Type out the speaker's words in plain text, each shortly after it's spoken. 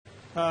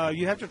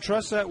you have to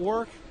trust that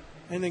work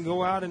and then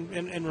go out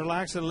and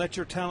relax and let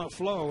your talent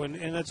flow. And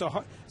it's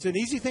an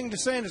easy thing to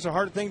say, and it's a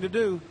hard thing to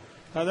do.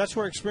 That's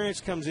where experience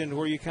comes in,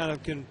 where you kind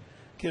of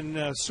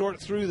can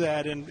sort through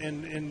that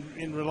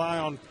and rely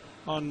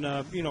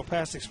on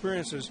past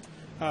experiences.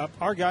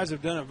 Our guys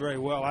have done it very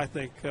well, I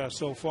think,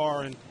 so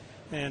far,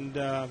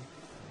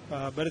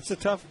 but it's a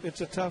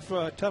tough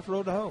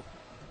road to hoe.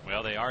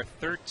 Well, they are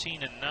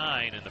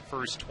 13-9 in the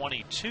first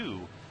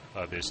 22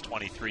 of this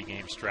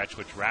 23-game stretch,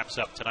 which wraps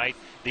up tonight.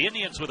 The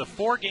Indians with a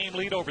 4-game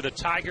lead over the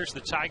Tigers.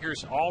 The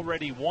Tigers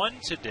already won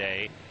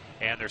today,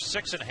 and they're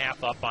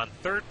 6.5 up on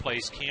third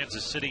place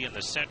Kansas City in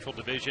the Central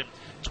Division.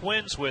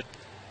 Twins with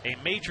a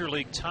Major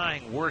League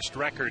tying worst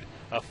record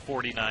of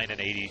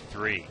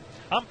 49-83.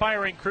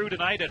 Umpiring crew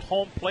tonight at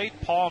home plate: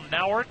 Paul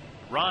Nauert,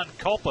 Ron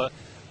Culpa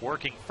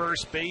working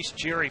first base,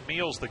 Jerry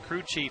Meals, the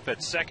crew chief,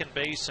 at second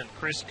base, and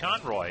Chris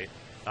Conroy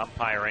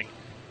umpiring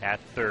at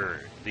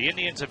third. The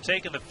Indians have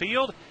taken the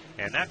field,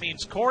 and that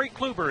means Corey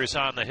Kluber is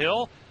on the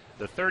hill.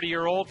 The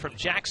 30-year-old from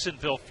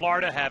Jacksonville,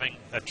 Florida, having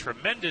a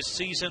tremendous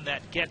season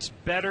that gets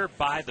better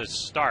by the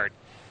start.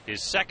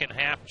 His second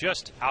half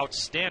just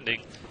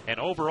outstanding, and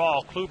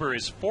overall Kluber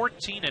is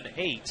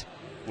 14-8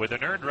 with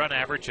an earned run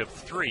average of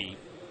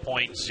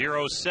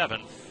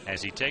 3.07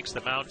 as he takes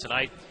the mound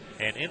tonight.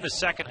 And in the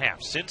second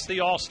half, since the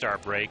All-Star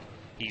break,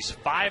 he's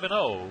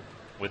 5-0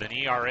 with an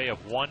ERA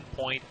of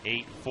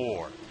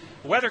 1.84.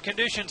 Weather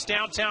conditions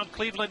downtown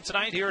Cleveland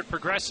tonight here at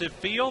Progressive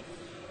Field.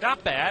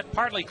 Not bad.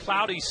 Partly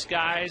cloudy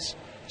skies.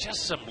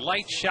 Just some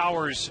light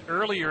showers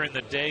earlier in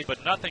the day,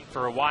 but nothing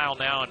for a while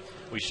now, and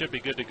we should be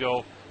good to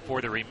go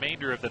for the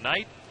remainder of the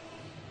night.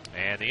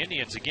 And the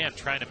Indians, again,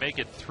 trying to make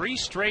it 3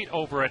 straight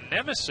over a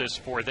nemesis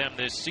for them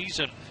this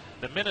season.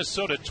 The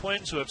Minnesota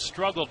Twins, who have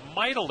struggled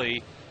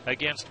mightily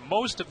against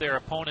most of their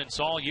opponents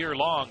all year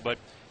long, but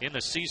in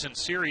the season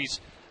series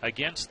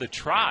against the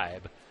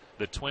Tribe,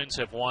 the Twins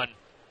have won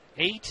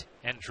 8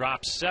 and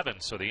dropped 7.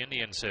 So the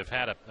Indians have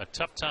had a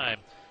tough time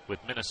with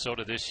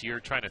Minnesota this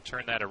year, trying to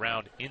turn that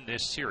around in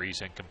this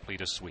series and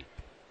complete a sweep.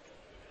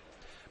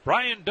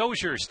 Brian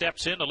Dozier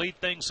steps in to lead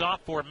things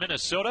off for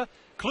Minnesota.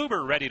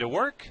 Kluber ready to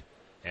work,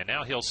 and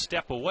now he'll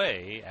step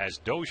away as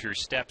Dozier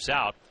steps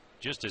out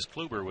just as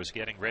Kluber was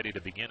getting ready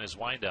to begin his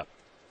windup.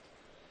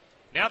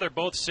 Now they're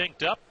both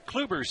synced up.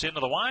 Kluber's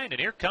into the wind, and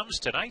here comes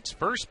tonight's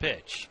first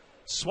pitch.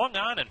 Swung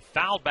on and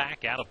fouled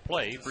back out of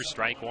play for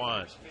strike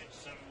one.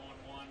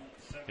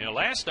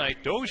 Last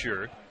night,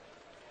 Dozier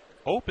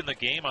opened the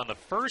game on the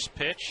first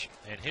pitch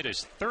and hit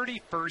his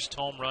 31st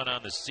home run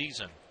on the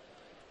season.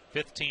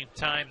 15th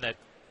time that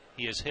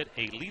he has hit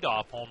a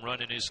leadoff home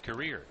run in his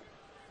career.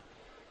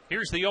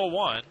 Here's the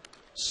 0-1.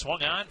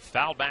 Swung on,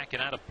 fouled back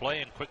and out of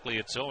play, and quickly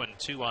it's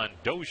 0-2 on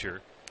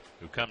Dozier,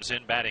 who comes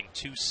in batting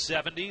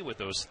 .270 with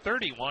those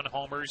 31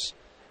 homers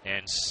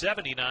and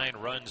 79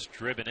 runs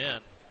driven in.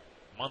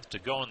 A month to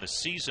go in the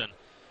season,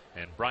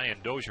 and Brian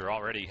Dozier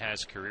already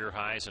has career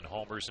highs in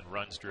homers and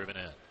runs driven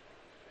in.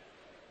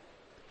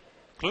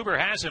 Kluber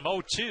has him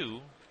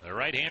 0-2. The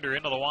right-hander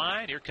into the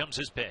line. Here comes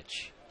his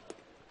pitch.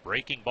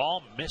 Breaking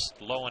ball,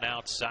 missed low and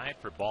outside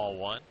for ball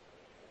one.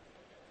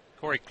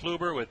 Corey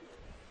Kluber with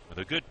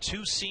a good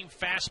two-seam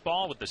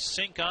fastball with the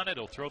sink on it.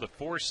 He'll throw the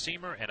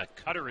four-seamer and a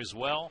cutter as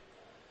well.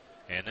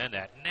 And then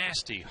that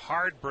nasty,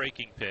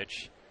 hard-breaking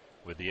pitch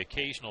with the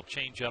occasional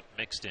changeup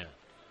mixed in.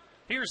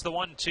 Here's the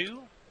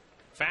 1-2.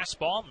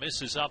 Fastball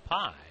misses up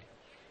high.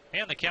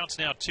 And the count's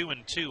now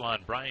 2-2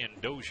 on Brian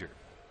Dozier.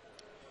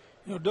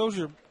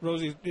 Dozier,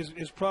 Rosie,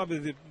 is probably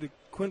the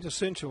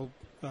quintessential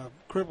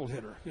cripple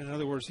hitter. In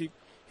other words,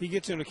 he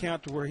gets in a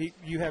count to where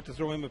you have to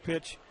throw him a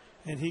pitch,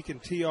 and he can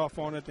tee off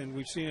on it, and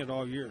we've seen it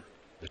all year.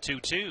 The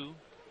 2-2.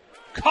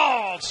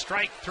 Called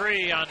strike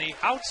 3 on the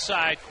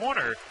outside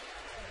corner.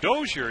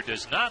 Dozier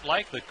does not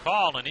like the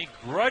call, and he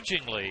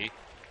grudgingly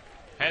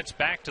heads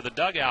back to the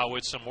dugout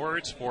with some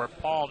words for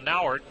Paul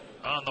Nauert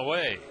on the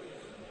way.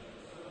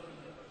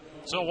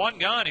 So one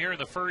gone here in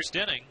the first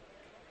inning,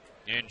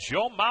 and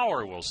Joe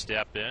Mauer will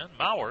step in.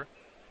 Mauer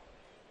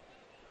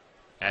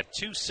at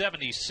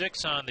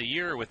 .276 on the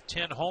year with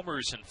 10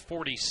 homers and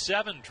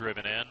 47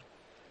 driven in,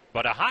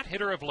 but a hot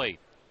hitter of late.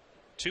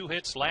 2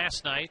 hits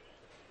last night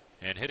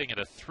and hitting at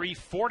a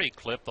 .340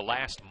 clip the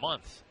last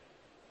month.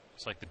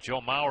 It's like the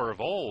Joe Mauer of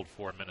old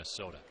for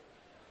Minnesota.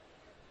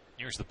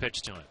 Here's the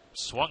pitch to him.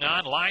 Swung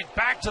on, line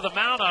back to the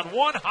mound on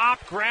one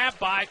hop, grab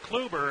by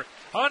Kluber.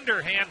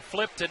 Underhand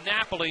flip to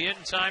Napoli in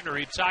time to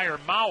retire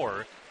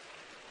Mauer.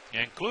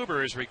 And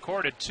Kluber has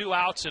recorded 2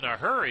 outs in a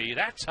hurry.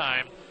 That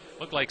time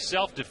looked like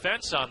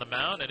self-defense on the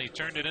mound, and he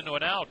turned it into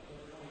an out.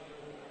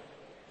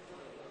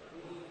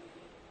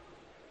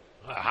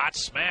 A hot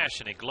smash,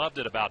 and he gloved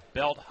it about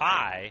belt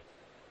high.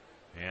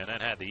 And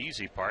then had the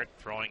easy part,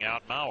 throwing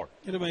out Mauer.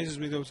 It amazes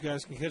me those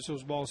guys can catch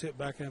those balls hit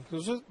back at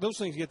them. Those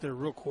things get there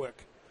real quick.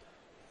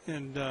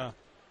 And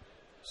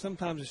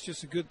sometimes it's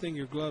just a good thing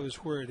your glove is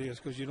where it is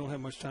because you don't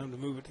have much time to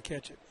move it to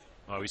catch it.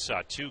 Well, we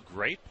saw 2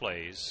 great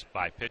plays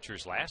by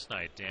pitchers last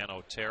night, Dan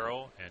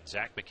Otero and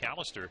Zach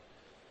McAllister.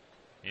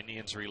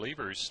 Indians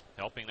relievers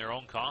helping their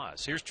own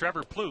cause. Here's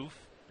Trevor Plouffe,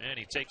 And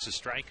he takes a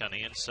strike on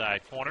the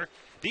inside corner.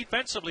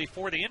 Defensively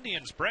for the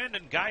Indians,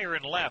 Brandon Geyer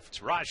in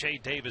left, Rajay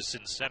Davis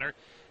in center,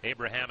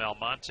 Abraham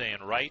Almonte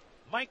in right,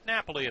 Mike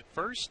Napoli at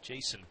first,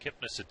 Jason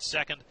Kipnis at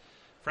second,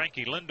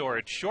 Frankie Lindor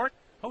at short,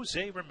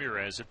 Jose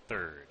Ramirez at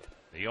third.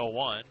 The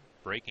 0-1,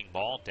 breaking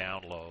ball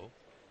down low.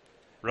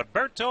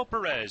 Roberto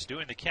Perez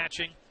doing the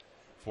catching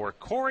for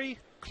Corey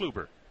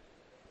Kluber,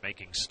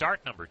 making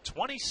start number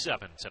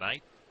 27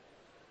 tonight.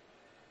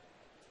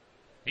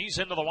 He's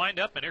into the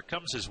windup, and here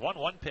comes his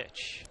 1-1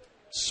 pitch.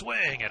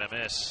 Swing and a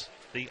miss.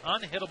 The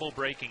unhittable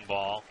breaking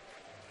ball,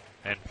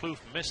 and Plouffe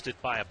missed it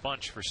by a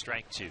bunch for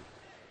strike 2.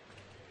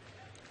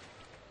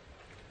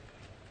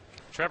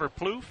 Trevor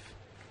Plouffe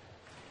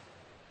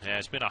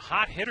has been a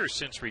hot hitter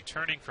since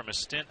returning from a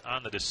stint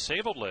on the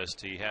disabled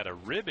list. He had a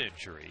rib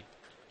injury.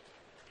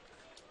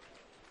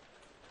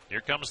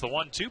 Here comes the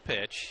 1-2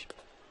 pitch.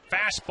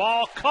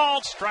 Fastball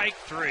called strike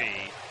 3.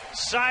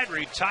 Side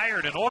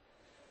retired in order.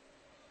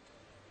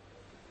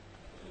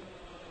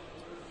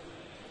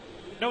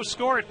 No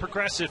score at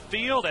Progressive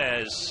Field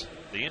as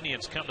the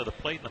Indians come to the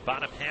plate in the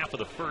bottom half of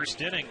the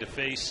first inning to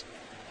face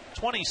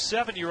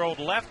 27-year-old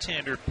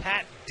left-hander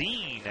Pat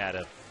Dean out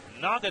of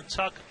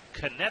Naugatuck,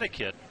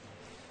 Connecticut,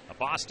 a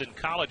Boston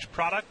College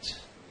product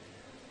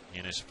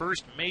in his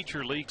first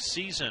major league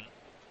season.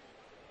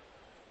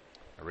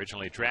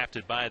 Originally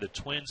drafted by the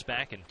Twins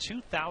back in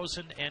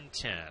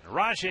 2010.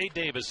 Rajay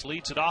Davis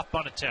leads it off,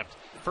 bunt attempt.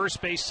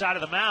 First base side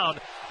of the mound.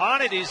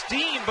 On it is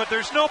Dean, but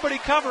there's nobody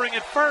covering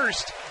at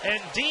first.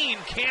 And Dean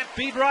can't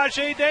beat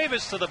Rajay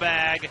Davis to the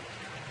bag.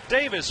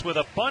 Davis with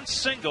a bunt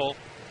single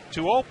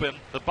to open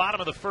the bottom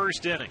of the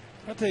first inning.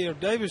 I tell you,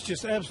 Davis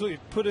just absolutely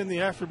put in the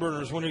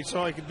afterburners when he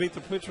saw he could beat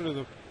the pitcher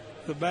to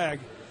the bag.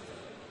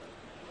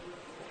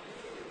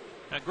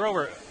 Now,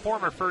 Grover,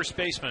 former first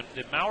baseman,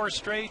 did Mauer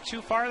stray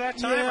too far that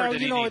time, or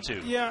did he need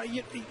to? Yeah,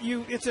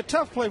 it's a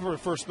tough play for a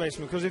first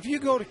baseman because if you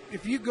go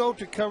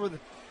to cover,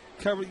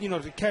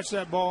 to catch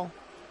that ball,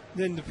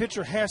 then the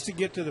pitcher has to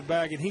get to the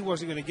bag, and he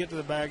wasn't going to get to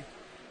the bag.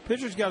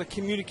 Pitcher's got to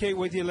communicate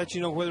with you, let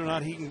you know whether or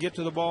not he can get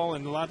to the ball,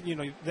 and a lot,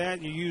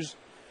 that you use,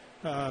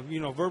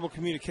 verbal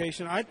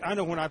communication. I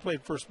know when I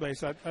played first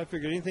base, I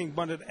figured anything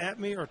bunted at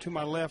me or to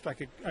my left, I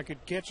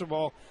could catch the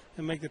ball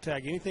and make the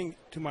tag. Anything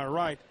to my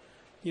right,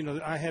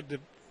 I had to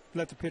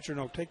let the pitcher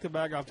know, take the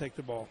bag, I'll take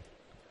the ball.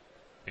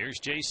 Here's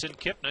Jason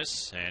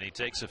Kipnis, and he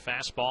takes a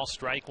fastball,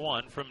 strike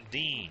 1 from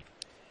Dean.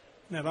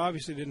 That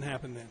obviously didn't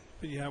happen then.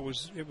 But, yeah, it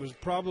was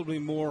probably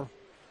more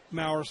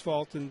Mauer's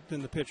fault than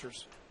the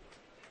pitcher's.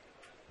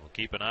 We'll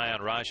keep an eye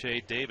on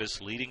Rajay Davis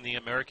leading the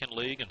American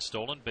League in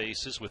stolen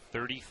bases with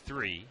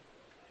 33.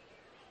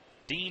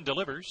 Dean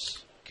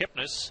delivers.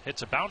 Kipnis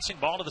hits a bouncing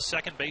ball to the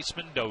second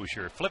baseman,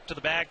 Dozier. Flip to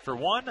the bag for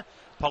 1.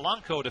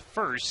 Polanco to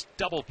first.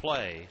 Double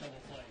play.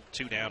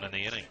 2 down in the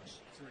inning.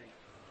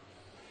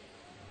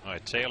 All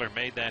right, Taylor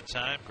made that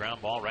time.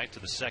 Ground ball right to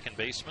the second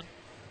baseman.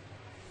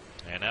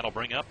 And that'll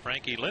bring up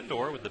Frankie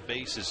Lindor with the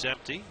bases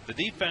empty. The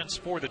defense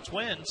for the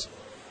Twins,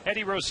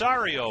 Eddie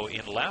Rosario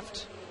in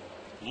left.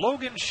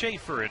 Logan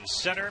Schaefer in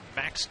center.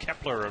 Max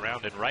Kepler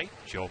around in right.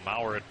 Joe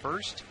Mauer at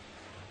first.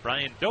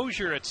 Brian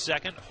Dozier at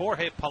second.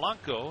 Jorge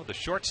Polanco, the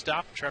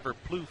shortstop. Trevor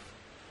Plouffe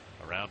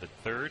around at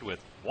third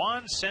with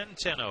Juan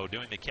Centeno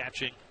doing the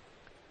catching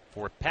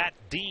for Pat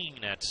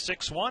Dean at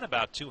 6'1",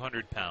 about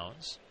 200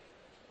 pounds.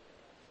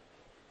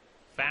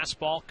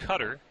 Fastball,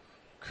 cutter,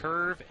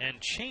 curve, and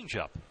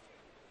changeup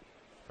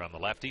from the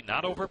lefty,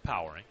 not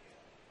overpowering.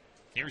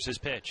 Here's his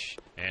pitch,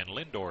 and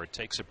Lindor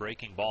takes a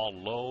breaking ball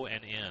low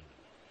and in.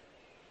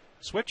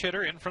 Switch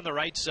hitter in from the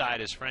right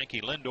side is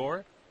Frankie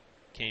Lindor.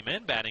 Came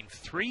in batting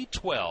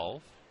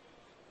 .312.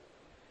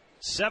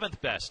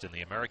 7th best in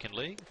the American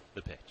League.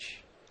 The pitch.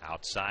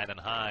 Outside and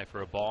high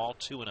for a ball,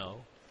 2-0.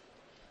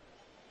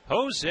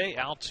 Jose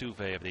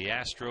Altuve of the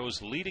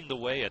Astros leading the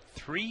way at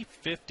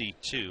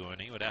 .352,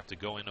 and he would have to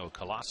go into a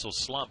colossal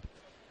slump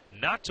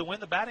not to win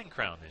the batting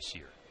crown this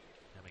year.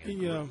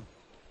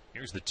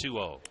 Here's the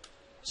 2-0.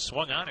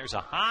 Swung on. There's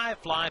a high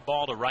fly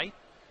ball to right.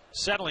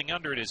 Settling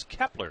under it is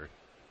Kepler,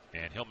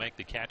 and he'll make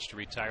the catch to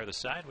retire the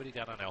side. What do you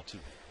got on Altuve?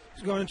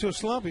 He's going into a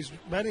slump. His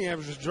batting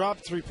average has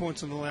dropped 3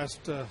 points in the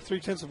last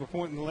 0.3 of a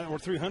point in the last, or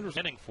 300.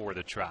 Inning for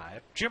the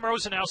Tribe. Jim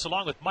Rosenhaus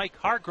along with Mike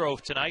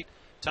Hargrove tonight.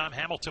 Tom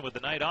Hamilton with the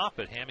night off,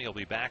 but Hammy will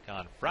be back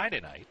on Friday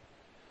night.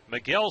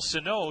 Miguel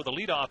Sano, the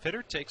leadoff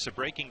hitter, takes a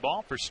breaking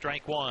ball for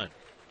strike 1.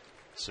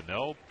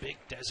 Sano, big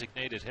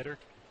designated hitter,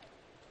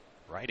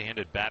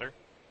 right-handed batter,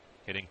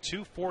 hitting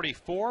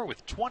 .244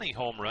 with 20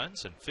 home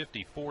runs and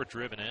 54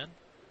 driven in.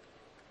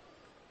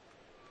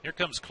 Here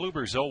comes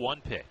Kluber's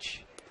 0-1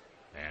 pitch.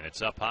 And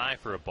it's up high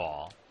for a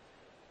ball.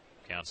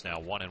 Counts now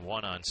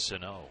 1-1 on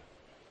Sano.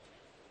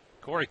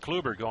 Corey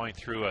Kluber going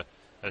through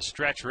a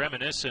stretch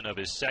reminiscent of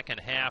his second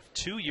half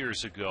 2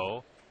 years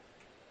ago.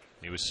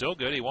 He was so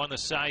good he won the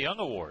Cy Young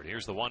Award.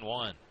 Here's the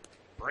 1-1.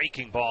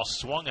 Breaking ball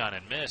swung on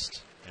and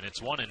missed, and it's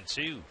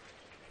 1-2.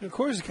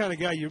 Corey's the kind of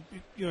guy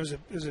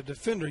as a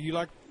defender you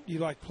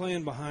like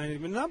playing behind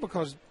him, and not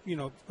because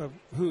of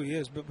who he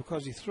is, but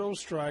because he throws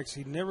strikes.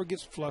 He never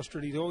gets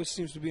flustered. He always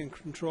seems to be in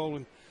control,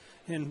 and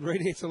and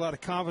radiates a lot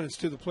of confidence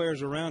to the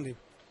players around him.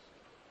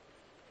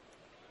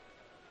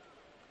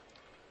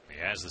 He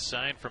has the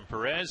sign from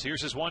Perez.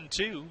 Here's his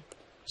 1-2.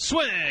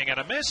 Swing and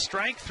a miss,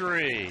 strike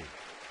 3.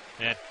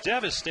 That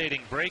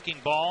devastating breaking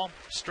ball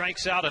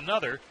strikes out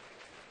another.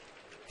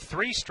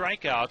 3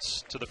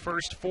 strikeouts to the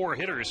first 4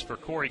 hitters for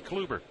Corey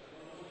Kluber.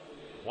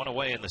 1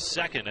 away in the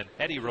second, and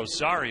Eddie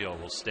Rosario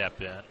will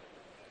step in.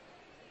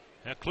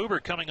 Now,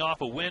 Kluber coming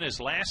off a win his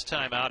last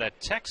time out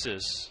at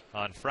Texas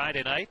on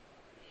Friday night.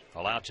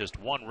 Allowed just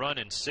 1 run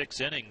in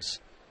 6 innings.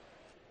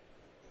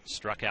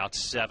 Struck out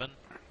 7.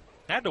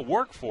 Had to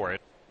work for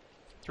it.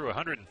 Threw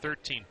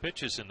 113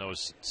 pitches in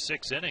those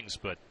 6 innings,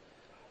 but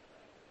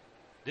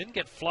didn't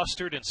get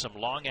flustered in some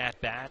long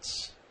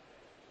at-bats.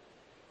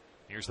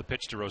 Here's the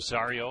pitch to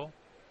Rosario,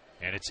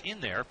 and it's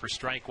in there for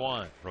strike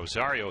 1.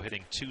 Rosario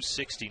hitting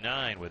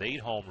 .269 with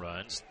 8 home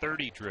runs,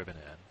 30 driven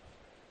in.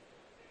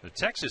 The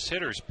Texas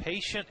hitters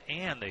patient,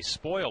 and they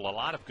spoil a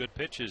lot of good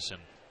pitches,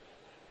 and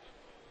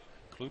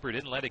Kluber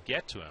didn't let it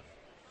get to him.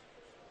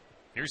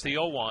 Here's the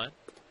 0-1.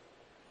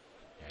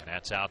 And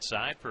that's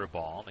outside for a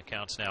ball. And the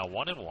count's now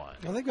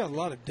 1-1. Well, they've got a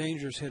lot of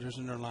dangerous hitters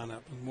in their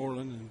lineup, with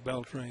Moreland and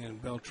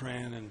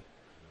Beltran, and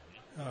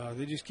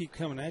they just keep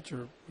coming at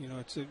you. You know,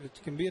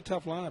 it can be a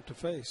tough lineup to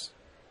face.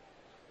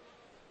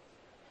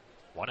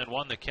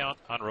 1-1 the count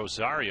on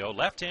Rosario,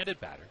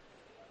 left-handed batter.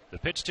 The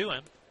pitch to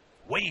him,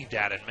 waved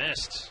at and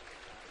missed.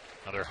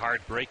 Another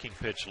hard breaking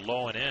pitch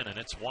low and in, and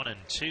it's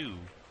 1-2.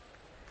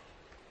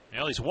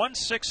 Well, he's won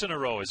 6 in a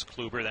row as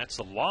Kluber. That's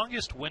the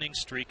longest winning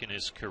streak in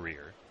his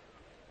career.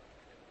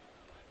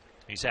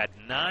 He's had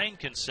 9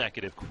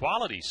 consecutive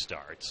quality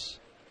starts.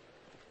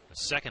 The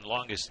second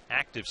longest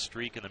active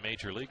streak in the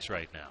major leagues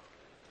right now.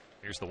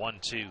 Here's the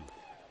 1-2.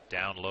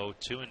 Down low,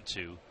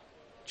 2-2.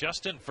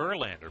 Justin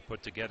Verlander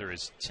put together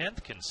his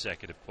 10th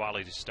consecutive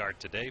quality start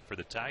today for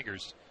the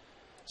Tigers.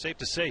 Safe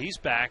to say he's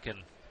back and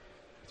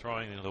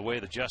throwing the way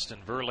that Justin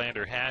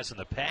Verlander has in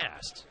the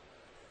past.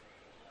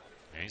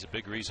 And he's a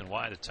big reason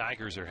why the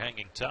Tigers are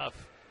hanging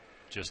tough.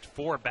 Just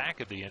 4 back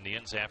of the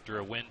Indians after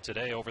a win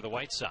today over the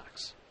White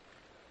Sox.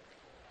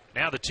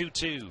 Now the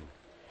 2-2.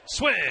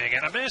 Swing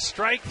and a miss,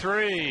 strike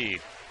 3.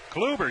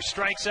 Kluber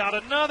strikes out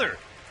another.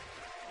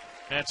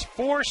 That's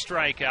 4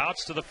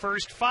 strikeouts to the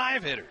first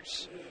 5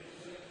 hitters.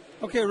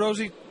 Okay,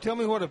 Rosie, tell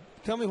me what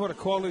a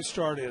quality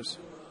start is.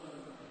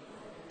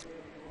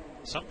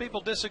 Some people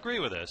disagree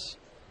with this,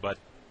 but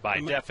by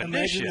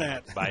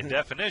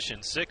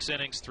definition, 6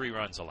 innings, 3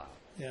 runs allowed.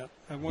 Yeah,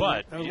 I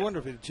wonder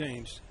if it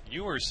changed.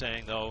 You were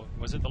saying, though,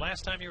 was it the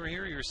last time you were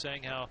here? You were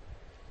saying how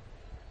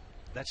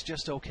that's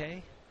just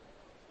okay.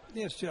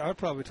 Yes, I was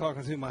probably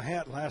talking through my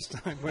hat last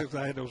time because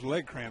I had those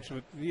leg cramps.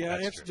 But yeah,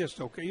 it's true. Just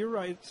okay. You're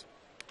right.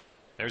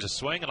 There's a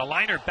swing and a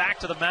liner back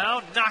to the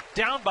mound. Knocked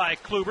down by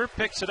Kluber.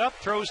 Picks it up,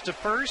 throws to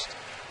first,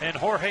 and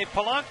Jorge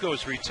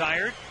Polanco's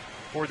retired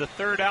for the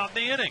 3rd out in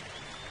the inning.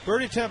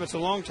 Bertie Templett's a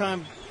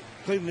long-time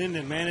Cleveland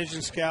Indian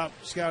managing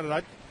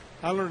scouted.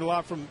 I learned a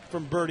lot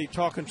from Bertie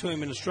talking to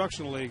him in the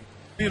instructional league.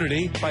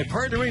 Community by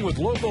partnering with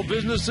local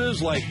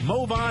businesses like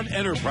Movon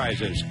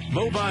Enterprises.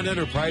 Movon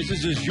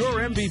Enterprises is your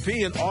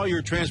MVP in all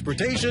your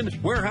transportation,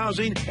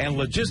 warehousing, and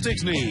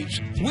logistics needs.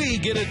 We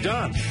get it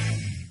done.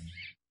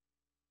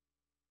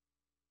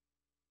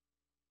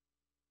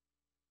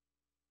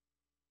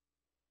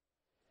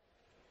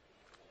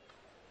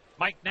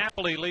 Mike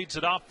Napoli leads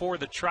it off for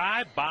the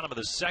Tribe. Bottom of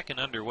the 2nd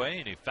underway,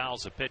 and he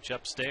fouls a pitch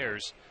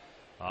upstairs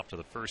off to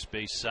the first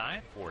base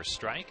side for a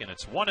strike, and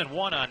it's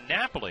 1-1 on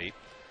Napoli.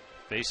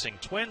 Facing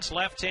Twins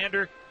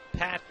left-hander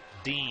Pat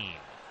Dean.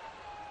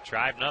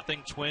 Tribe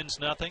nothing, Twins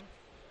nothing.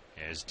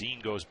 As Dean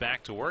goes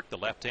back to work, the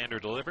left-hander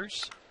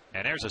delivers.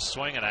 And there's a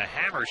swing and a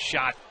hammer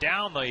shot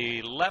down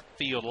the left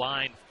field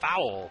line,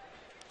 foul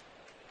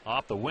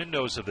off the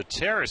windows of the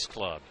Terrace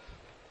Club.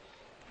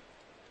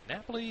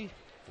 Napoli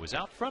was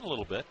out front a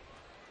little bit.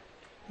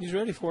 He's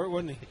ready for it,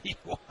 wasn't he? He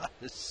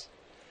was.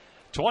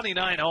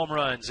 29 home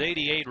runs,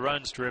 88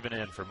 runs driven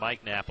in for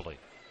Mike Napoli.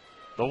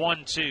 The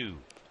 1-2.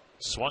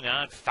 Swung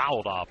on,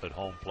 fouled off at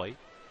home plate.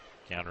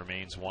 Count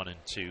remains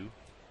 1-2.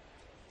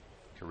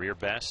 Career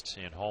best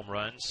in home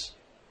runs,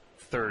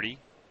 30.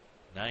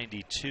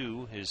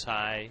 92, his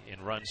high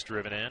in runs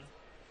driven in.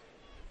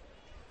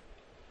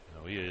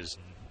 So he is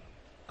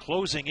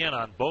closing in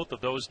on both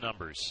of those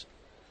numbers.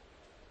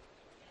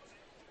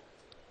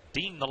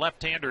 Dean, the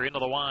left-hander, into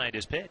the wind.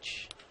 His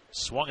pitch.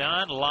 Swung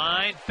on,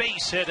 line,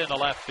 base hit into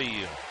left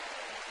field.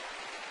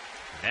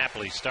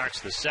 Napoli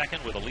starts the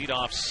 2nd with a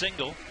leadoff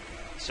single.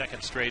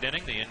 2nd straight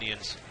inning. The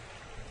Indians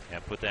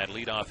have put that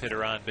leadoff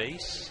hitter on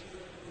base.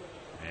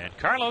 And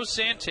Carlos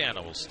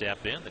Santana will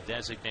step in, the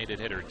designated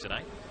hitter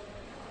tonight.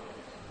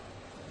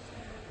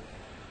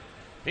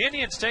 The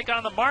Indians take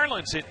on the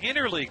Marlins in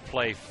interleague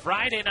play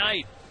Friday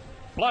night.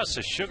 Plus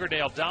a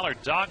Sugardale Dollar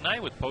Dog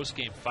Night with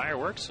post-game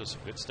fireworks. So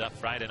some good stuff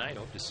Friday night.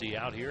 Hope to see you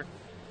out here.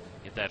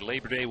 Get that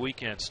Labor Day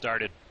weekend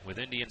started with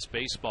Indians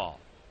baseball.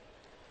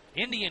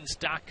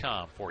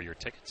 Indians.com for your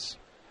tickets.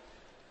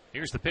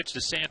 Here's the pitch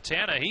to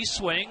Santana. He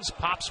swings,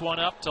 pops one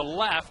up to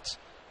left.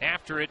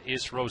 After it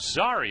is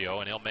Rosario,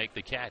 and he'll make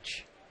the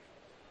catch.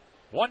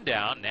 One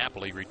down.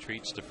 Napoli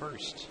retreats to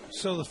first.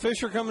 So the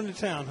Fish are coming to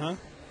town, huh?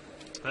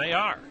 They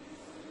are.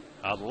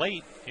 A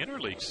late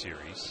interleague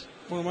series.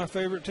 One of my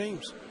favorite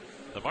teams.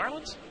 The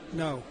Marlins?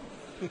 No.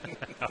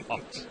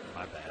 Oh,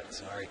 my bad.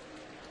 Sorry.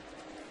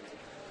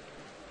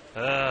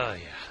 Yeah.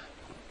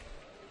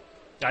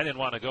 I didn't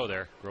want to go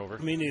there, Grover.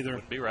 Me neither.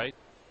 Wouldn't be right.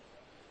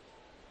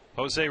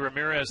 Jose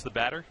Ramirez, the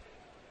batter.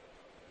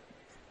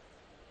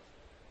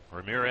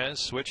 Ramirez,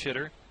 switch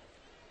hitter.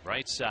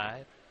 Right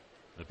side.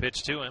 The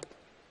pitch to him.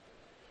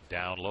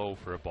 Down low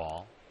for a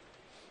ball.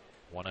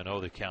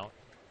 1-0 the count.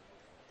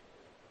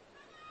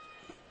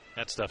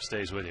 That stuff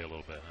stays with you a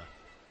little bit, huh?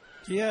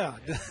 Yeah.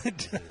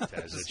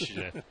 As it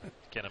should.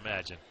 Can't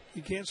imagine.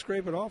 You can't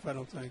scrape it off, I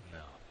don't think.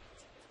 No.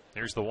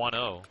 Here's the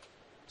 1-0.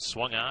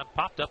 Swung on,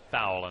 popped up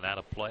foul and out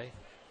of play.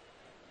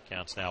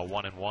 Counts now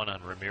 1-1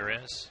 on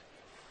Ramirez.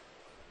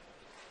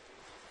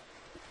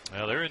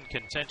 Well, they're in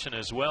contention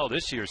as well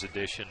this year's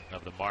edition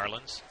of the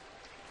Marlins.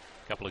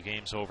 A couple of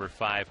games over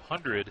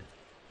 500.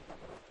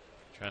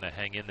 Trying to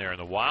hang in there in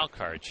the wild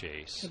card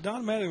chase.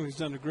 Don Mattingly's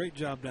done a great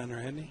job down there,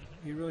 hasn't he?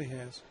 He really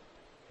has.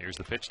 Here's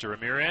the pitch to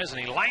Ramirez, and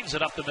he lines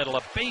it up the middle.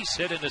 A base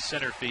hit into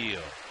center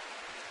field.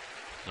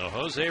 So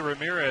Jose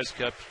Ramirez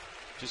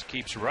just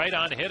keeps right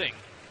on hitting.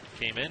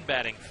 Came in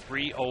batting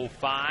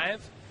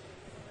 .305.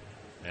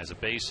 Has a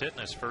base hit in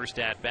his first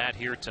at-bat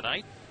here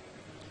tonight.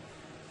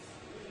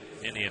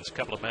 Indians a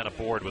couple of men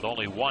aboard with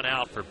only one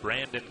out for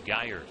Brandon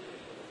Guyer.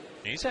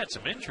 He's had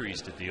some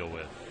injuries to deal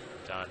with,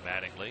 Don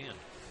Mattingly, and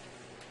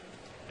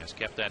has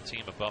kept that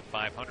team above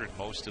 500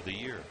 most of the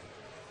year.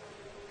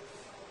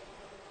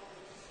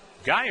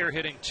 Guyer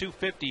hitting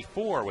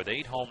 .254 with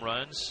 8 home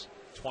runs,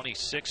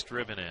 26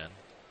 driven in.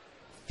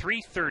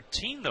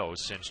 .313 though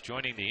since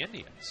joining the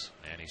Indians,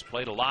 and he's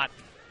played a lot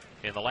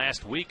in the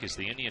last week as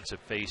the Indians have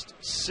faced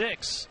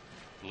 6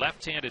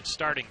 left-handed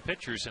starting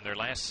pitchers in their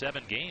last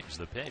 7 games.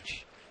 The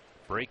pitch,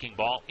 breaking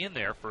ball in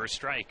there for a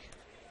strike.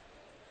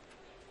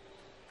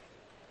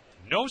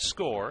 No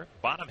score,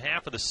 bottom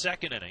half of the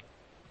second inning.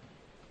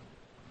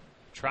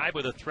 Tribe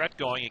with a threat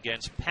going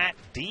against Pat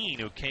Dean,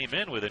 who came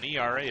in with an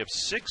ERA of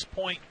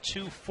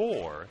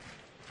 6.24.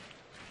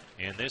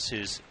 And this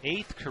his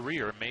 8th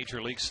career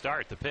major league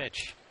start. The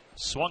pitch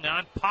swung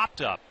on,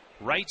 popped up,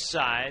 right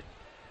side,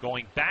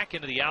 going back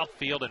into the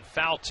outfield and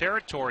foul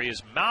territory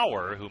is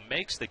Mauer, who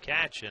makes the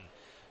catch. And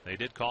they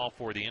did call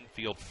for the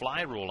infield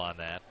fly rule on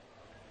that,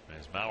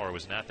 as Mauer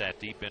was not that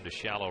deep into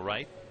shallow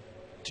right.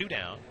 2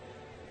 down.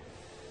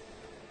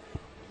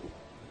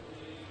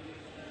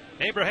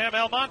 Abraham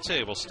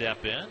Almonte will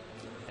step in.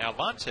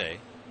 Almonte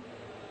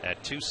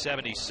at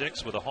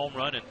 .276 with a home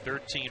run and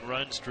 13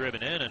 runs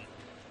driven in. And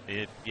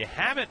if you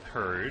haven't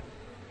heard,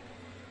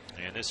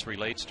 and this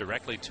relates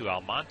directly to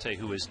Almonte,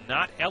 who is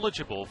not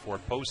eligible for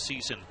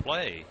postseason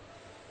play,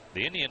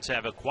 the Indians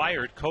have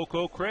acquired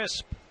Coco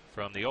Crisp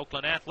from the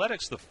Oakland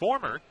Athletics, the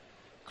former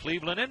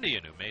Cleveland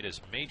Indian, who made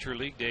his major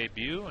league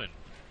debut and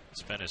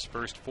spent his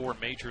first 4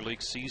 major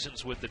league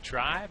seasons with the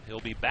Tribe. He'll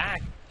be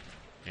back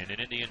in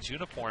an Indians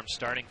uniform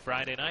starting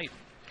Friday night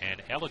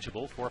and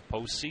eligible for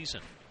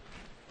postseason.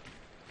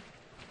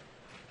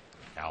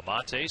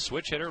 Almonte,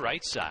 switch hitter,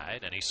 right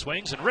side, and he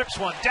swings and rips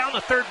one down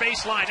the third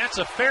base line. That's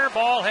a fair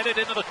ball headed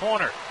into the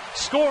corner.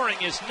 Scoring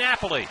is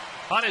Napoli.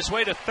 On his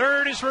way to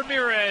third is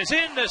Ramirez.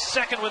 Into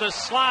second with a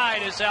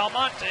slide is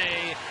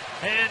Almonte.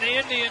 And the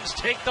Indians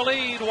take the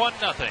lead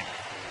 1-0.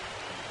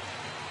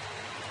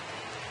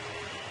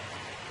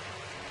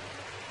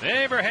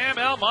 Abraham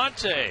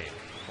Almonte,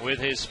 with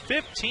his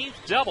 15th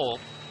double,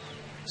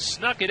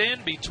 snuck it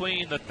in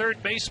between the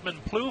third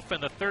baseman Plouffe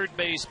and the third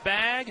base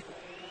bag.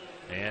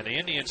 And the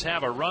Indians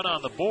have a run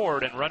on the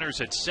board and runners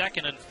at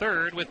second and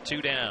third with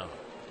 2 down.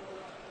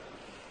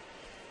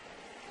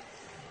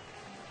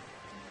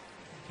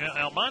 Now,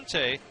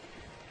 Almonte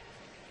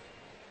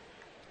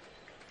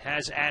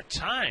has at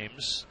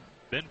times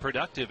been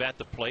productive at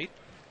the plate,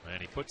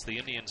 and he puts the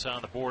Indians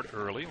on the board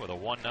early with a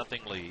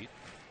 1-0 lead.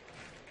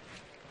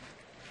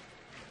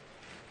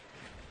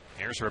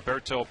 Here's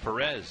Roberto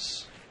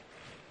Perez.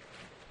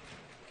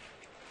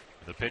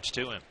 The pitch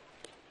to him.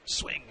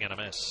 Swing and a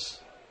miss.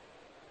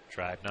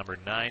 Tribe number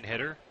 9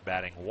 hitter,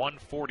 batting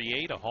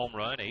 .148, a home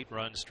run, 8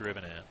 runs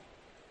driven in.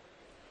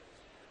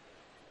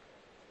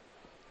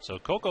 So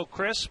Coco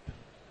Crisp,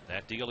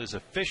 that deal is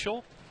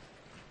official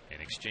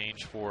in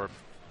exchange for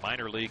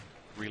minor league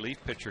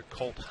relief pitcher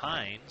Colt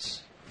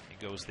Hines. He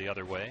goes the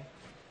other way.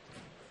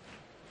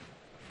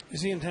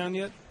 Is he in town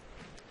yet?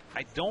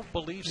 I don't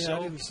believe Yeah, so.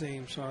 I didn't see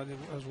him, so I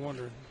was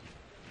wondering.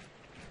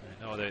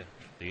 I know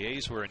the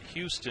A's were in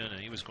Houston, and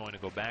he was going to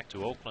go back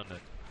to Oakland and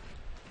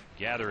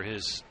gather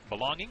his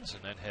belongings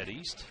and then head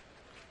east.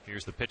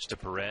 Here's the pitch to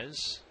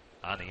Perez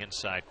on the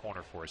inside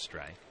corner for a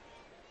strike.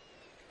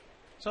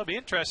 So it'll be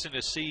interesting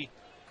to see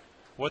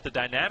what the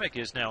dynamic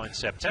is now in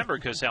September,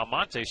 because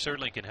Almonte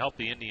certainly can help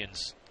the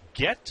Indians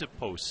get to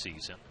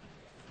postseason,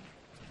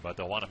 but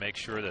they'll want to make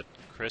sure that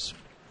Chris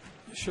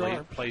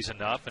plays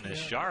enough and is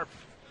sharp.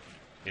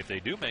 If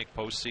they do make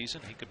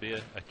postseason, he could be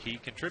a key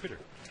contributor.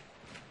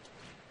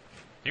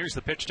 Here's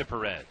the pitch to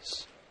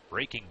Perez.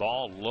 Breaking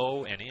ball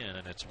low and in,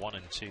 and it's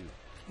 1-2.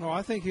 Oh,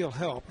 I think he'll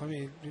help. I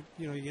mean,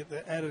 you get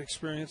the added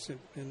experience,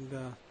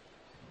 and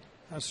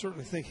I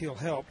certainly think he'll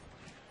help.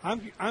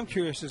 I'm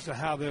curious as to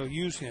how they'll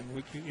use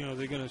him.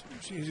 He's going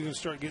to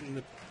start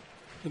getting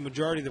the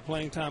majority of the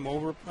playing time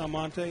over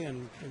Almonte,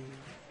 and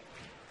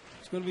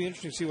it's going to be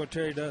interesting to see what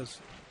Terry does.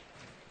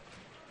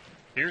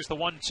 Here's the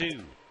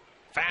 1-2.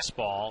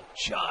 Fastball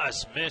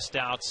just missed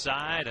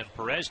outside, and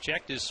Perez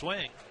checked his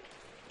swing.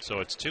 So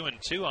it's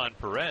 2-2 on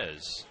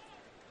Perez.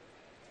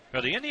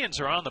 Now the Indians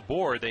are on the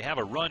board. They have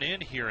a run in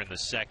here in the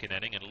second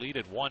inning and lead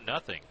at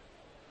 1-0.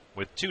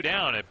 With 2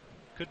 down, it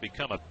could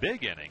become a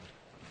big inning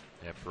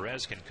if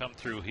Perez can come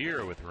through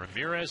here with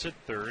Ramirez at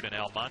third and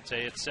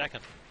Almonte at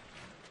second.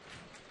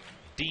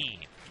 Dean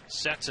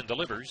sets and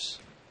delivers.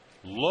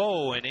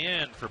 Low and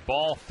in for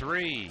ball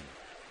 3.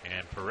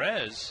 And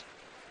Perez,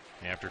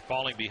 after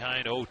falling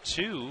behind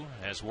 0-2,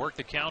 has worked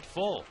the count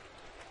full.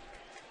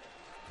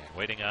 And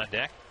waiting on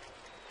deck,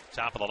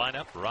 top of the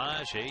lineup,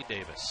 Rajai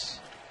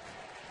Davis.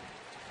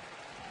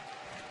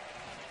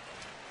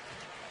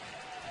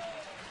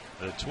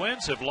 The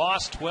Twins have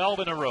lost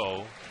 12 in a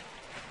row,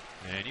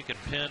 and you can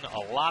pin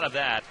a lot of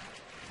that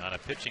on a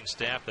pitching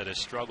staff that has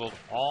struggled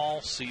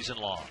all season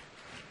long.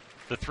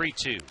 The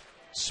 3-2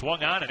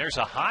 swung on, and there's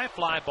a high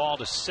fly ball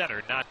to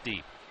center, not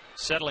deep.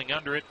 Settling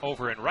under it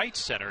over in right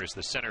center is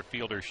the center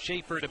fielder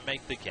Schaefer to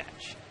make the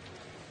catch.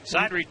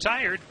 Side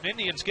retired.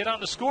 Indians get on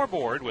the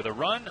scoreboard with a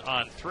run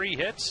on 3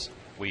 hits.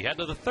 We head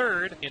to the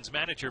third. Indians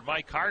manager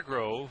Mike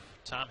Hargrove,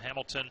 Tom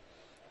Hamilton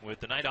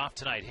with the night off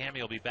tonight.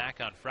 Hammy will be back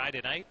on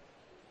Friday night.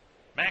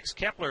 Max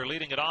Kepler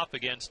leading it off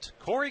against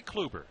Corey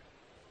Kluber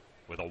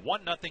with a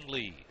 1-0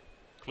 lead.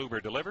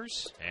 Kluber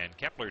delivers, and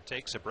Kepler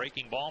takes a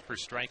breaking ball for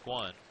strike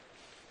 1.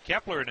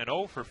 Kepler in an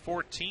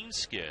 0-for-14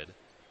 skid.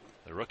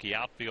 The rookie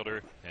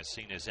outfielder has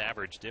seen his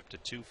average dip to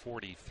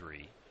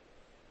 243.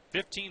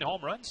 15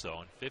 home runs,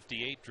 though, and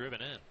 58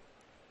 driven in.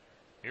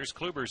 Here's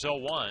Kluber's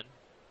 0-1.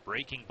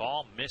 Breaking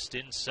ball missed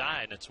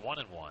inside, and it's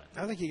 1-1.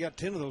 I think he got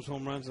 10 of those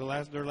home runs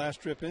their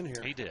last trip in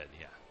here. He did,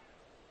 yeah.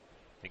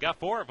 He got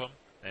 4 of them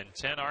and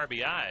 10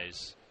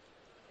 RBIs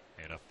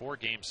in a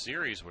 4-game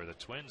series where the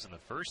Twins in the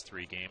first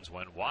 3 games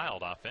went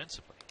wild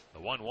offensively. The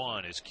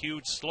 1-1 is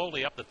cued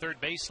slowly up the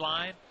third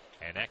baseline,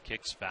 and that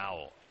kicks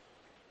foul.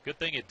 Good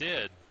thing it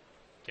did.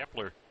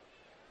 Kepler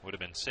would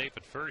have been safe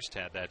at first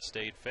had that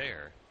stayed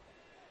fair.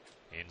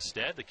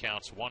 Instead, the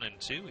count's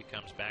 1-2. He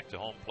comes back to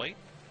home plate.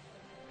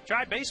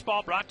 Tribe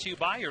Baseball brought to you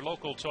by your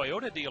local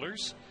Toyota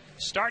dealers.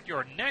 Start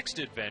your next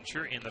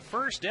adventure in the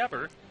first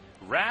ever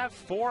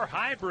RAV4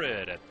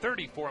 Hybrid at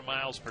 34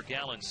 miles per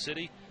gallon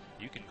city.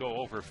 You can go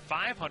over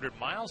 500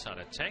 miles on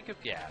a tank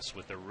of gas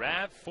with the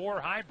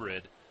RAV4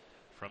 Hybrid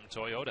from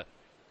Toyota.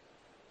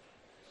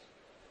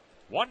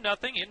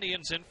 1-0,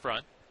 Indians in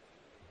front.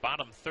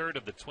 Bottom third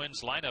of the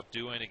Twins lineup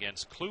due in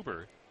against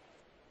Kluber,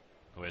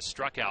 who has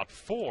struck out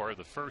 4 of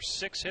the first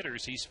 6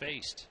 hitters he's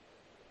faced.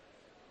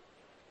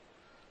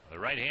 The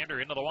right-hander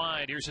into the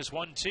wide. Here's his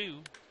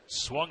 1-2.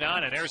 Swung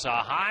on, and there's a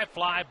high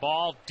fly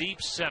ball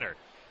deep center.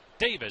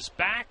 Davis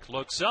back,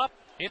 looks up,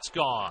 it's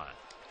gone.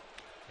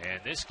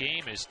 And this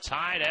game is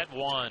tied at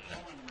 1.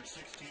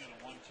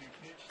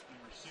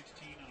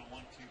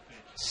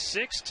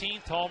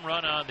 16th home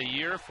run on the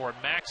year for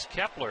Max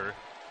Kepler,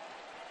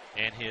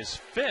 and his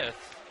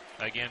 5th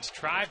against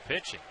Tribe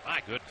pitching. My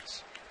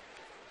goodness.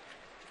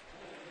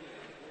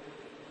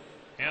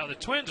 Now, the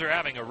Twins are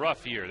having a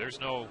rough year. There's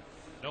no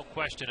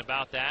question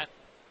about that.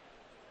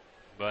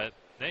 But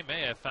they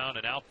may have found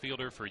an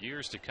outfielder for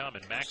years to come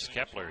in Max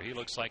Kepler. He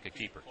looks like a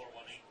keeper.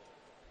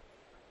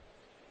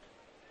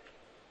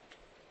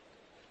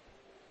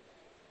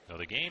 So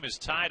the game is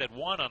tied at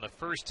 1 on the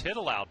first hit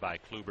allowed by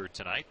Kluber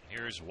tonight.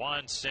 Here's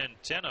Juan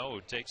Centeno,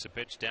 who takes a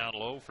pitch down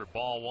low for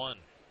ball 1.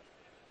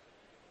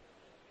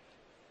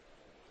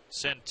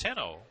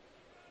 Centeno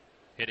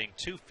hitting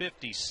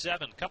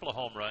 .257, couple of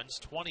home runs,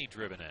 20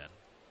 driven in.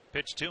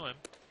 Pitch to him.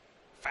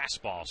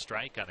 Fastball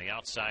strike on the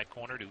outside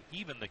corner to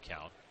even the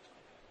count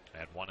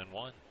at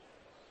 1-1.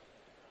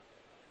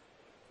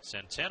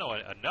 Centeno,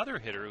 another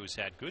hitter who's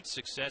had good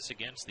success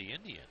against the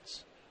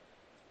Indians.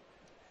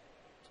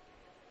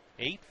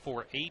 8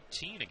 for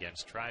 18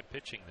 against Tribe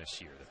pitching this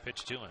year. The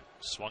pitch to him.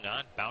 Swung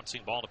on,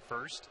 bouncing ball to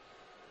first.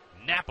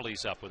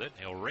 Napoli's up with it.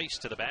 He'll race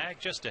to the bag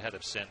just ahead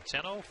of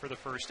Centeno for the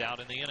first out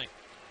in the inning.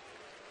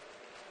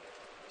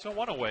 So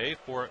 1 away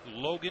for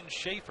Logan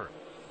Schaefer.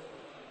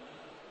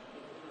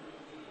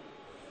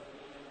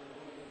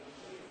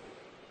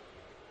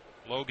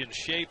 Logan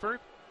Schaefer,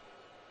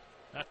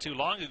 not too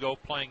long ago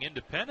playing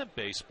independent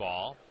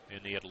baseball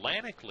in the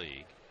Atlantic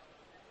League.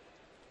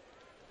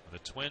 The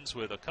Twins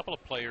with a couple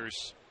of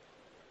players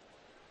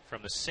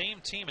from the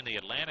same team in the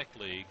Atlantic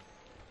League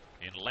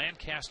in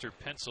Lancaster,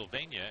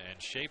 Pennsylvania, and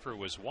Schaefer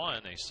was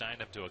one. They signed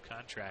him to a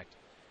contract.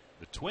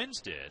 The Twins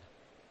did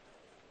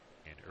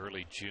in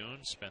early June,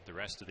 spent the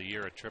rest of the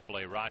year at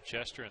AAA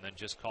Rochester, and then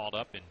just called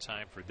up in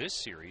time for this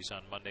series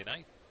on Monday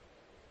night.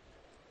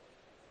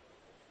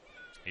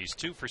 He's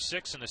 2 for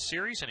 6 in the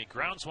series, and he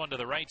grounds one to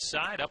the right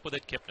side. Up with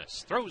it,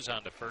 Kipnis. Throws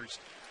on to first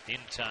in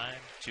time,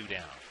 2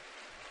 down.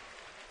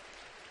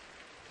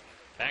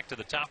 Back to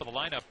the top of the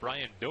lineup,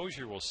 Brian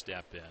Dozier will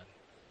step in.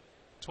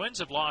 Twins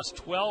have lost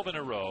 12 in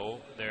a row.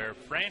 Their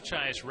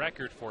franchise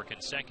record for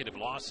consecutive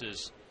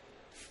losses,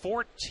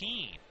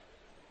 14.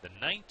 The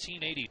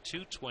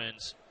 1982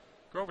 Twins.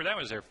 Grover, that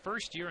was their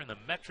first year in the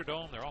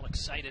Metrodome. They're all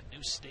excited.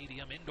 New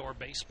stadium, indoor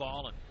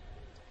baseball, and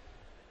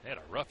they had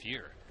a rough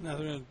year. Now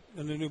they're in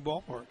the new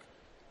ballpark.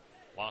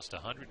 Lost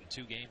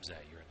 102 games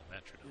that year in the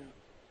Metrodome.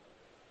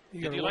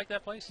 Yeah. Did you like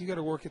that place? You got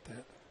to work at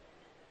that.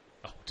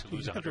 Oh, to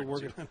lose 102. You have to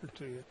work at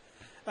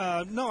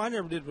 102. No, I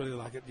never did really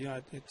like it. Yeah,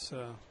 it's.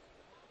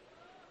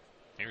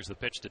 Here's the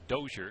pitch to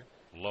Dozier,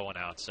 low and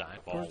outside.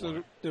 Ball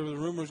one. There were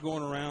rumors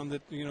going around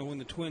that when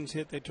the Twins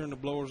hit, they turned the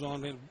blowers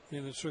on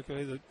and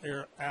circulated the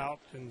air out,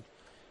 and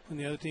when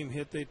the other team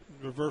hit, they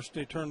reversed.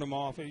 They turned them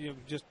off.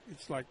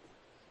 It's like.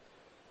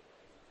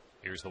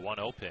 Here's the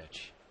 1-0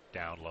 pitch,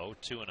 down low,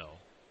 2-0.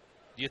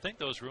 Do you think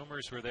those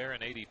rumors were there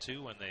in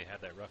 '82 when they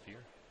had that rough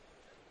year?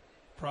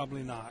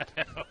 Probably not.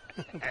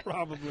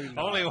 Probably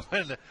not. Only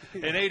when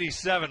in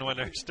 '87 when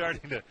they're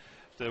starting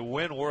to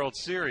win World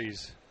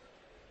Series.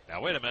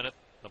 Now wait a minute,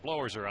 the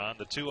blowers are on.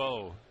 The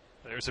 2-0.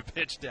 There's a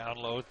pitch down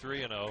low,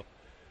 3-0.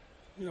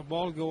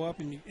 Ball would go up,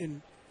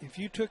 and if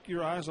you took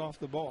your eyes off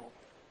the ball,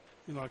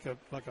 like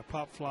a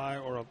pop fly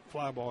or a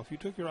fly ball, if you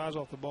took your eyes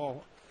off the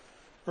ball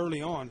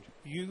early on,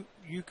 you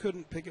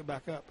couldn't pick it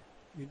back up.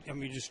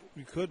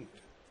 You couldn't.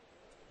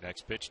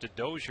 Next pitch to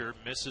Dozier,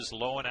 misses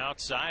low and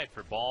outside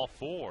for ball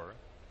 4.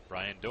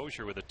 Brian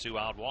Dozier with a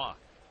 2-out walk.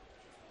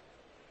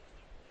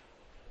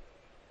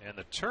 And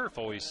the turf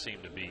always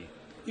seemed to be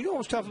what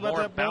was tough about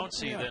that ball?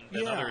 bouncy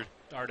than other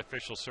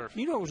artificial surf.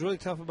 What was really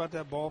tough about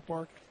that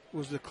ballpark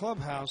was the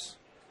clubhouse.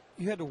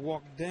 You had to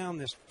walk down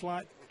this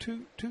flight,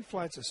 two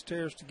flights of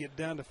stairs to get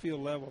down to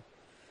field level.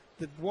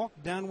 The walk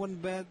down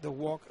wasn't bad. The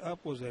walk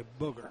up was a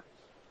booger.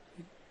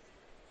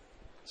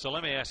 So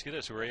let me ask you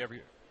this: were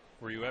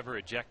you ever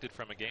ejected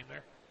from a game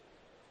there?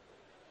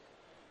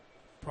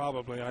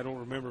 Probably. I don't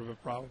remember,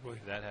 but probably.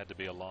 That had to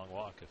be a long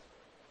walk if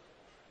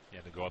you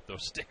had to go up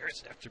those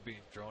stairs after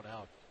being thrown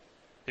out.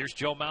 Here's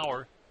Joe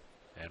Mauer,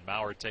 and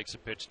Mauer takes a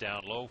pitch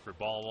down low for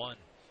ball 1.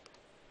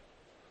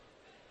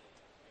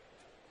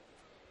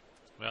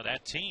 Well,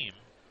 that team,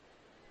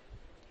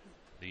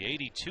 the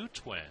 '82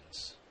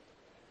 Twins,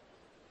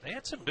 they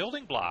had some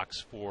building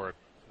blocks for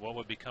what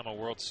would become a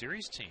World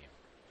Series team.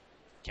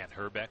 Kent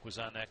Hrbek was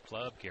on that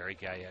club, Gary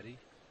Gaetti,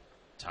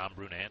 Tom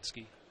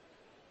Brunansky.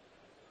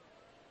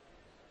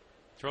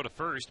 Throw to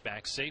first,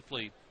 back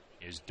safely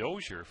is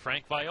Dozier.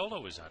 Frank Viola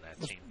was on that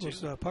team, too.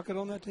 Was Puckett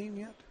on that team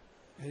yet?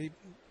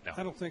 No.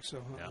 I don't think so.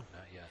 No, not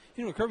yet.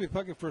 When Kirby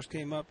Puckett first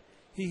came up,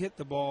 he hit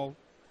the ball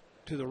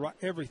to the right.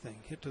 Everything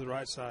hit to the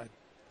right side,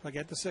 like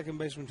at the second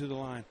baseman to the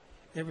line.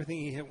 Everything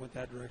he hit went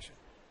that direction.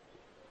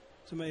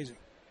 It's amazing.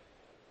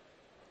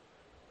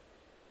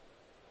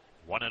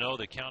 1-0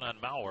 the count on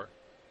Mauer.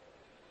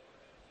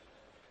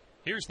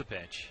 Here's the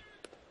pitch.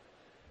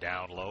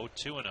 Down low,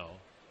 2-0.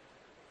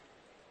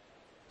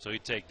 So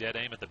he'd take dead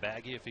aim at the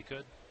baggie if he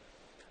could?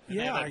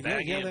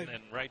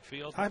 In right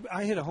field?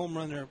 I hit a home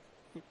run there,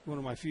 one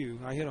of my few.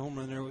 I hit a home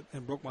run there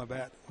and broke my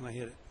bat when I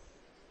hit it.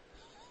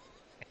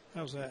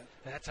 How was that?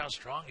 That's how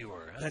strong you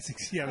were, huh?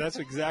 That's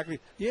exactly.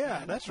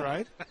 Yeah, that's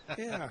right.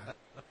 Yeah.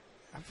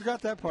 I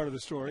forgot that part of the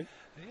story.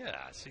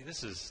 Yeah, see,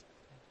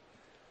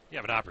 you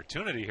have an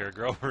opportunity here,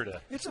 Grover,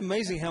 to... It's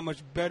amazing how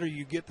much better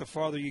you get the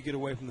farther you get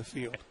away from the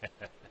field.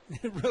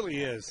 It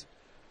really is.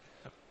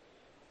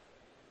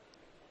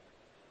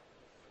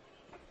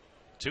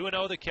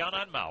 2-0 the count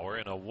on Mauer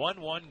in a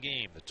 1-1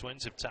 game. The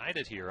Twins have tied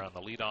it here on the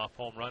leadoff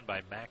home run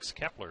by Max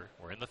Kepler.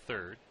 We're in the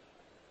third.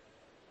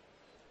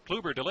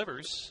 Kluber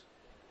delivers.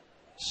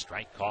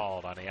 Strike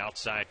called on the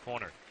outside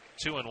corner.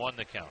 2-1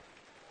 the count.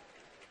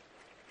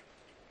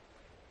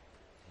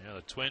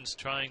 The Twins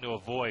trying to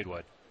avoid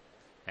what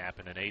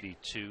happened in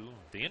 '82.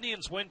 The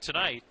Indians win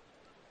tonight.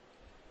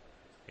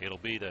 It'll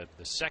be the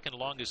second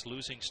longest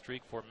losing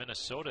streak for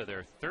Minnesota,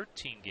 their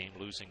 13-game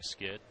losing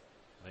skid.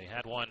 They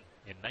had one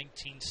in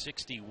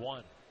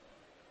 1961.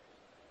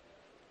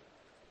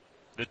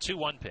 The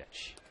 2-1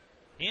 pitch.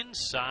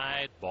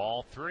 Inside,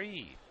 ball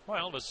 3.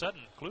 Well, all of a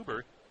sudden,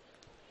 Kluber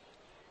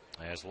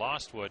has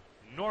lost what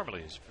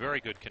normally is very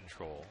good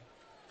control.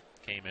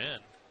 Came in,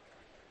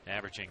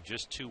 averaging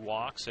just 2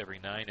 walks every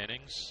 9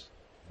 innings,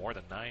 more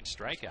than 9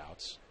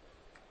 strikeouts,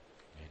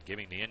 and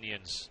giving the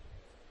Indians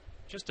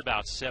just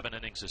about 7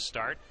 innings a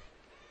start.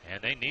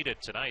 And they need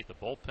it tonight. The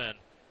bullpen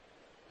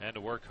had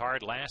to work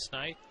hard last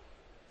night.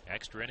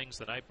 Extra innings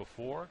the night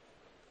before.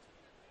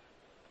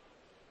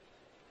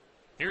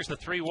 Here's the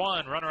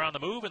 3-1. Runner on the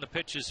move, and the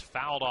pitch is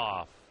fouled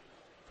off.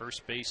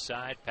 First base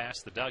side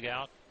past the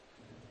dugout.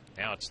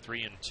 Now it's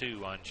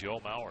 3-2 on Joe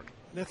Mauer.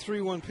 That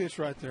 3-1 pitch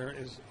right there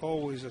is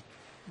always a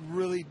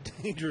really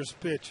dangerous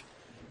pitch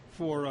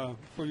for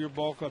your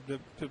ball club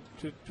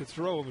to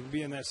throw and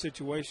be in that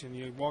situation.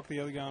 You walk the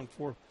other guy on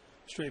 4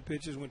 straight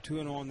pitches, went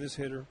 2-0 on this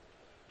hitter.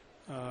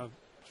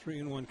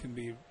 3-1 can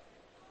be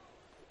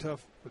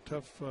tough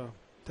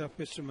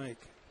pitch to make.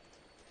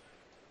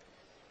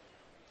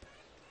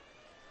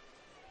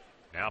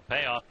 Now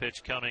payoff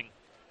pitch coming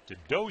to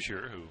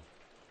Dozier, who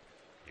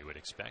you would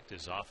expect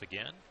is off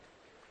again.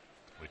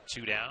 With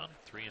 2 down,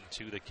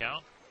 3-2 the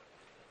count.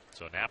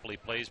 So Napoli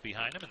plays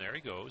behind him, and there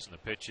he goes. And the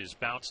pitch is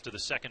bounced to the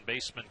second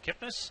baseman,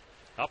 Kipnis.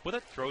 Up with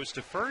it, throws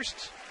to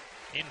first.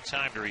 In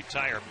time to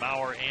retire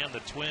Mauer and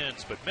the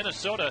Twins. But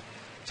Minnesota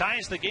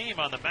ties the game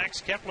on the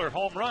Max Kepler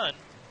home run.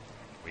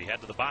 We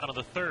head to the bottom of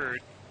the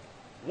third.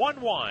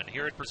 1-1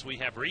 here at first. We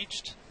have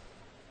reached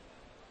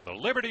the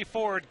Liberty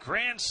Ford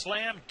Grand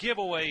Slam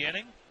giveaway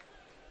inning.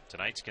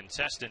 Tonight's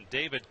contestant,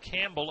 David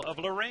Campbell of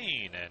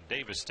Lorain. And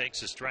Davis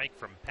takes a strike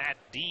from Pat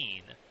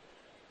Dean.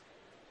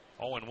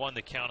 0-1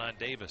 the count on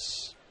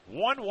Davis.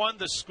 1-1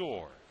 the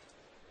score.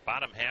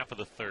 Bottom half of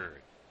the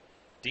third.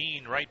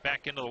 Dean right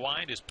back into the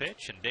wind, his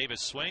pitch, and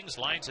Davis swings,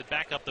 lines it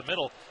back up the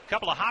middle.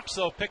 Couple of hops,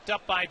 though, picked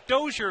up by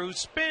Dozier, who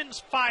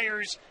spins,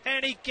 fires,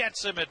 and he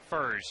gets him at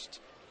first.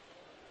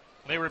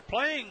 They were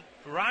playing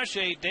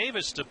Rajai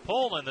Davis to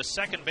pull, and the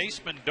second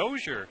baseman,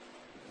 Dozier,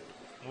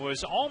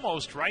 was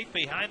almost right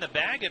behind the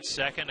bag at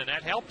second, and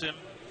that helped him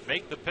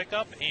make the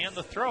pickup and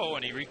the throw,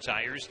 and he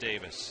retires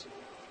Davis.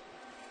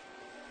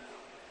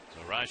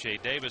 So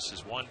Rajai Davis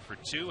is 1 for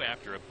 2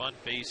 after a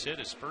bunt base hit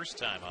his first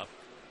time up.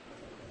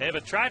 They have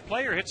a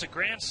tri-player hits a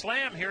grand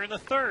slam here in the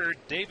third.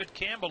 David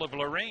Campbell of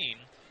Lorain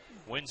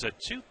wins a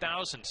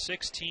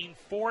 2016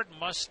 Ford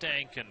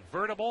Mustang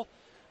convertible.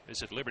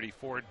 Visit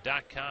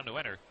libertyford.com to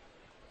enter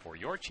for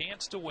your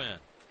chance to win.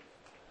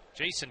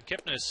 Jason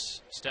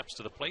Kipnis steps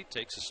to the plate,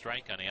 takes a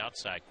strike on the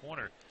outside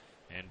corner,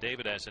 and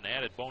David has an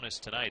added bonus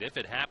tonight. If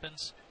it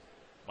happens,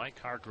 Mike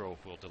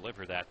Hargrove will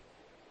deliver that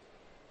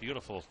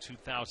beautiful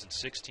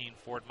 2016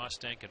 Ford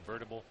Mustang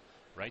convertible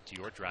right to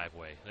your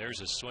driveway.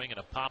 There's a swing and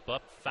a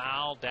pop-up,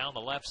 foul down the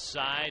left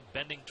side,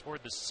 bending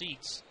toward the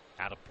seats,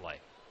 out of play.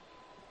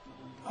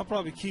 I'll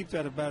probably keep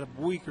that about a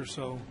week or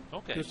so,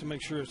 okay, just to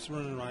make sure it's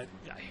running right.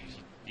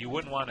 You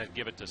wouldn't want to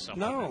give it to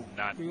someone no, and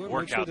not you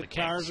work make sure out the the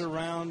tires kinks. are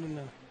round and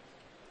the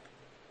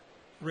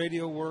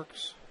radio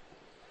works,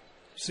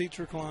 seats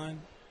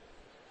recline.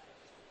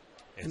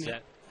 It's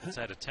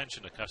that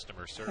attention to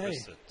customer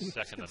service that's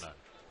second to none.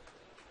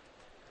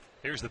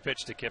 Here's the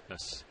pitch to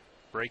Kipnis.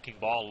 Breaking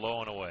ball low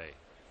and away.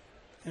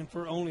 And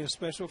for only a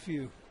special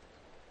few.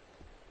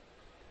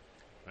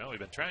 Well, we've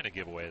been trying to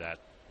give away that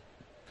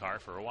car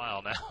for a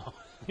while now.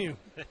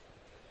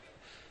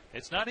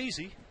 It's not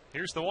easy.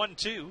 Here's the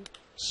 1-2.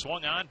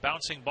 Swung on,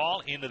 bouncing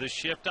ball into the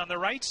shift on the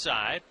right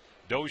side.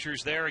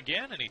 Dozier's there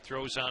again, and he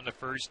throws on to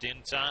first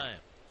in time.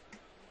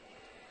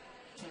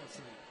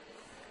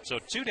 So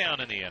 2 down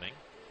in the inning.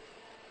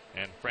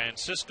 And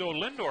Francisco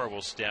Lindor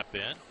will step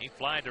in. He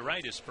flied to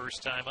right his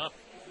first time up.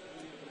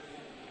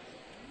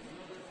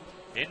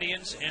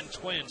 Indians and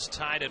Twins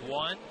tied at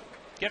 1.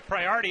 Get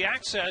priority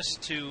access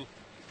to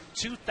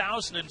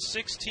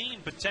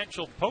 2016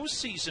 potential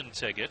postseason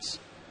tickets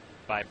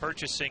by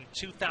purchasing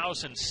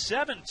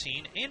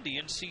 2017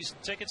 Indian season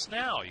tickets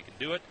now. You can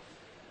do it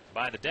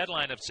by the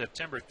deadline of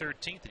September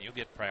 13th, and you'll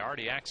get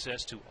priority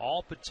access to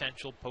all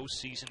potential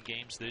postseason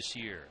games this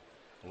year.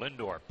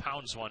 Lindor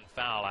pounds one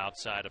foul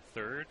outside of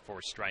third for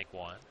strike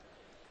one.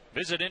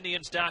 Visit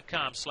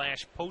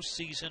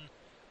Indians.com/postseason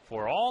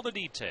for all the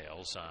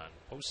details on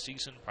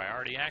postseason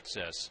priority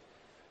access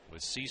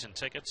with season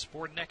tickets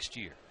for next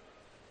year.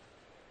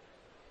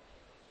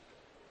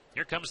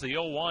 Here comes the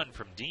 0-1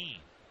 from Dean.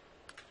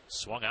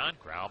 Swung on,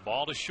 ground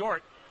ball to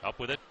short. Up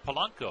with it,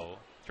 Polanco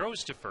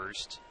throws to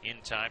first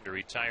in time to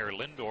retire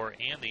Lindor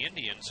and the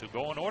Indians, who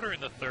go in order in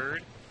the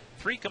third.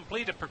 3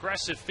 complete at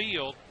Progressive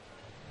Field.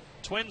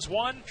 Twins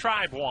 1,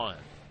 Tribe 1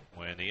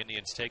 when the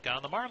Indians take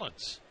on the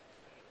Marlins.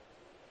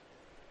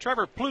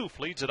 Trevor Plouffe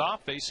leads it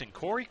off, facing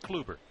Corey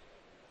Kluber.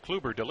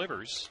 Kluber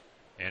delivers,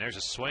 and there's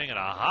a swing and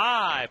a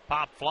high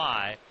pop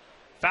fly.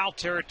 Foul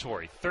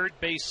territory, third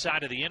base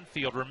side of the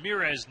infield.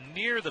 Ramirez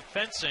near the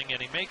fencing,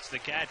 and he makes the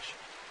catch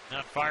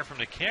not far from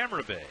the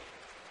camera bay.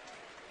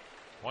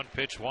 1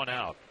 pitch, 1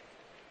 out.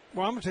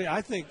 Well, I'm going to tell you,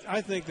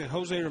 I think that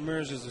Jose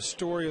Ramirez is the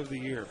story of the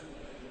year.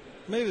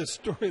 Maybe the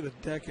story of the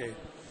decade.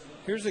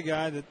 Here's a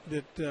guy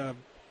that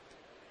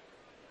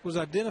was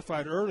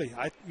identified early.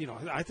 I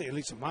think, at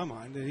least in my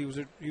mind, that he was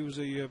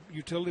a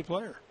utility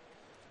player,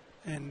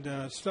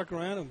 and stuck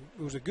around and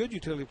was a good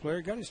utility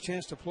player. Got his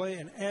chance to play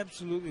and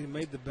absolutely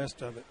made the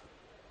best of it.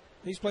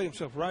 He's played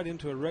himself right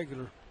into a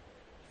regular,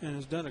 and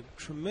has done a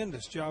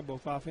tremendous job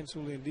both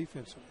offensively and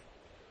defensively.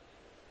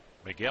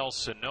 Miguel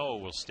Sano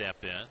will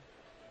step in.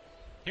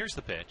 Here's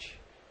the pitch.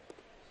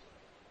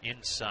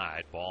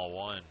 Inside, ball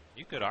 1.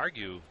 You could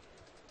argue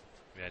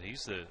that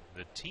he's the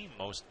team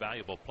most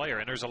valuable player,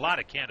 and there's a lot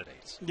of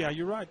candidates. Yeah,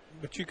 you're right,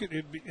 but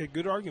it'd be a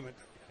good argument.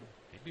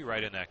 He'd be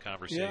right in that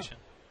conversation.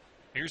 Yeah.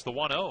 Here's the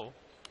 1-0.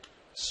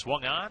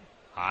 Swung on,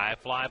 high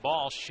fly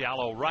ball,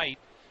 shallow right,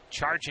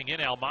 charging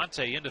in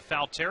Almonte into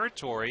foul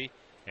territory,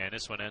 and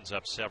this one ends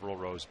up several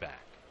rows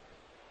back.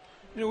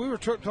 You know, we were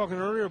talking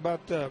earlier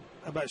about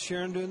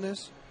Sharon doing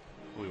this.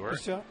 We were?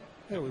 Yeah,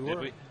 we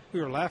were.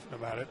 We were laughing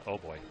about it. Oh,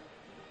 boy.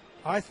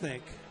 I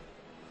think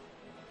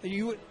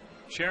you would.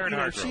 Sharon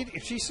Hargrove.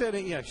 If she set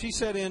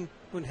in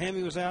when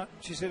Hammy was out.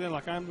 She set in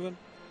like I'm doing.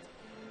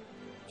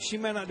 She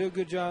may not do a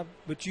good job,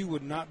 but you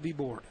would not be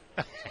bored.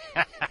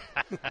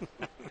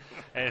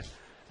 And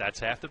that's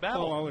half the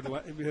battle. Oh,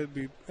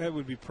 that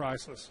would be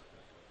priceless.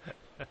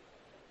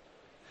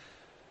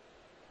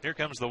 Here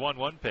comes the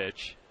 1-1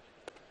 pitch.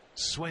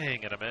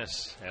 Swing and a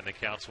miss, and the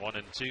count's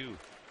 1-2. Going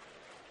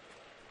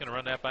to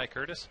run that by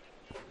Curtis?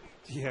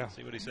 Yeah.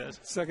 See what he says?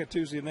 Second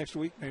Tuesday of next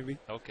week, maybe.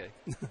 Okay.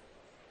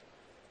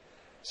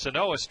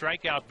 Sano, a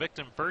strikeout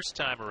victim first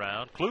time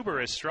around.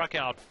 Kluber has struck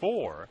out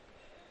 4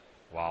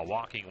 while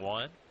walking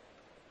 1.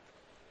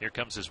 Here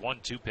comes his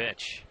 1-2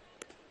 pitch.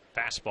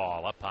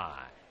 Fastball up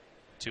high.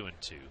 2-2.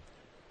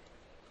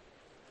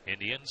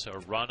 Indians a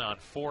run on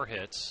 4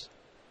 hits.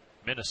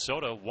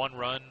 Minnesota 1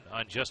 run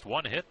on just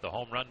 1 hit. The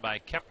home run by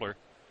Kepler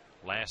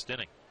last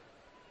inning.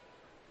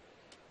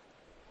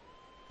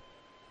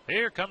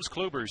 Here comes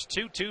Kluber's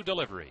 2-2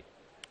 delivery.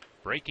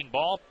 Breaking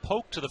ball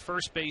poked to the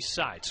first base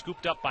side.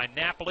 Scooped up by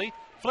Napoli.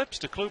 Flips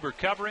to Kluber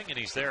covering, and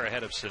he's there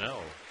ahead of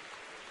Sano.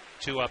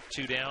 2 up,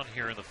 2 down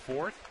here in the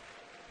 4th.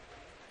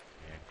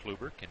 And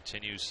Kluber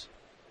continues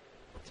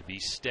to be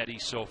steady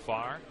so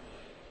far.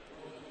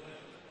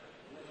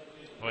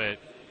 But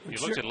you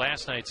looked at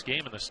last night's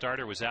game, and the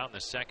starter was out in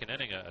the second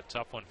inning, a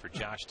tough one for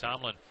Josh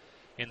Tomlin.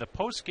 In the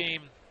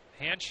post-game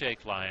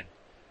handshake line,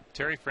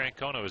 Terry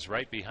Francona was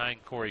right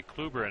behind Corey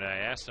Kluber, and I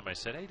asked him, I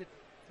said, hey,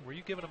 were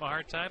you giving him a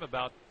hard time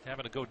about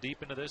having to go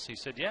deep into this? He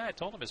said, yeah, I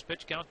told him his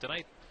pitch count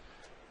tonight,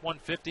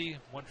 150,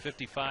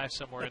 155,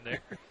 somewhere in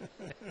there.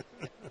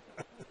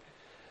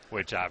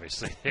 Which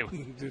obviously they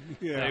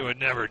would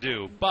never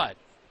do. But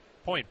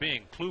point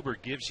being,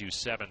 Kluber gives you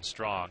 7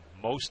 strong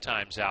most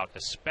times out,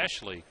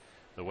 especially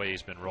the way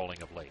he's been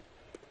rolling of late.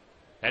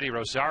 Eddie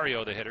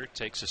Rosario, the hitter,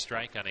 takes a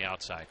strike on the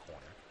outside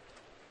corner.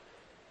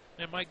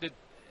 And Mike,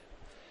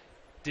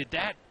 did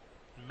that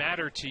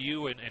matter to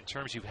you in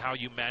terms of how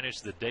you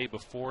manage the day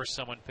before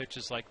someone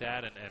pitches like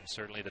that and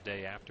certainly the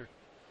day after?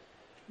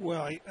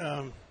 Well,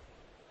 I'll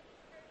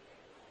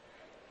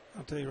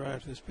tell you right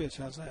after this pitch.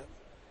 How's that?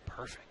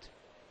 Perfect.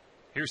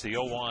 Here's the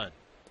 0-1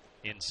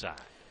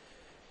 inside.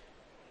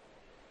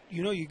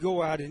 You know, you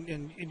go out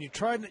and we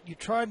tried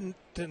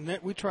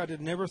to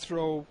never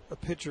throw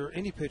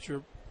any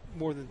pitcher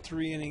more than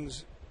 3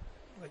 innings,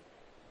 like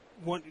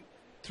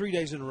 3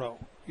 days in a row.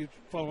 You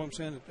follow what I'm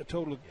saying? A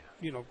total of,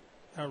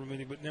 however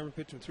many, but never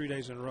pitch them 3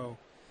 days in a row.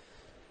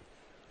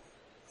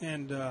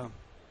 And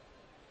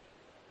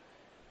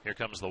here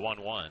comes the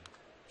 1-1.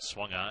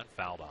 Swung on,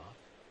 fouled off.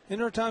 And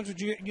there are times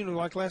when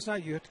like last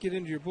night, you have to get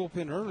into your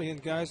bullpen early,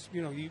 and guys,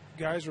 you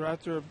guys are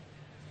out there,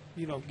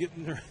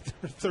 getting their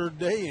third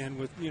day in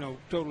with,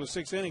 total of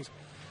 6 innings.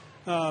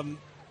 And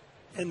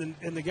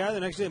the guy the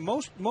next day,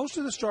 most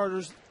of the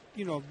starters,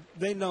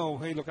 they know,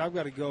 hey, look, I've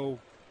got to go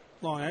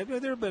long.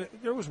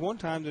 There was one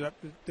time that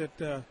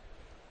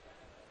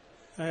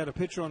I had a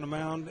pitcher on the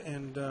mound,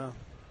 and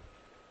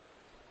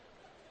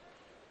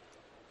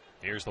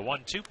here's the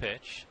 1-2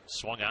 pitch.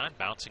 Swung on,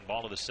 bouncing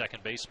ball to the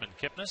second baseman,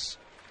 Kipnis.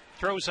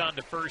 Throws on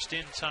to first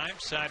in time.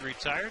 Side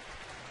retired.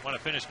 Want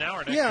to finish now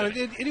or next?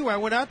 Yeah. Anyway, I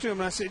went out to him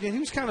and I said, he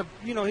was kind of,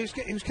 he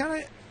was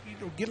kind of,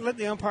 let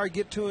the umpire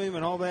get to him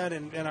and all that,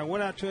 and I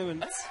went out to him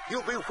and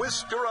You'll be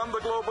whisked around the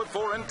globe with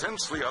 4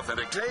 intensely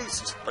authentic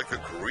tastes, like the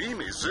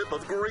creamy zip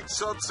of Greek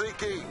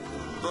tzatziki,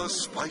 the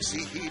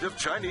spicy heat of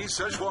Chinese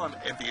Szechuan,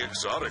 and the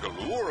exotic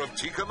allure of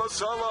tikka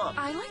masala.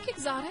 I like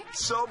exotic.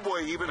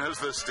 Subway even has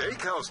the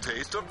steakhouse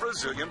taste of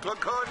Brazilian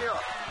picanha.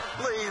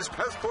 Lay's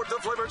Passport to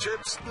Flavor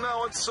Chips,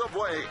 now at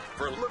Subway,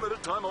 for a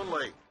limited time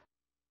only.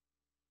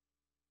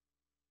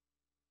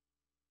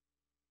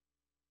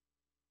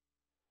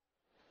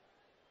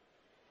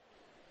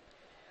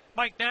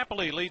 Mike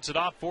Napoli leads it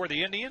off for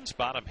the Indians.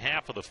 Bottom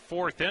half of the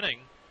 4th inning.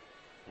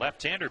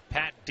 Left-hander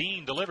Pat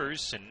Dean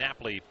delivers, and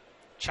Napoli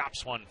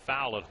chops one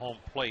foul at home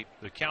plate.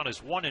 The count is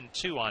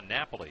 1-2 on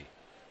Napoli,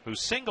 who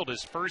singled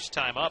his first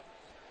time up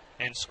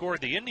and scored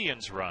the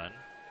Indians' run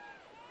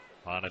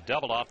on a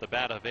double off the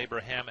bat of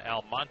Abraham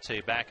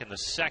Almonte back in the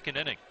 2nd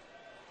inning.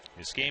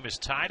 This game is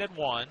tied at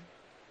 1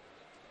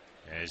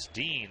 as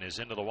Dean is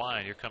into the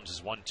line. Here comes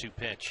his 1-2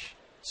 pitch.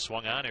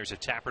 Swung on. There's a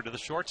tapper to the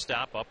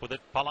shortstop. Up with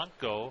it,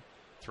 Polanco.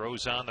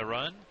 Throws on the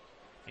run.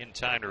 In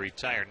time to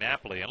retire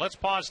Napoli. And let's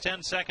pause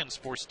 10 seconds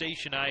for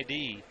station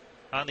ID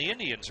on the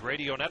Indians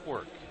Radio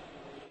Network.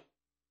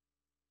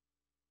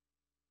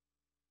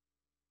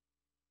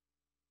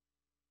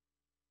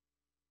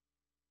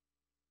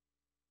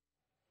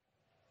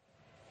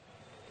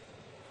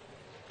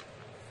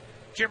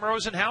 Jim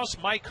Rosenhaus,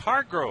 Mike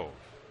Hargrove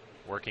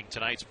working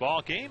tonight's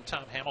ball game.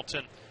 Tom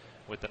Hamilton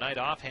with the night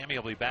off. Hammy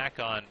will be back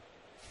on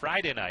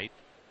Friday night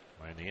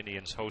when the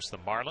Indians host the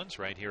Marlins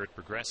right here at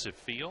Progressive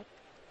Field.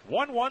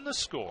 1-1 the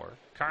score.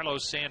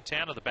 Carlos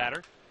Santana, the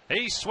batter.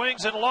 He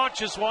swings and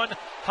launches one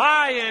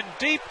high and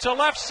deep to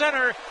left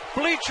center.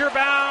 Bleacher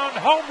bound.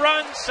 Home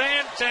run,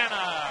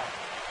 Santana.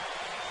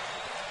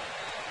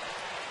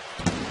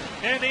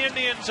 And the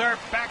Indians are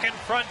back in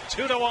front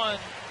 2-1.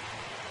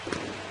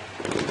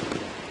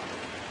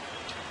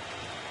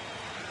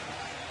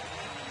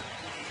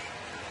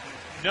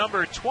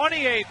 Number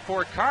 28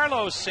 for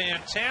Carlos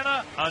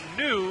Santana, a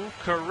new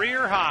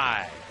career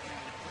high.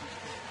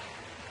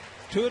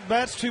 2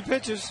 at-bats, 2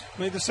 pitches.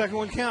 Made the second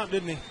one count,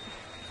 didn't he?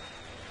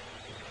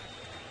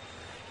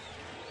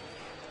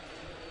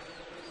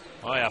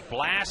 Boy, a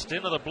blast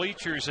into the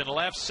bleachers in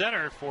left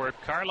center for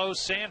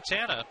Carlos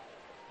Santana.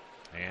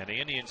 And the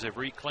Indians have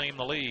reclaimed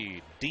the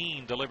lead.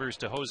 Dean delivers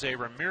to Jose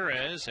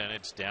Ramirez, and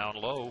it's down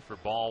low for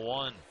ball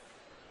 1.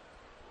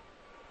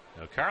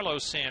 Now,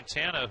 Carlos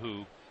Santana,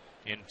 who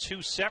in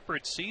 2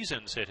 separate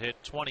seasons had hit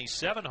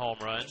 27 home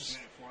runs,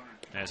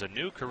 has a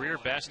new career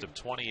best of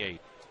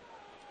 28.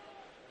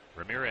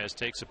 Ramirez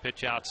takes a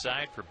pitch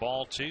outside for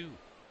ball 2. In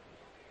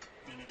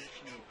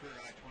addition to a career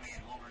high 28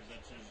 homers,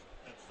 that's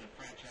the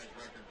franchise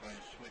record by a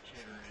switch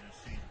hitter in a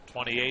season.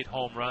 28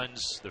 home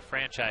runs, the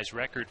franchise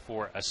record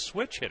for a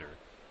switch hitter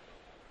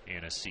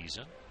in a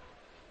season.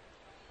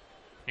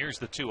 Here's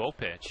the 2-0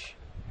 pitch.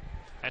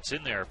 That's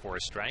in there for a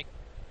strike.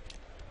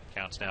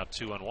 Counts now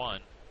 2-1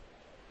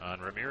 on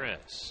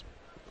Ramirez.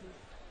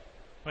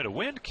 But a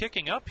wind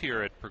kicking up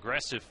here at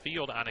Progressive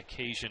Field on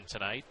occasion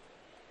tonight.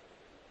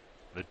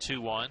 The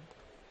 2-1.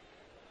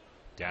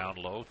 Down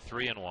low,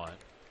 3-1.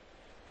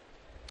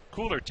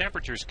 Cooler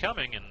temperatures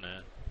coming,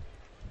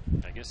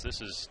 and I guess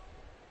this is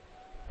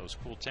those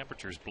cool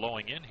temperatures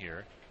blowing in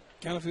here.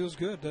 Kind of feels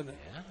good, doesn't it?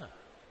 Yeah.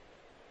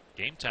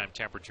 Game time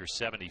temperature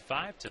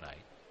 75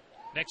 tonight.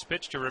 Next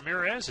pitch to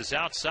Ramirez is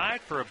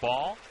outside for a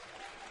ball.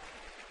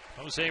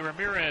 Jose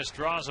Ramirez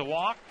draws a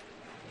walk.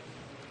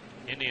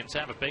 Indians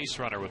have a base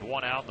runner with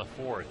 1 out in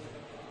the 4th.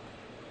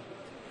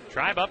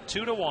 Tribe up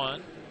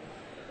 2-1.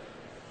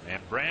 And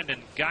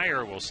Brandon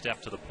Geyer will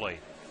step to the plate.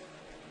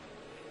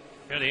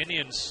 You know, the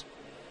Indians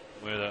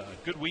with a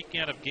good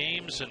weekend of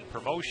games and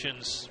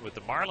promotions with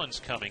the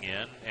Marlins coming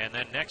in. And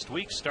then next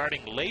week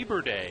starting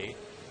Labor Day.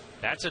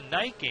 That's a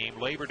night game,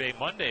 Labor Day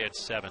Monday at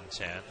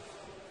 7:10.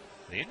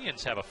 The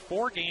Indians have a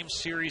 4-game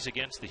series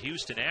against the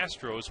Houston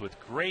Astros with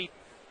great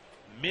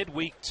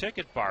midweek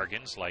ticket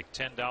bargains like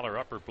 $10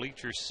 upper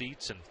bleacher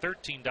seats and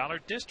 $13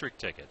 district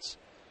tickets.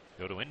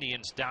 Go to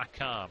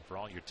Indians.com for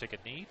all your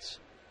ticket needs.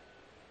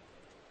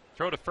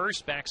 Throw to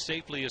first, back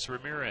safely is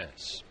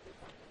Ramirez.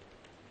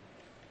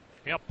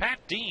 You know, Pat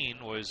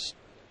Dean was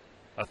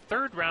a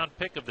 3rd-round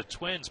pick of the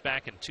Twins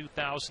back in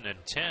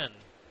 2010.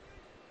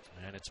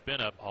 And it's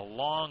been a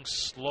long,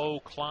 slow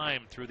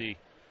climb through the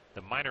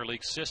minor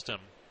league system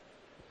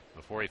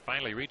before he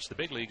finally reached the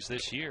big leagues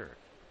this year.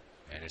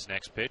 And his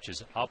next pitch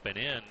is up and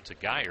in to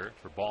Geyer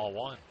for ball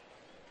 1.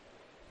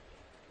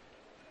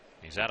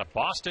 He's out of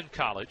Boston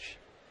College.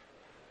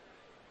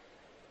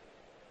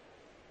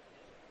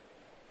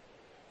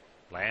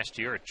 Last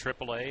year at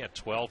AAA, a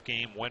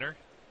 12-game winner.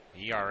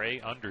 ERA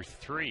under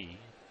 3.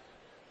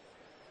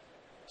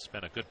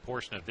 Spent a good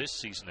portion of this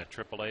season at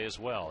AAA as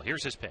well.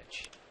 Here's his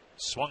pitch.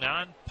 Swung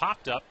on,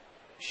 popped up,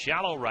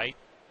 shallow right.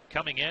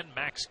 Coming in,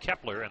 Max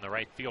Kepler, and the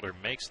right fielder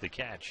makes the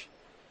catch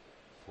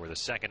for the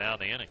 2nd out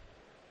in the inning.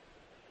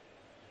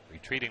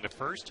 Retreating to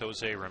first,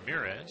 Jose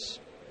Ramirez.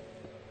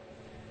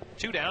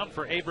 2 down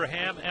for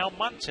Abraham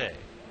Almonte.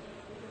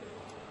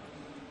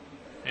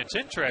 It's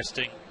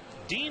interesting.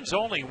 Dean's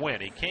only win,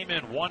 he came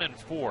in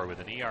 1-4 with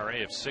an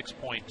ERA of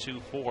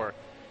 6.24.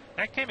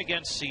 That came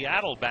against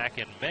Seattle back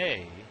in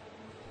May.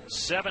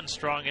 7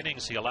 strong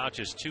innings, he allowed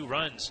just 2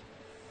 runs.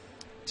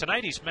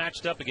 Tonight he's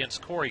matched up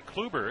against Corey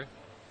Kluber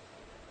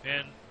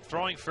and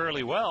throwing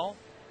fairly well.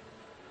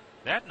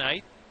 That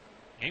night,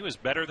 he was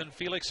better than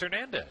Felix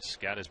Hernandez.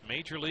 Got his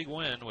major league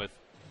win with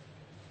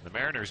the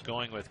Mariners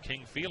going with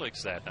King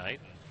Felix that night.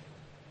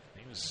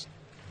 And he was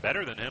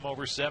better than him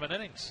over 7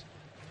 innings.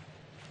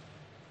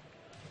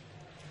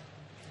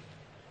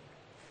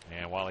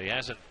 And while he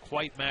hasn't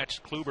quite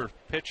matched Kluber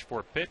pitch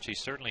for pitch, he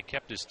certainly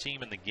kept his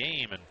team in the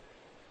game. And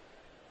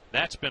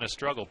that's been a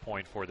struggle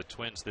point for the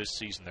Twins this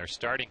season. They're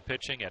starting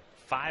pitching at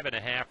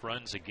 5.5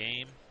 runs a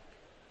game.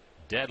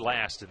 Dead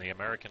last in the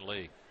American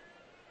League.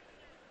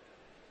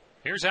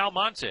 Here's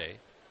Almonte.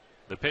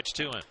 The pitch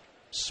to him.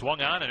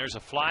 Swung on, and there's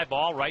a fly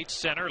ball right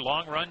center.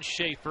 Long run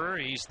Schaefer.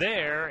 He's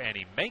there, and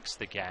he makes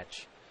the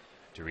catch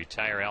to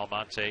retire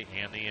Almonte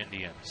and the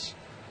Indians.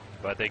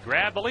 But they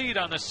grab the lead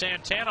on the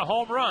Santana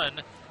home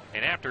run.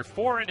 And after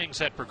 4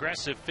 innings at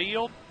Progressive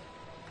Field,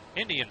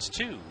 Indians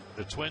 2,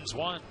 the Twins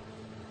 1.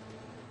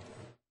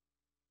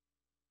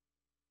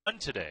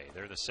 Today,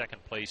 they're the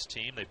 2nd place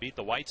team. They beat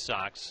the White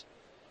Sox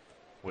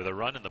with a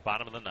run in the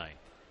bottom of the 9th.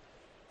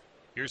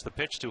 Here's the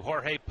pitch to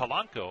Jorge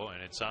Polanco,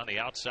 and it's on the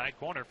outside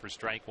corner for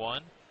strike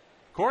 1.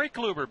 Corey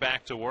Kluber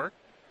back to work.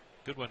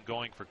 Good one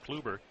going for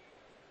Kluber.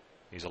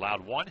 He's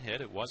allowed 1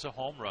 hit. It was a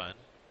home run.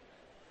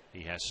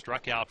 He has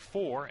struck out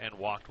 4 and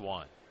walked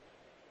 1.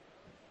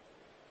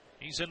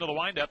 He's into the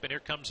windup, and here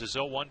comes his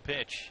 0-1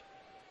 pitch.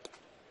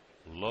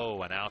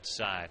 Low and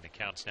outside, and the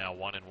count's now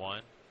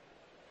 1-1.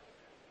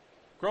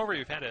 Grover,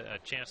 you've had a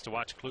chance to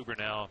watch Kluber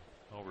now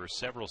over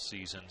several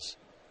seasons.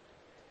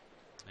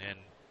 And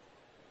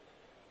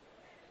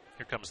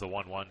here comes the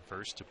 1-1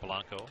 first to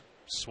Polanco.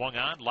 Swung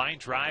on, line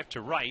drive to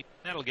right.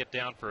 That'll get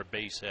down for a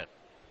base hit.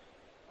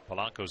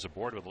 Polanco's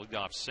aboard with a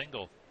leadoff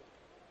single.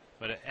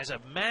 But as a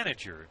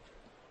manager,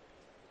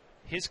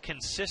 his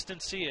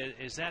consistency,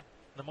 is that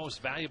the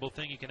most valuable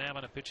thing you can have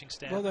on a pitching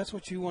staff? Well, that's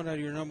what you want out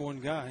of your number one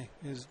guy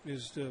is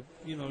to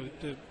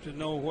to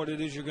know what it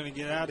is you're going to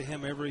get out of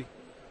him every,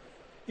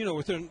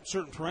 within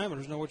certain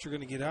parameters, know what you're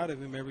going to get out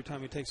of him every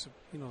time he takes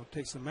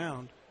the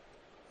mound.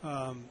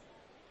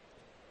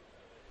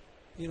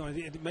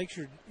 It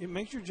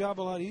makes your job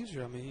a lot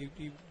easier. I mean,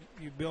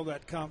 you build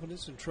that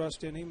confidence and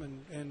trust in him,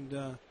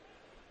 and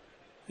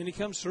he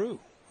comes through.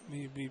 I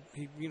mean,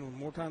 he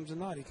more times than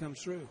not he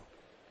comes through.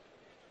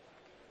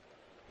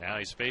 Now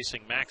he's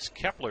facing Max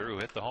Kepler, who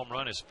hit the home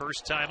run his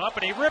first time up,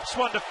 and he rips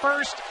one to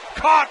first,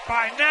 caught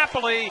by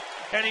Napoli,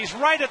 and he's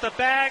right at the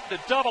bag to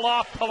double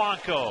off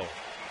Polanco.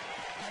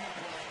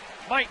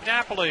 Mike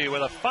Napoli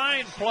with a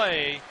fine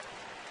play,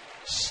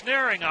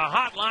 snaring a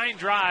hot line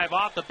drive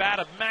off the bat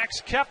of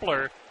Max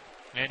Kepler,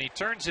 and he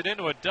turns it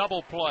into a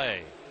double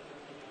play.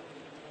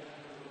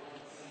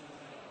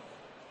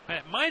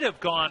 It might have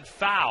gone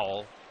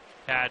foul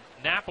had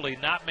Napoli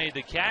not made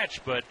the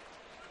catch, but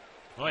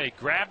he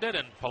grabbed it,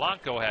 and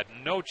Polanco had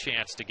no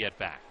chance to get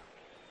back.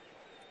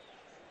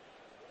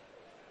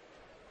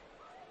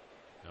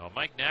 Now,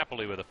 Mike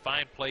Napoli with a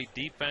fine play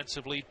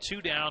defensively,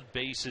 2 down,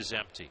 bases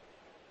empty.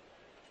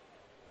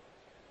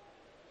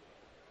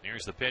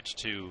 Here's the pitch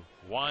to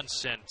Juan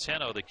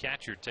Centeno. The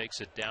catcher takes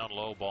it down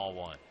low, ball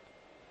 1.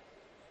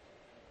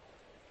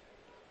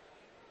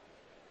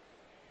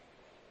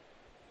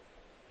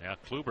 Now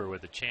Kluber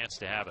with a chance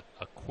to have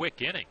a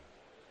quick inning.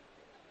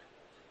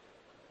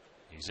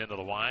 He's into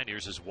the wind.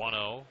 Here's his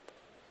 1-0.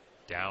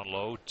 Down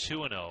low,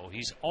 2-0.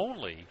 He's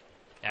only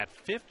at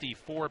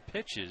 54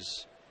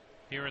 pitches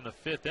here in the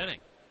 5th inning.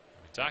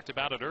 We talked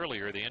about it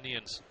earlier. The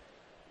Indians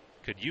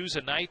could use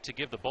a night to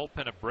give the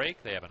bullpen a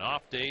break. They have an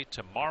off day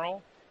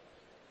tomorrow.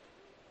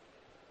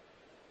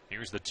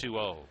 Here's the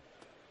 2-0.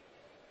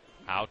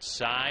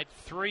 Outside,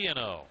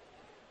 3-0.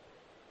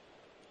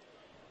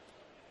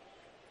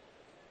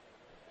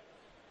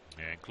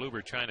 And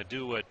Kluber trying to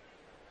do what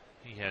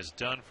he has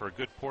done for a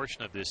good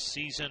portion of this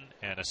season,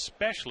 and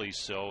especially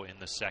so in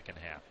the second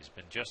half. He's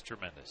been just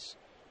tremendous.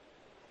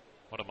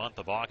 What a month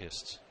of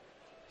August.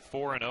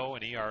 4-0,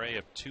 an ERA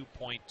of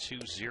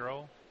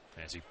 2.20,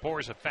 as he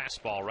pours a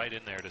fastball right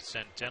in there to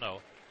Centeno.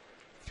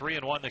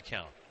 3-1 the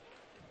count.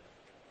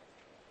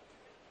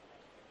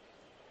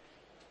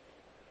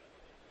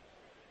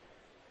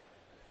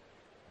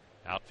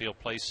 Outfield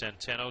plays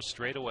Centeno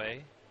straight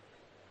away.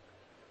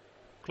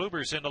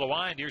 Kluber's into the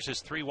wind. Here's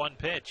his 3-1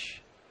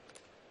 pitch.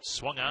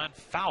 Swung on,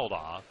 fouled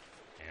off,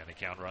 and the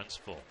count runs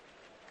full.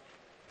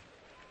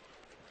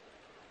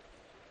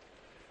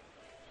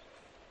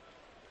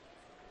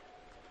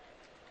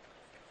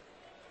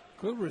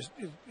 Kluber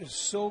is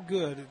so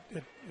good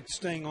at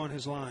staying on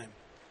his line,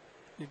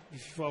 if you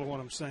follow what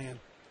I'm saying.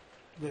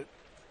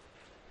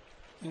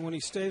 And when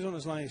he stays on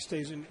his line, he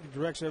stays in,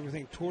 directs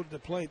everything toward the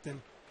plate,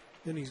 then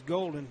he's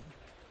golden.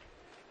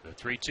 The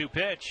 3-2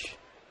 pitch.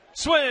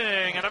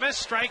 Swing and a miss,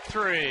 strike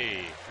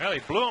 3. Well, he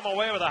blew him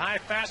away with a high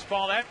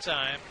fastball that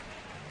time.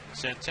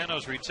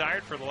 Centeno's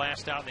retired for the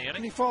last out in the inning.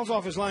 And he falls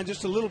off his line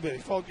just a little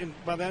bit.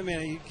 By that man,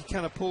 he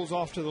kind of pulls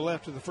off to the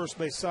left of the first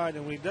base side,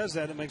 and when he does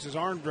that, it makes his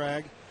arm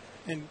drag.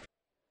 And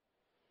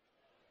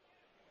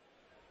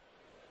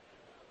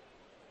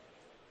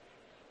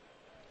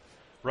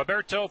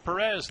Roberto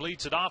Perez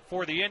leads it off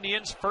for the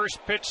Indians. First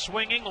pitch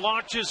swinging,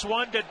 launches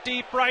one to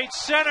deep right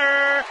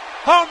center.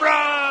 Home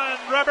run,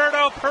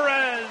 Roberto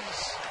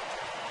Perez.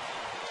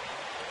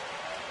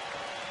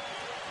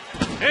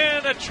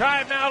 And the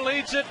Tribe now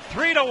leads it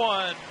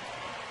 3-1.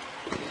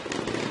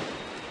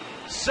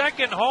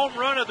 Second home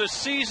run of the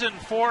season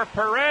for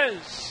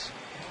Perez.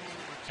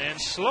 And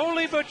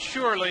slowly but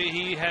surely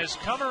he has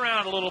come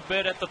around a little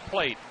bit at the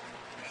plate.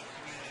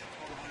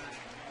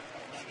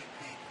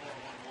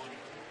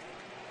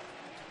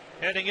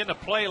 Heading into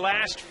play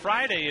last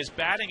Friday, his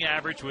batting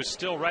average was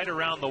still right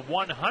around the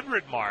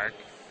 100 mark.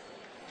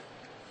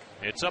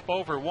 It's up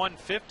over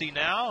 150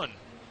 now, and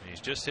he's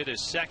just hit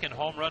his second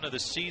home run of the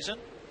season.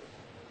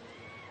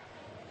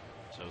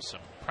 So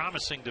some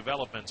promising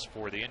developments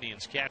for the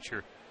Indians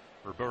catcher,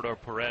 Roberto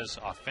Perez,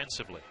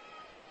 offensively.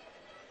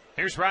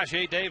 Here's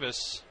Rajai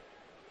Davis.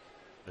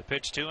 The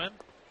pitch to him.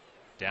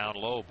 Down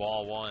low,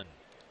 ball 1.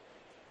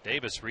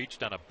 Davis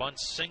reached on a bunt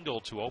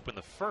single to open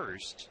the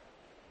first,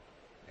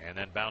 and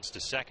then bounced to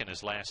second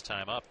his last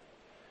time up.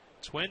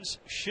 Twins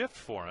shift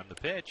for him. The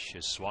pitch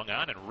is swung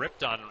on and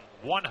ripped on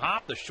one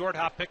hop. The short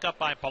hop pickup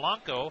by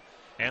Polanco,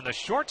 and the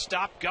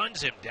shortstop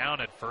guns him down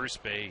at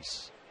first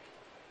base.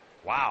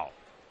 Wow.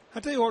 I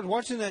tell you what,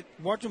 watching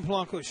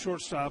Polanco at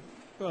shortstop,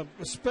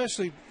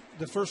 especially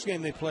the first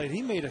game they played,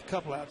 he made a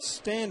couple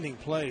outstanding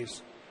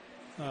plays.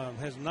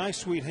 Has nice,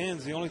 sweet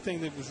hands. The only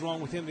thing that was wrong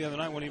with him the other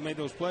night when he made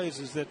those plays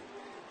is that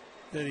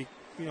he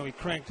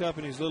cranked up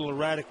and he's a little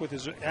erratic with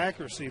his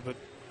accuracy, but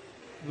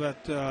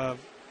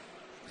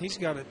he's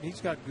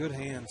got good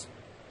hands.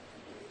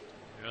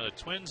 The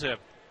Twins have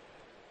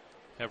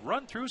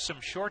run through some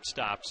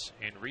shortstops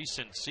in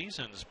recent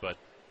seasons, but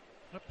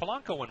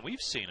Polanco, when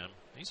we've seen him,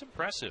 he's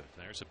impressive.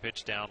 There's a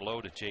pitch down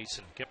low to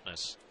Jason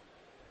Kipnis.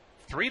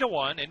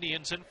 3-1,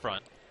 Indians in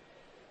front.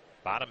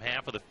 Bottom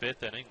half of the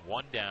 5th inning,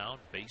 1 down,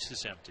 base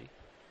is empty.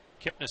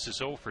 Kipnis is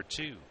 0 for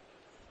 2.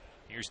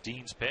 Here's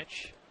Dean's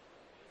pitch,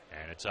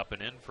 and it's up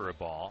and in for a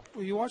ball.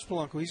 Well, you watch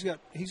Polanco;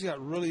 he's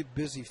got really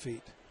busy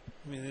feet.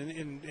 I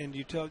mean, and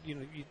you tell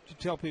you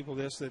tell people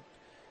this that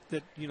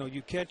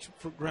you catch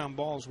ground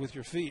balls with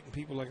your feet, and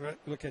people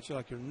look at you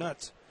like you're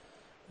nuts.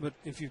 But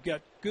if you've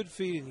got good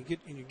feet and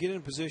you get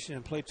in position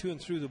and play to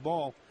and through the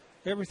ball,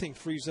 everything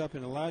frees up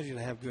and allows you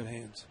to have good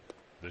hands.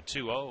 The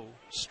 2-0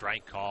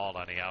 strike called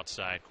on the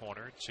outside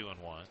corner,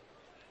 2-1.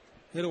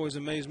 It always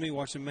amazed me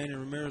watching Manny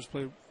Ramirez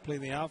play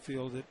in the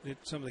outfield that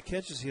some of the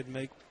catches he'd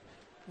make,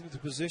 the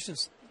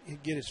positions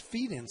he'd get his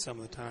feet in some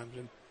of the times.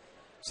 And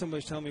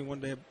somebody's telling me one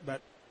day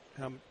about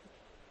how.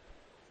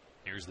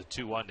 Here's the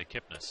 2-1 to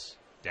Kipnis,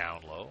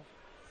 down low.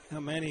 How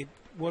Manny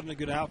wasn't a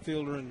good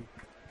outfielder, and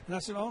I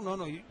said, oh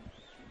no,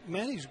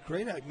 Manny's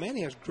great.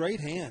 Manny has great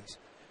hands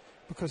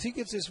because he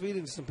gets his feet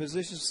in some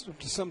positions.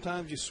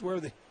 Sometimes you swear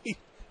that he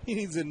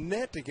needs a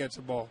net to catch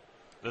the ball.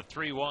 The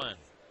 3-1.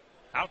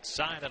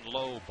 Outside and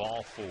low,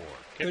 ball 4.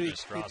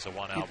 Kipnis draws a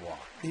 1-out walk.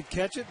 He'd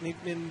catch it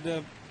and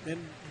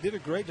did a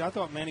great job. I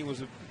thought Manny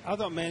was an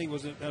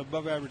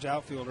above-average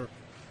outfielder.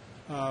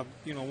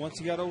 Once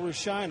he got over his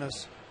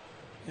shyness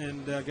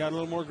and got a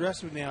little more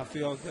aggressive in the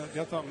outfield,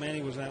 I thought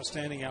Manny was an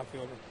outstanding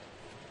outfielder.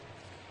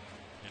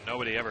 And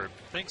nobody ever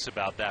thinks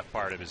about that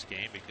part of his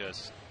game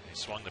because he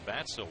swung the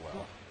bat so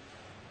well.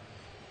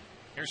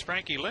 Here's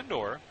Frankie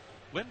Lindor.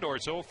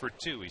 Lindor's 0 for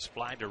 2. He's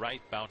flied to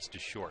right, bounced to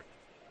short.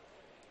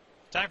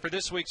 Time for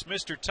this week's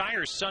Mr.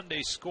 Tire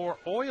Sunday Score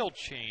Oil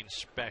Change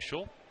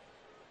Special.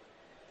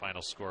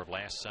 Final score of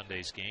last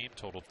Sunday's game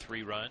totaled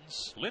 3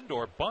 runs.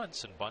 Lindor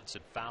bunts and bunts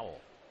it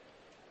foul.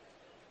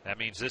 That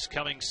means this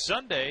coming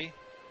Sunday,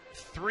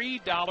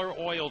 $3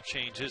 oil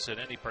changes at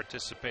any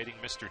participating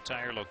Mr.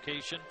 Tire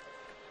location.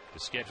 To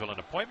schedule an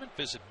appointment,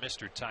 visit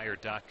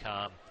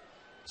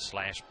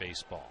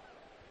MrTire.com/baseball.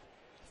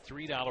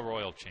 $3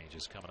 oil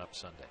changes coming up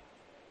Sunday.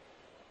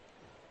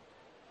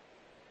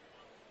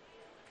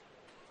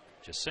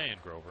 Just saying,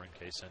 Grover, in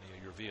case any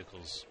of your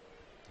vehicles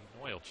need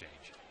an oil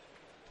change.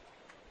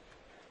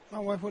 My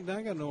wife went down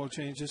and got an oil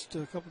change just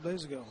a couple of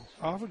days ago.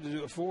 I offered to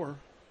do it for her.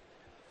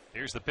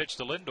 Here's the pitch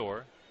to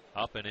Lindor.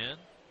 Up and in,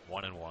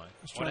 1-1.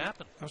 What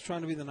happened? I was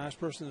trying to be the nice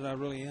person that I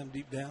really am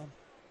deep down.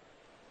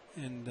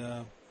 And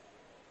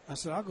I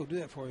said, I'll go do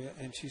that for you.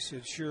 And she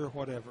said, sure,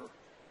 whatever.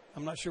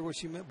 I'm not sure what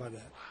she meant by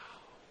that.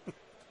 Wow.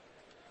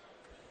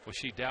 Was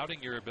she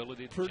doubting your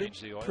ability to change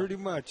the oil? Pretty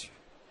much.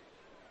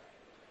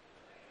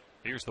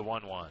 Here's the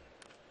 1-1.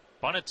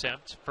 Bunt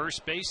attempt,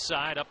 first base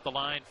side, up the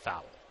line,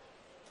 foul.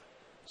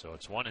 So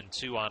it's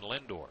 1-2 on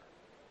Lindor.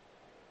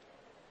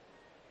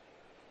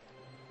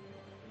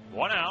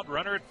 1 out,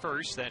 runner at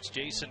first. That's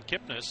Jason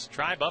Kipnis.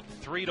 Tribe up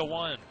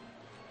 3-1.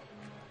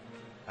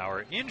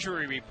 Our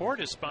injury report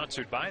is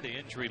sponsored by the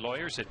injury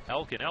lawyers at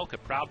Elk & Elk, a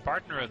proud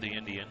partner of the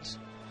Indians.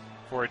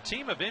 For a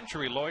team of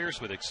injury lawyers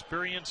with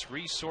experience,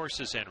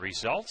 resources, and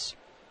results,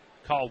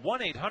 call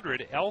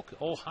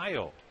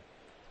 1-800-ELK-OHIO.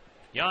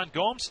 Yan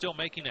Gomes still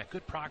making that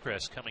good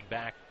progress coming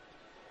back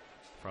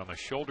from a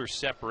shoulder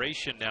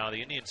separation now.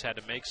 The Indians had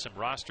to make some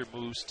roster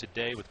moves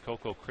today with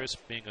Coco Crisp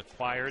being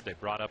acquired. They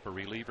brought up a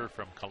reliever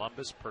from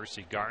Columbus,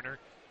 Percy Garner.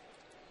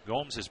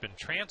 Gomes has been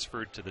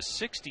transferred to the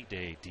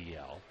 60-day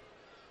DL.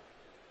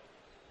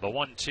 The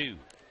 1-2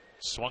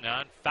 swung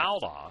on,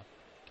 fouled off.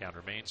 Count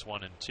remains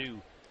 1-2.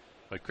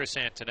 But Chris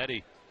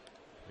Antonetti,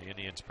 the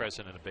Indians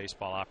president of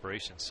baseball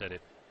operations, said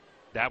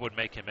that would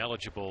make him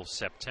eligible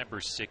September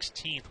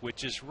 16th,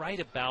 which is right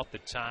about the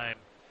time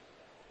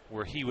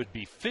where he would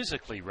be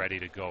physically ready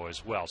to go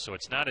as well. So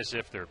it's not as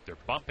if they're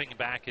bumping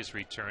back his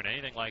return,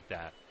 anything like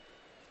that.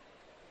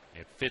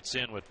 It fits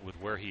in with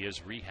where he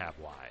is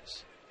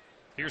rehab-wise.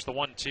 Here's the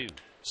 1-2.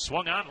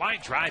 Swung on,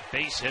 line drive,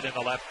 base hit in the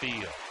left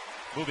field.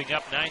 Moving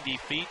up 90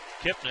 feet,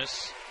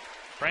 Kipnis.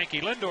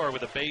 Frankie Lindor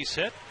with a base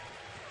hit.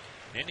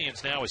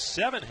 Indians now with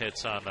 7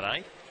 hits on the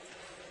night.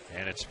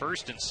 And it's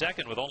first and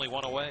second with only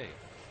 1 away.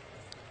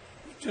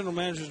 General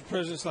managers and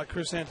presidents like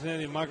Chris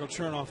Antonetti and Michael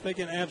Chernoff, they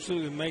can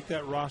absolutely make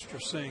that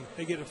roster sing.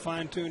 They get it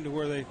fine-tuned to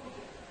where they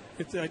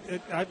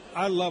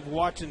I love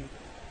watching.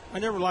 I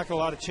never like a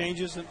lot of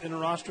changes in a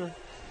roster,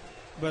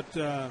 but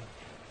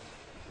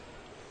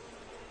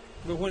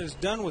when it's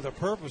done with a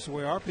purpose, the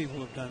way our people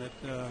have done it,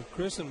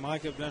 Chris and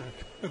Mike have done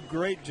a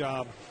great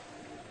job,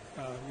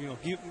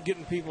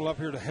 getting people up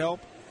here to help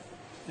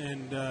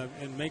and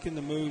making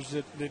the moves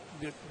that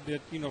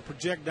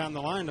project down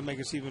the line to make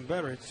us even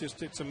better.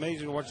 It's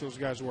amazing to watch those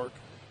guys work.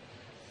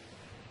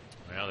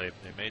 Well, they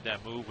made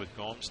that move with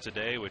Gomes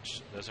today,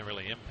 which doesn't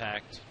really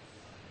impact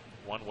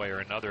one way or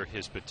another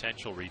his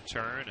potential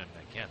return. And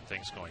again,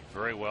 things going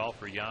very well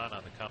for Yan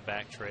on the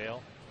comeback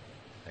trail.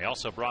 They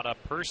also brought up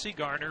Percy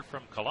Garner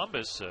from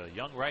Columbus, a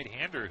young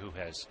right-hander who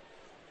has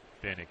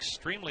been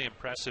extremely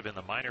impressive in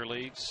the minor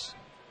leagues.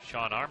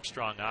 Sean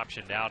Armstrong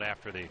optioned out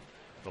after the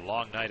the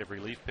long night of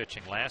relief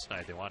pitching last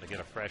night. They want to get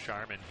a fresh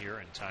arm in here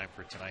in time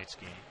for tonight's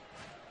game.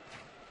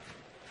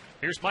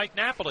 Here's Mike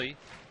Napoli,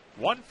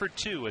 1 for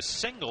 2, a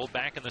single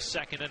back in the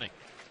second inning.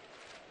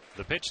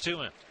 The pitch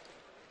to him.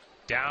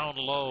 Down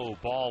low,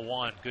 ball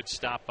one. Good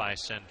stop by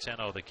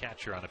Centeno, the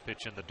catcher, on a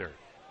pitch in the dirt.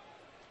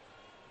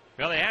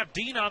 Well, they have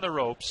Dean on the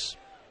ropes.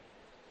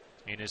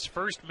 In his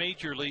first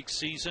major league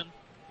season,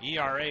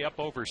 ERA up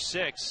over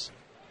 6.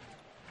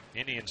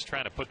 Indians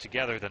trying to put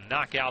together the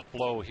knockout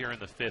blow here in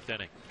the 5th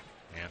inning.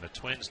 And the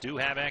Twins do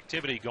have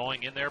activity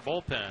going in their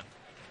bullpen.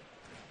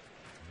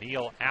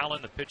 Neil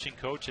Allen, the pitching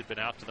coach, had been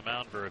out to the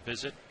mound for a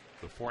visit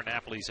before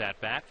Napoli's at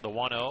bat. The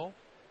 1-0.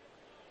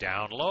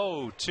 Down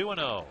low,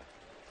 2-0.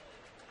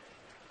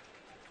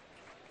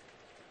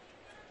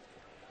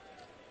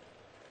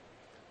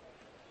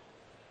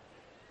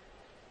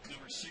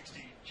 Number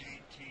 60,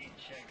 J.T.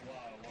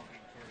 Chagua, walking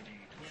for the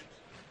Twins.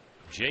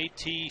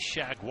 J.T.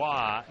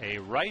 Chagua, a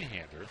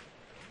right-hander,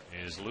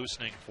 is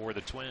loosening for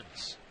the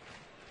Twins.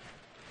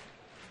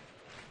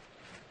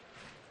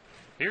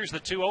 Here's the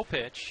 2-0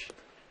 pitch.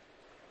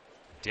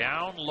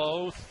 Down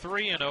low,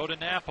 3-0 to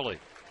Napoli.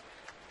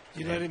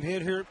 You let him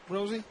hit here,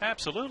 Rosie?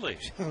 Absolutely.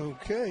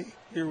 Okay,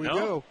 here we No.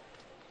 go.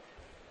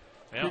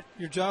 Well,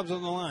 Your job's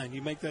on the line.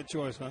 You make that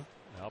choice, huh?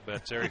 I'll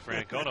bet Terry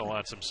Francona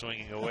wants him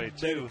swinging away,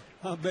 too.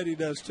 I bet he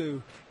does,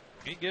 too.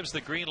 He gives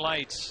the green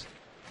lights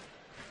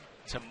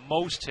to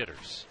most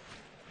hitters.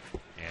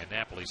 And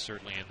Napoli's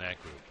certainly in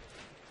that group.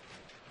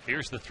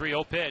 Here's the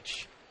 3-0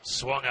 pitch.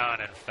 Swung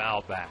on and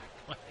fouled back.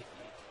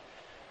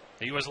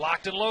 He was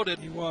locked and loaded.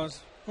 He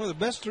was. One of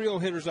the best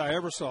 3-0 hitters I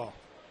ever saw,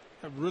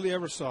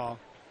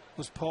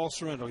 was Paul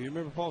Sorrento. You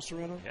remember Paul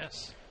Sorrento?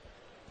 Yes.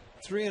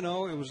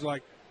 3-0, it was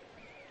like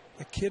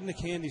a kid in a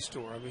candy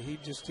store. I mean, he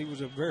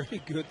was a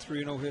very good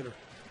 3-0 hitter.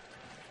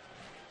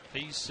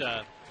 He's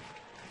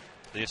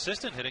the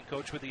assistant hitting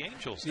coach with the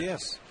Angels.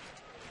 Yes.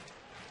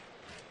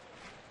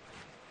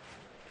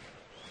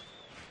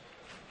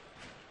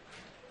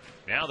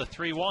 Now the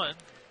 3-1.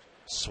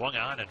 Swung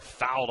on and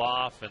fouled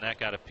off, and that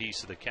got a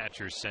piece of the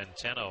catcher,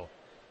 Centeno,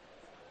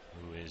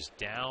 who is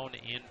down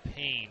in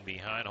pain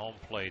behind home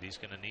plate. He's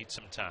going to need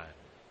some time.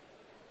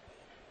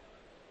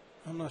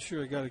 I'm not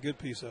sure he got a good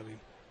piece of him.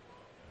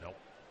 Nope.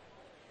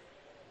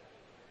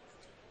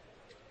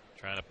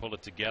 Trying to pull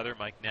it together.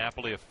 Mike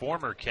Napoli, a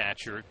former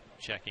catcher,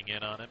 checking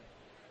in on him.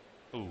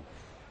 Ooh.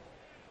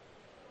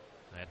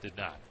 That did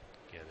not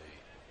get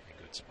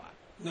a good spot.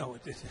 No,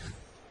 it didn't.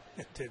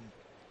 It didn't.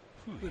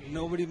 But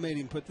nobody made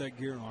him put that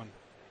gear on.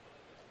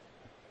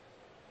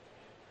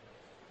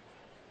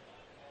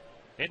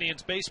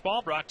 Indians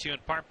baseball brought to you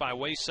in part by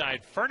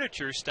Wayside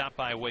Furniture. Stop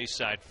by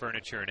Wayside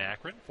Furniture in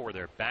Akron for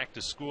their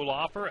back-to-school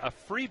offer. A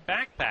free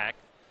backpack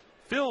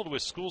filled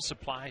with school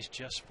supplies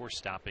just for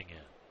stopping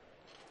in.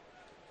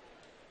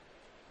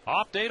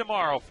 Off day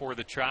tomorrow for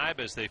the Tribe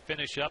as they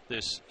finish up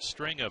this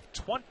string of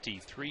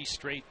 23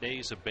 straight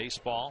days of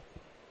baseball.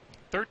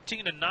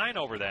 13-9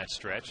 over that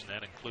stretch, and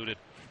that included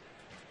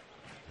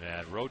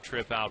that road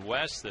trip out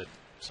west that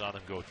saw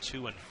them go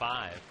 2-5.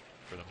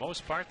 For the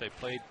most part, they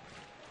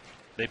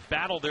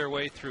battled their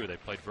way through. They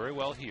played very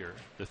well here.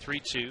 The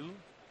 3-2,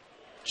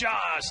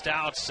 just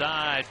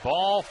outside,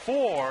 ball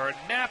 4.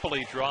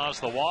 Napoli draws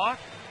the walk.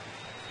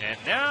 And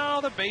now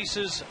the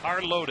bases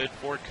are loaded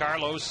for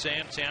Carlos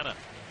Santana.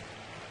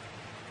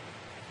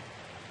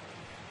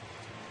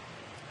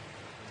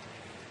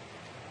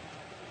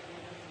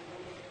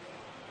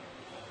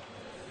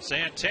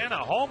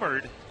 Santana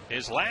homered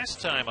his last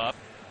time up.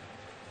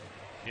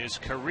 His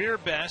career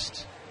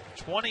best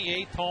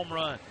 28th home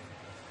run.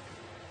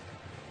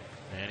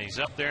 And he's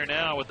up there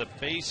now with the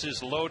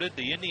bases loaded.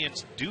 The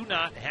Indians do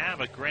not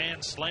have a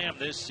grand slam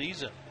this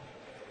season.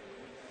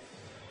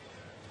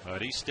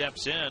 But he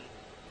steps in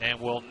and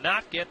will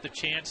not get the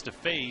chance to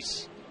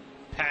face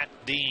Pat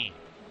Dean.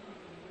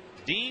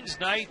 Dean's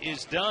night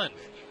is done.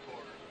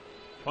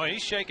 Boy,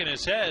 he's shaking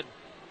his head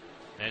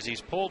as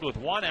he's pulled with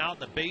one out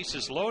and the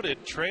bases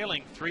loaded,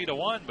 trailing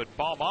 3-1. But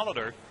Paul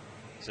Molitor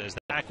says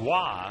that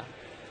Chagua,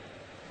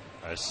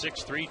 a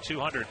 6'3",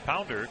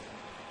 200-pounder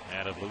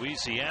out of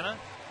Louisiana,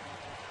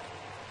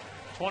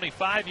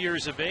 25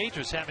 years of age,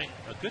 was having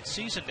a good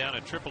season down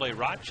at AAA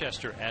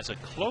Rochester as a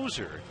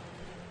closer.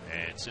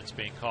 And since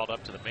being called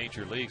up to the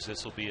major leagues,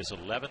 this will be his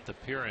 11th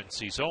appearance.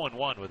 He's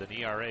 0-1 with an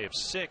ERA of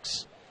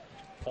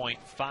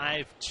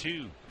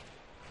 6.52.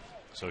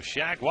 So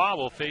Chagua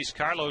will face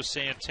Carlos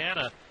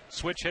Santana.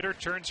 Switch hitter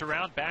turns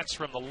around, bats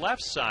from the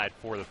left side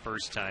for the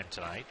first time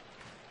tonight.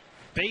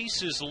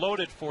 Bases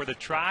loaded for the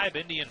Tribe.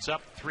 Indians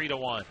up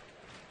 3-1.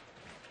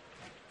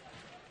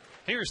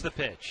 Here's the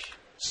pitch.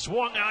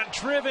 Swung on,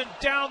 driven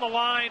down the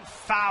line,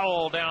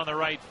 foul down the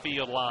right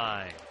field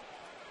line.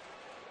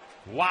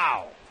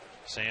 Wow.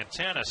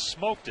 Santana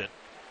smoked it,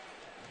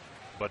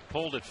 but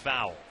pulled it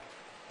foul.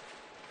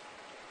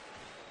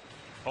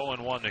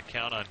 0-1 to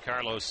count on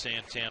Carlos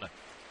Santana.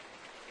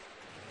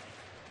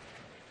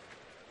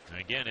 And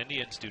again,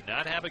 Indians do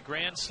not have a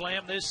grand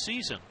slam this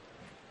season.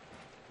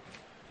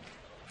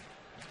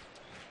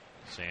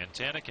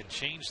 Santana can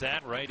change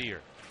that right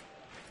here.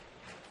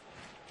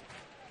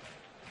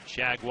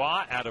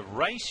 Chagua out of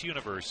Rice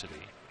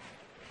University.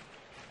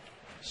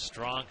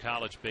 Strong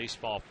college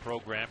baseball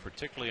program,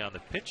 particularly on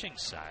the pitching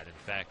side. In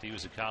fact, he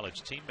was a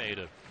college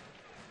teammate of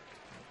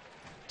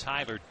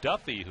Tyler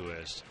Duffy, who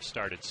has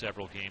started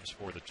several games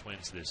for the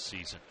Twins this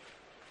season.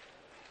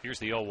 Here's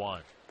the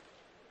 0-1.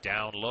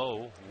 Down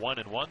low,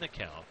 1-1 the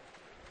count.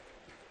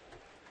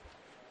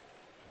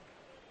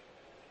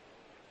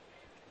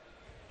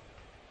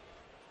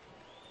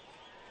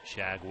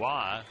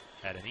 Chagua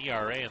had an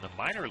ERA in the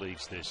minor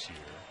leagues this year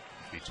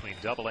between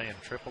AA and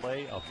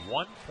AAA of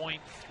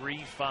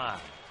 1.35.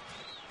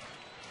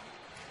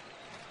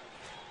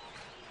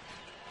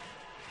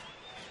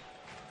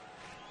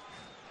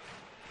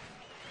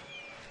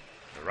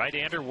 The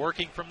right-hander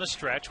working from the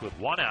stretch with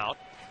 1 out.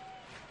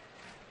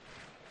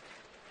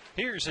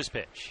 Here's his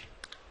pitch.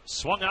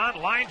 Swung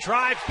on, line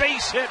drive,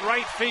 base hit,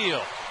 right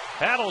field.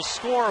 That'll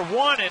score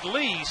 1 at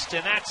least,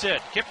 and that's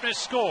it. Kipnis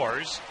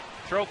scores.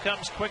 Throw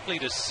comes quickly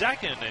to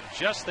second, and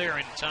just there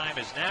in time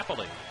is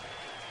Napoli.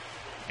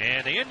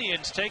 And the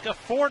Indians take a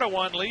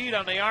 4-1 lead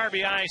on the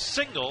RBI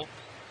single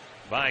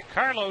by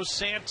Carlos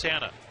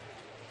Santana.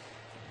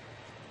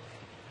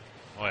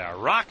 Boy, a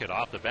rocket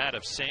off the bat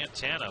of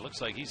Santana.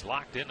 Looks like he's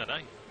locked in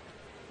tonight.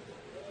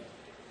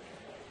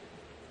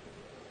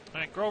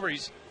 All right, Grover,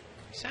 he's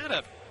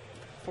had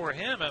for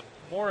him,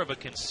 more of a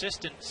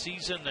consistent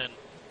season than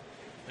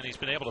he's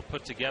been able to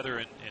put together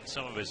in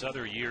some of his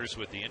other years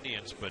with the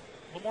Indians, but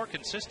a little more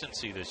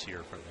consistency this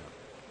year from him.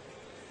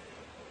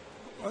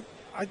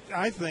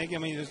 I think,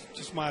 it's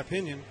just my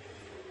opinion,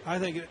 I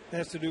think it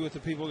has to do with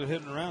the people that are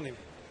hitting around him.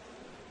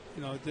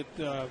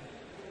 They're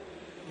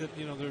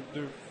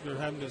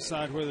having to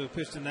decide whether to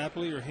pitch to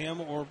Napoli or him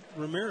or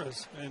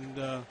Ramirez,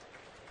 and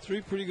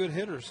 3 pretty good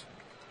hitters.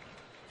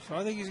 So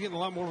I think he's getting a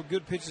lot more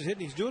good pitches hit,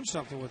 and he's doing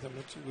something with them,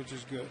 which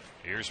is good.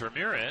 Here's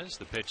Ramirez,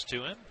 the pitch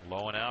to him,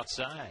 low and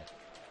outside.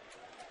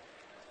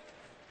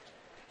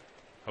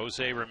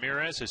 Jose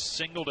Ramirez has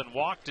singled and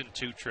walked in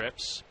 2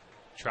 trips.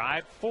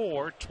 Tried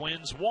 4,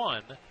 Twins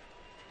 1.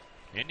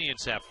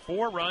 Indians have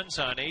 4 runs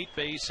on 8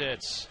 base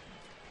hits.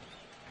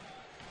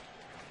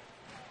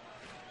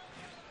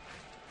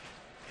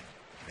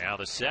 Now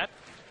the set.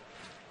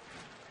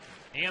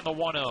 And the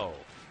 1-0.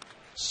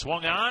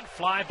 Swung on,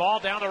 fly ball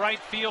down the right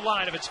field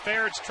line. If it's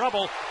fair, it's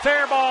trouble.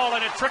 Fair ball,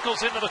 and it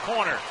trickles into the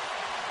corner.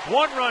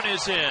 1 run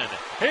is in.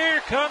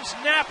 Here comes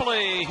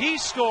Napoli. He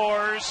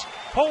scores.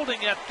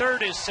 Holding at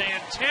third is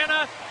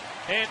Santana.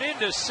 And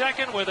into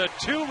second with a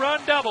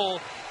 2-run double,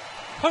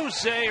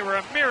 Jose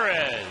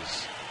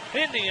Ramirez.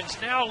 Indians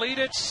now lead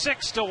it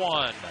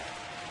 6-1.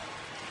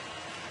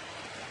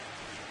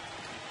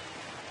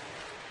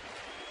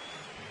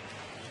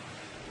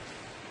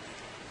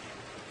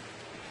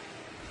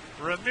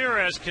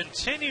 Ramirez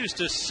continues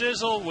to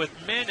sizzle with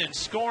men in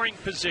scoring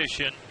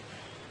position.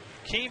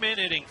 Came in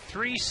hitting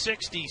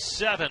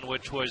 .367,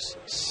 which was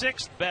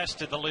 6th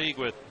best in the league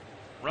with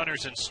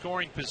runners in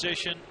scoring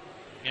position,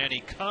 and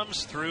he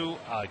comes through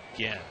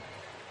again.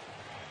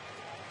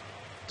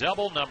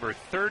 Double number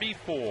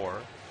 34.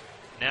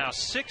 Now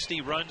 60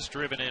 runs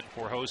driven in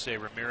for Jose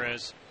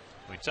Ramirez.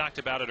 We talked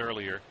about it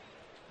earlier.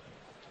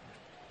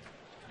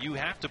 You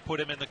have to put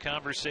him in the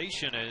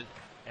conversation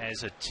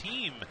as a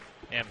team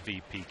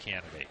MVP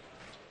candidate.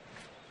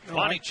 No,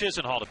 Lonnie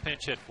Chisenhall to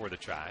pinch hit for the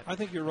Tribe. I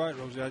think you're right,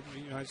 Rosie.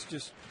 It's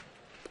just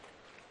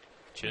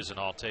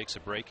Chisenhall takes a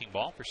breaking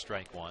ball for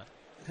strike 1.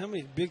 how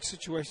many big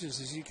situations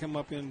does he come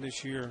up in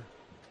this year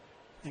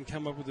and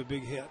come up with a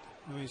big hit?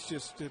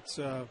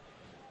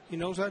 He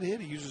knows how to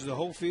hit. He uses the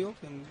whole field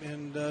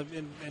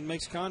and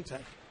makes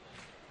contact.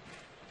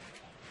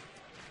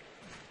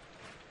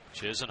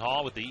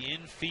 Chisenhall with the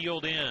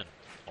infield in.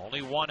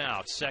 Only 1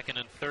 out, second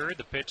and third.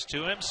 The pitch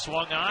to him,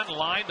 swung on,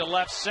 line to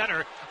left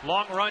center.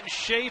 Long run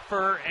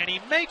Schaefer, and he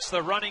makes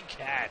the running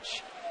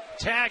catch.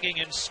 Tagging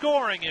and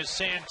scoring is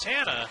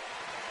Santana.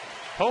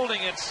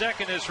 Holding at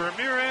second is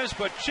Ramirez,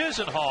 but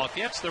Chisenhall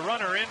gets the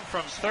runner in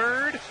from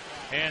third,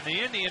 and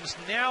the Indians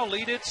now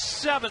lead it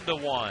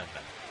 7-1.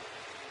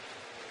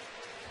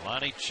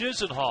 Lonnie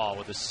Chisenhall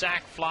with a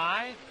sac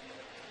fly,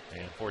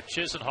 and for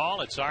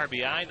Chisenhall, it's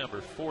RBI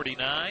number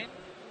 49.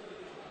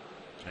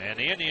 And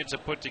the Indians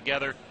have put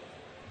together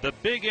the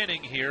big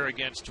inning here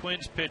against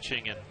Twins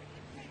pitching. And,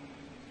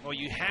 well,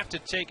 you have to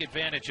take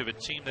advantage of a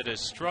team that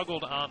has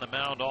struggled on the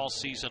mound all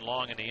season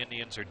long, and the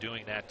Indians are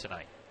doing that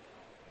tonight.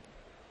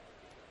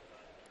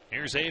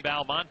 Here's Abe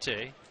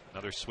Almonte,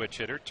 another switch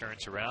hitter,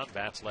 turns around,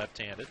 bats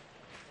left-handed.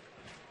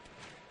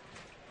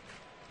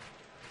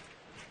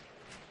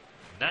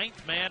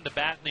 9th man to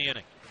bat in the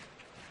inning.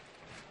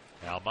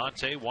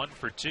 Almonte 1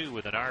 for 2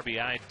 with an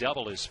RBI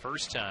double his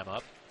first time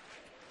up.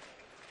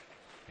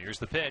 Here's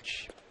the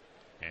pitch,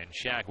 and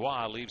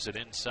Chagua leaves it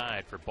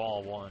inside for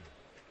ball 1.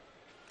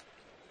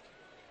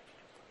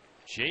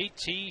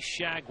 J.T.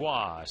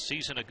 Chagua, a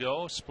season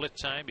ago, split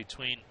time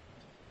between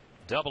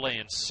AA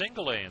and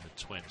single A in the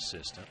Twin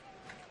system.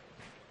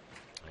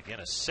 Again,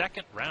 a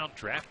second-round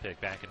draft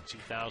pick back in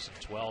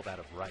 2012 out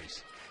of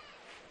Rice.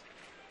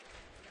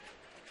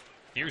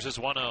 Here's his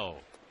 1-0.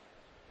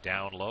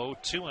 Down low,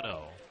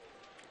 2-0.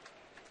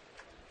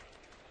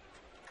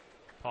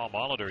 Paul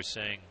Molitor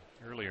saying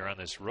earlier on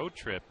this road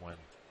trip when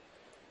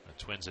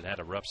the Twins had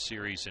a rough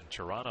series in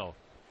Toronto.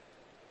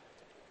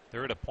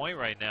 They're at a point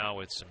right now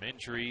with some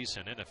injuries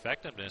and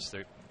ineffectiveness.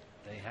 They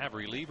have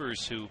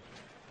relievers who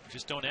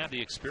just don't have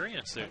the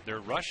experience.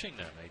 They're rushing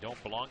them. They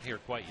don't belong here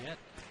quite yet.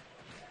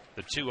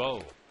 The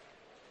 2-0.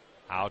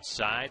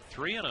 Outside,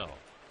 3-0.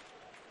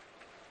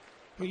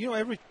 Well, you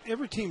know,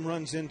 every team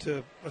runs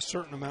into a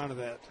certain amount of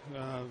that.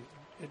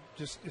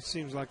 It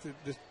seems like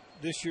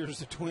this year's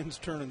the Twins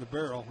turning the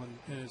barrel,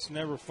 and it's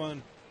never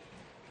fun.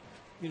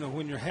 You know,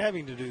 when you're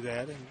having to do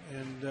that,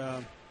 and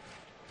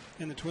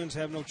the Twins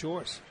have no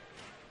choice.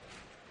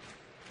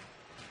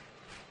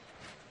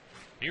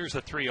 Here's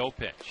the 3-0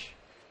 pitch.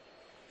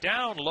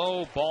 Down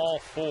low, ball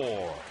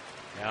 4.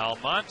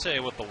 Almonte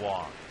with the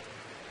walk.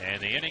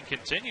 And the inning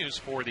continues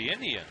for the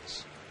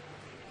Indians.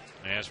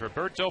 As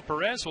Roberto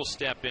Perez will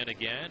step in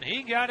again.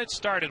 He got it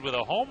started with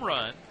a home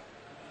run.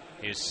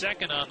 His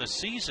second on the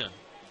season.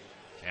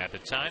 At the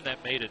time,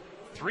 that made it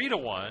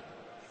 3-1.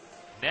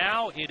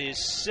 Now it is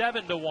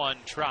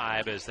 7-1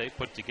 Tribe as they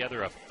put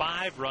together a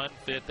 5-run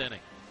 5th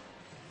inning.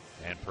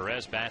 And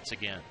Perez bats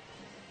again.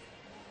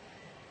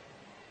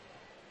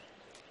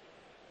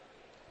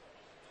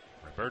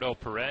 Roberto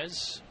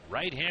Perez,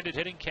 right-handed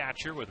hitting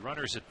catcher with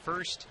runners at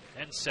first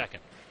and second.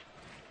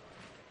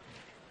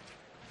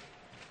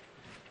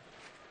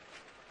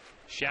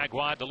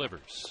 Chagua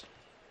delivers.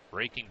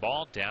 Breaking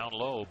ball down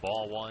low,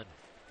 ball 1.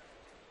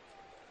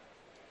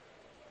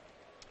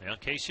 Now, in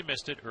case you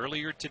missed it,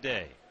 earlier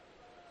today,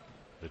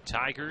 the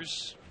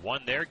Tigers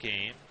won their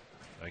game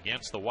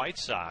against the White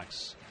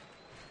Sox.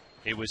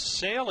 It was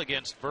Sale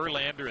against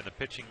Verlander in the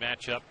pitching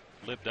matchup,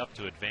 lived up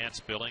to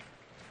advanced billing.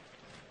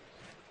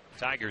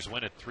 Tigers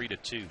win it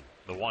 3-2,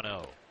 the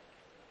 1-0.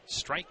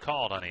 Strike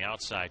called on the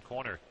outside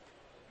corner.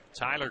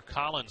 Tyler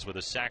Collins with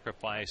a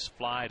sacrifice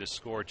fly to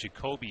score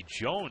Jacoby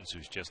Jones,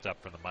 who's just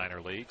up from the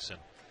minor leagues, and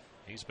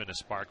he's been a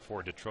spark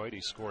for Detroit.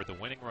 He scored the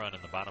winning run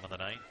in the bottom of the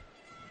 9th.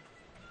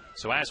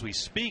 So as we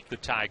speak, the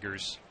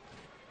Tigers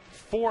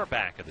 4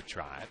 back of the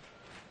Tribe.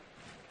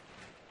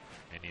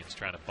 Indians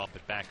trying to bump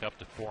it back up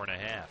to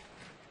 4.5.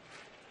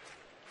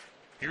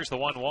 Here's the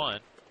 1-1.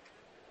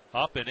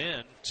 Up and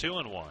in,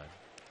 2-1.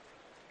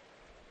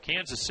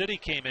 Kansas City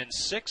came in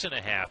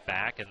 6.5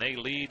 back, and they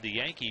lead the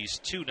Yankees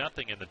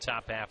 2-0 in the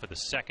top half of the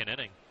second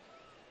inning.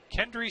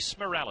 Kendrys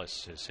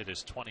Morales has hit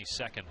his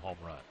 22nd home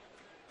run.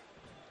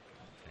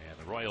 And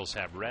the Royals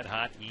have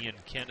red-hot Ian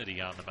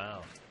Kennedy on the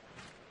mound.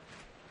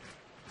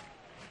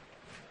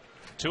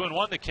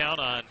 2-1 the count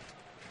on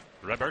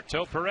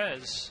Roberto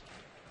Perez.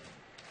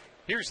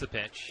 Here's the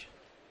pitch.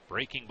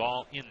 Breaking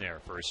ball in there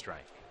for a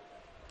strike.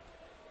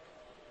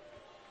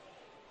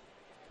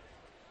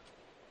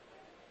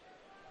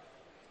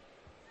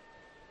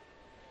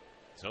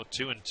 So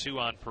 2-2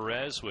 on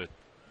Perez with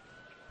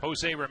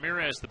Jose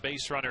Ramirez, the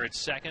base runner, at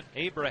second.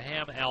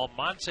 Abraham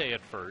Almonte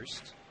at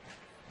first.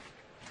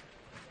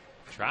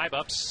 Tribe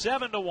up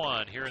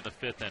 7-1 here in the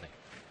 5th inning.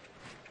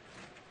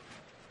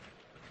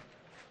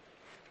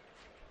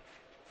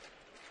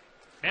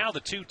 Now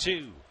the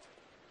 2-2.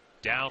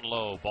 Down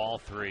low, ball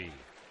 3.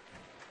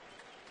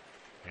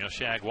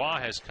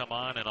 Chagua has come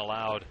on and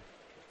allowed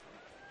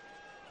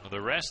the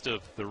rest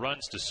of the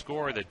runs to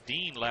score that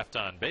Dean left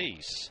on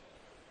base.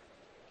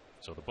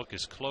 So the book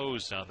is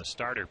closed on the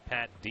starter,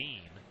 Pat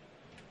Dean.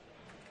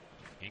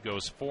 He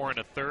goes 4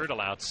 1/3,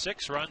 allowed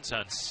 6 runs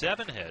on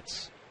 7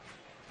 hits,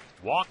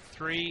 walked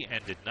 3,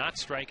 and did not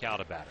strike out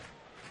a batter.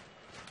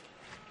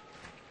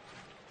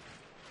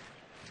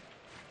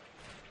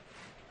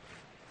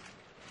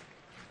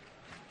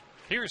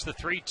 Here's the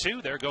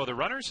 3-2. There go the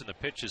runners, and the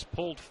pitch is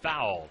pulled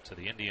foul to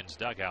the Indians'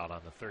 dugout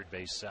on the third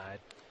base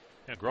side.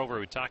 Grover,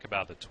 we talk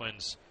about the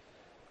Twins'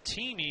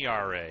 team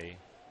ERA,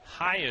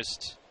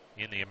 highest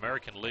in the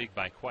American League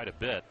by quite a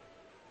bit.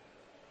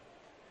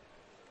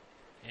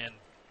 And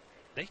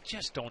they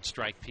just don't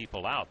strike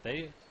people out.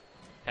 They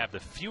have the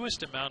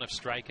fewest amount of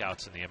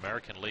strikeouts in the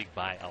American League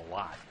by a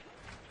lot.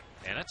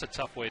 And that's a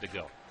tough way to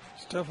go.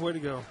 It's a tough way to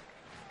go.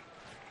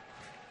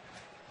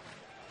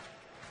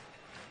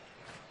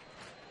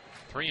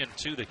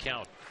 3-2 the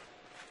count.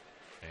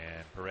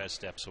 And Perez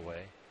steps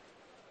away.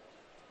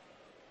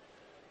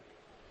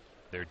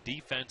 Their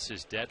defense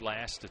is dead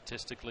last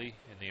statistically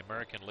in the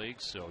American League,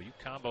 so you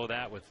combo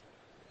that with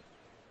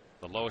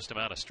the lowest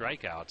amount of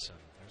strikeouts, and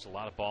there's a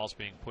lot of balls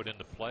being put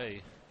into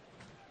play.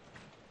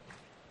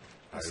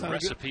 That's a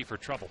recipe for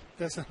trouble.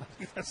 That's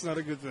not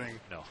a good thing.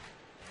 No.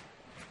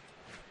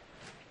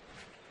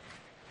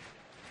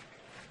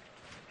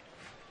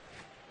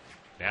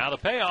 Now the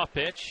payoff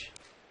pitch.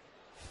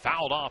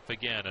 Fouled off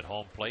again at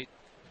home plate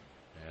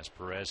as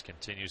Perez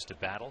continues to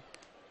battle.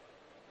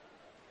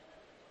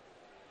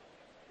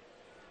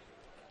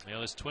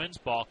 This Twins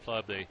ball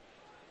club, they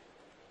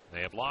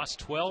have lost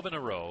 12 in a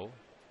row,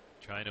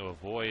 trying to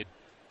avoid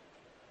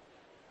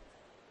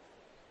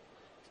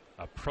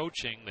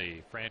approaching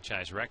the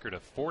franchise record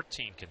of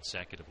 14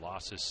 consecutive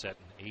losses set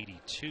in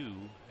 '82,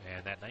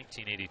 and that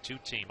 1982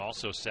 team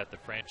also set the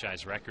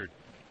franchise record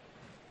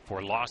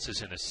for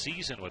losses in a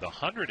season with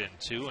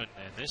 102, and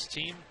this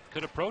team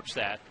could approach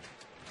that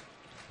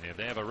if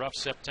they have a rough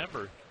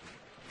September.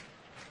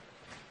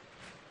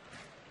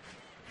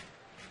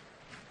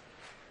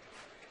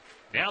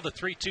 Now the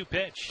 3-2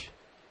 pitch.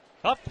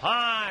 Up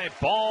high,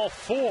 ball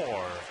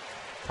 4.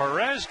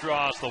 Perez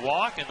draws the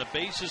walk, and the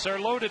bases are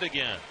loaded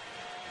again.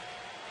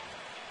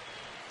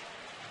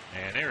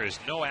 And there is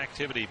no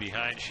activity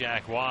behind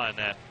Shaq in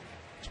that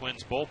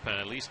Twins bullpen,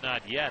 at least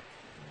not yet.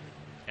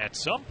 At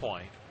some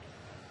point,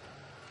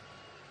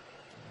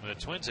 the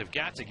Twins have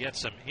got to get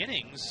some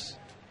innings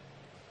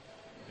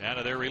out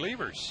of their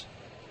relievers.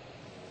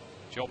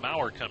 Joe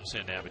Mauer comes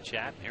in to have a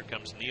chat. And here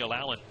comes Neil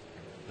Allen,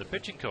 the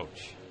pitching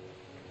coach.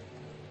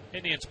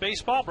 Indians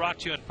baseball brought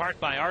to you in part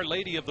by Our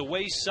Lady of the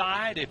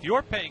Wayside. If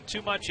you're paying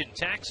too much in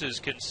taxes,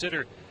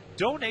 consider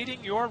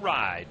donating your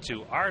ride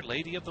to Our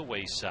Lady of the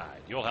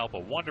Wayside. You'll help a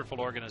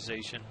wonderful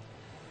organization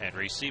and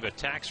receive a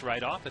tax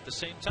write-off at the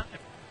same time.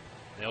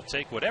 They'll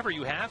take whatever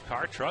you have,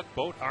 car, truck,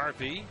 boat,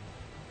 RV.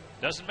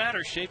 Doesn't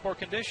matter, shape or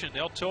condition.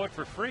 They'll tow it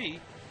for free.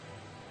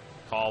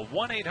 Call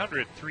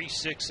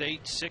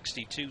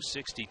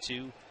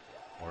 1-800-368-6262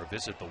 or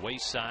visit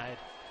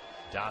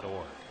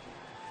thewayside.org.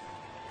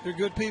 They're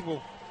good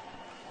people.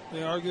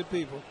 They are good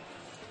people.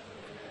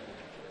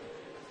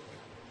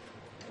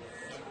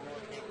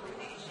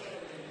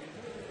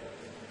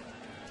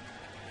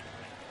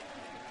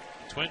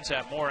 Twins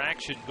have more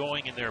action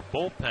going in their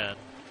bullpen.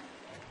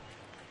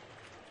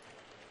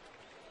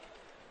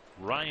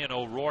 Ryan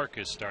O'Rourke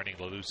is starting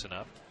to loosen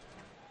up.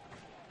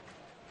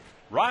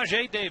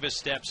 Rajai Davis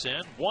steps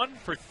in, 1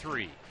 for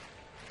 3.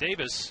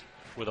 Davis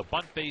with a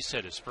bunt base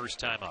hit his first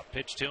time up.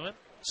 Pitch to him,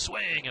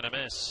 swing and a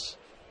miss.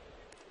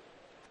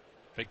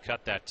 Big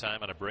cut that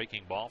time on a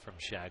breaking ball from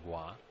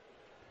Shagwa.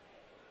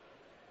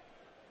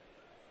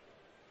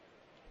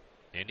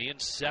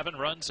 Indians 7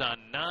 runs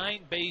on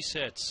 9 base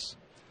hits.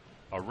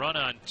 A run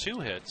on 2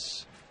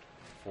 hits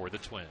for the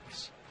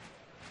Twins.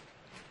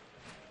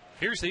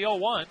 Here's the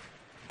 0-1.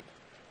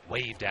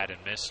 Waved at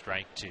and missed,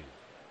 strike 2.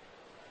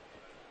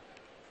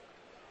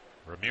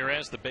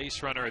 Ramirez, the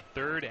base runner at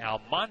third.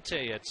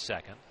 Almonte at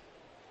second.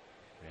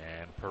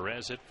 And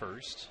Perez at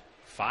first.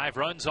 5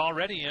 runs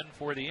already in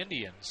for the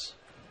Indians.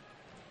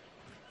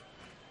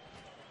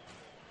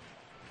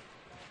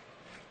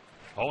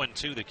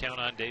 0-2 the count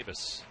on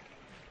Davis.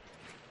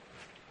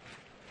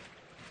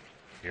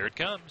 Here it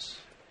comes.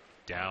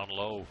 Down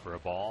low for a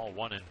ball,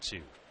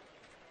 1-2.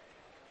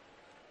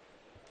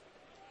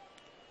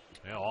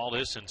 Well, all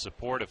this in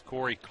support of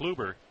Corey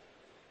Kluber,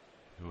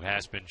 who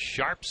has been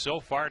sharp so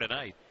far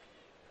tonight.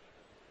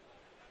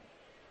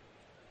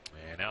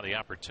 And now the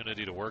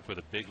opportunity to work with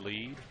a big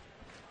lead.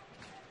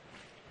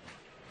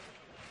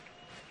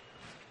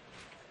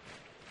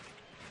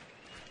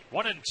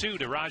 One and two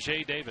to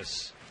Rajai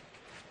Davis.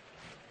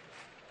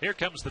 Here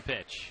comes the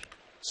pitch.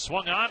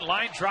 Swung on,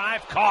 line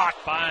drive, caught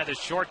by the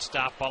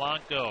shortstop,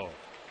 Polanco.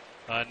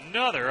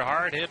 Another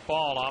hard hit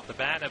ball off the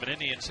bat of an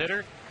Indians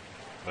hitter.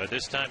 But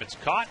this time it's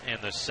caught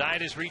and the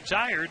side is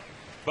retired.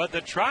 But the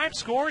Tribe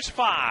scores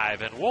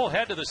 5, and we'll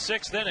head to the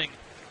 6th inning.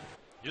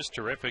 Just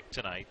terrific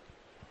tonight.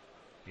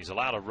 He's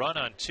allowed a run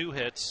on 2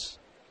 hits.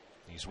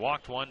 He's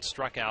walked 1,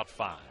 struck out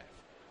 5.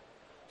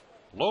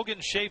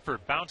 Logan Schaefer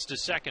bounced to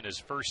second his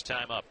first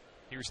time up.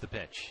 Here's the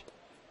pitch.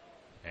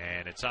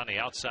 And it's on the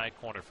outside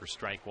corner for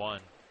strike 1.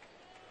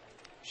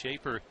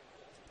 Schaefer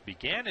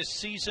began his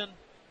season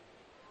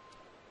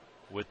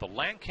with the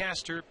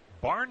Lancaster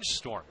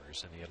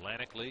Barnstormers in the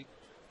Atlantic League.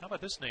 How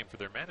about this name for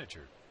their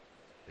manager?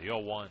 The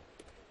 0-1.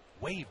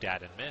 Waved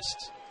at and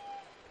missed.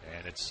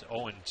 And it's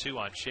 0-2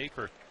 on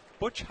Schaefer.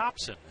 Butch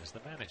Hobson is the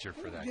manager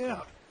for that.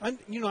 Yeah, I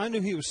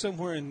knew he was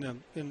somewhere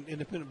in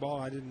independent ball.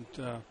 I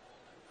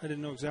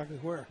didn't know exactly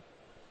where.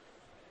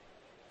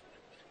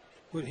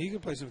 But he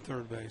could play some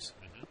third base.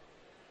 Mm-hmm.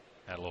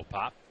 Had a little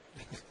pop.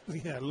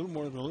 Yeah, a little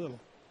more than a little.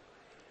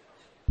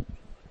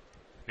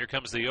 Here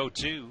comes the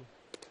 0-2.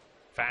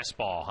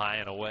 Fastball high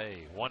and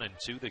away.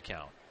 1-2 the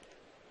count.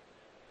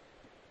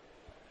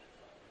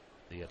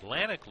 The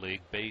Atlantic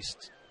League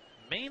based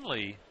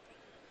mainly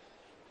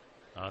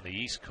on the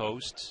East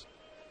Coast.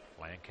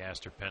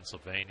 Lancaster,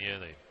 Pennsylvania.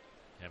 They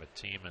have a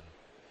team in a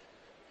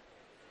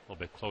little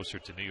bit closer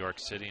to New York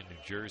City and New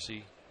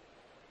Jersey.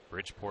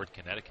 Bridgeport,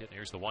 Connecticut.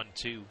 Here's the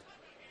 1-2.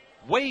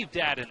 Waved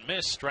at and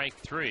missed, strike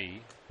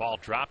 3. Ball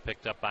drop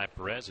picked up by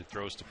Perez, who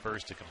throws to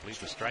first to complete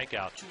the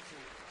strikeout.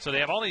 So they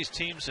have all these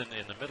teams in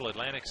the middle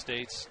Atlantic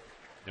states,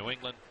 New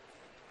England,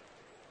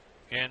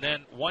 and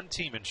then one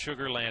team in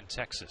Sugar Land,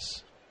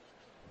 Texas,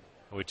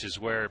 which is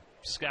where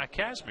Scott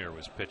Kazmir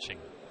was pitching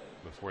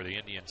before the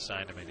Indians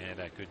signed him, and he had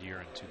that good year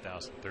in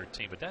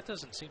 2013. But that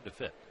doesn't seem to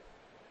fit.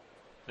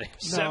 They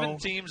have 7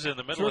 teams in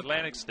the middle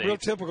Atlantic states. Real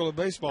typical of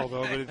baseball,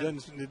 though, but it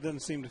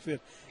doesn't seem to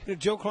fit.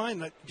 Joe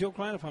Klein,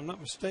 if I'm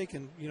not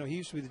mistaken, he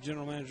used to be the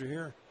general manager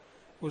here,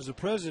 was the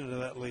president of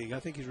that league. I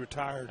think he's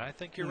retired. I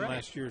think you're right.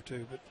 Last year or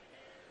two, but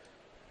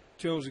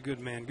Joe's a good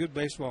man, good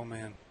baseball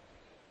man.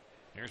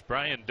 Here's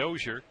Brian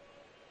Dozier,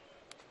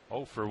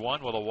 0 for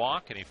 1 with a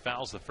walk, and he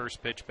fouls the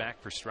first pitch back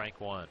for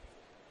strike 1.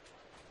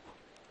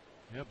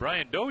 Yeah,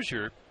 Brian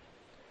Dozier,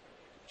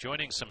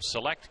 joining some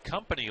select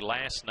company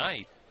last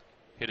night,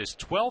 hit his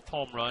 12th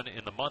home run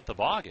in the month of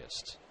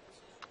August,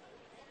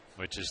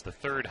 which is the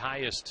third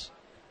highest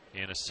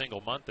in a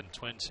single month in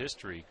Twins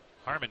history.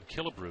 Harmon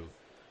Killebrew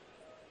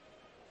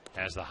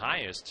has the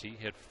highest. He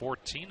hit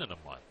 14 in a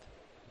month.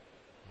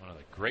 One of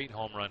the great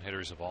home run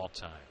hitters of all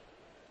time.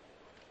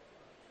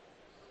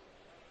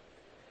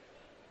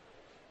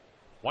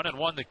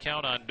 1-1 the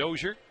count on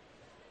Dozier.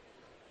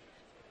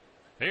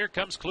 Here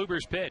comes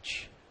Kluber's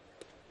pitch.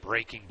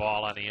 Breaking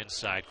ball on the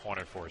inside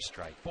corner for a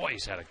strike. Boy,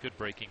 he's had a good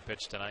breaking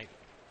pitch tonight.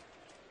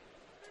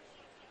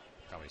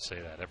 Probably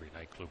say that every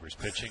night Kluber's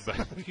pitching, but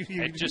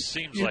it just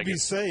seems like you'd be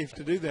safe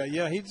to do that.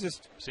 Yeah, he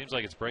just seems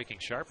like it's breaking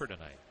sharper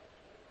tonight.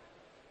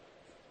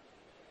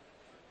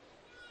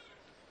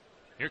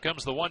 Here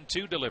comes the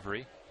 1-2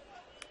 delivery.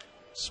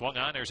 Swung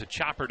on. There's a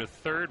chopper to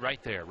third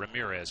right there.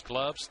 Ramirez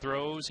gloves,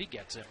 throws. He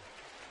gets him.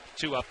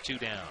 2 up, 2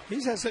 down.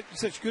 He's had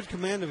such good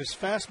command of his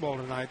fastball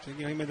tonight. You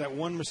know, he made that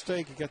one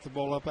mistake. He got the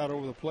ball up out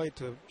over the plate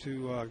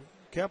to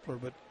Kepler,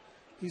 but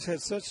he's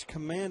had such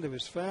command of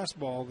his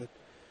fastball that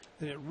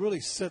it really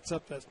sets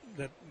up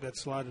that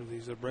slide of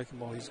these breaking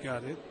ball he's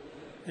got. It,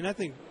 and I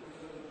think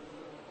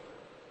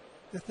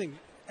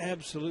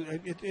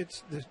absolutely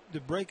it's the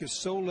break is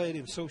so late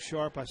and so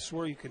sharp. I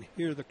swear you can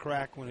hear the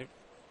crack when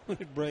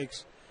it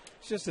breaks.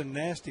 It's just a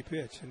nasty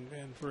pitch,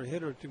 and for a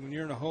hitter when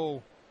you're in a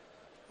hole.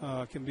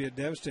 Can be a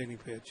devastating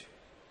pitch.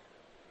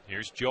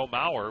 Here's Joe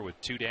Mauer with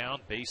 2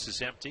 down,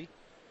 bases empty.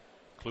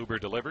 Kluber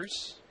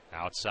delivers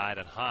outside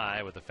and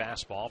high with a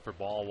fastball for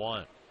ball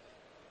 1.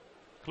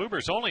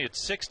 Kluber's only at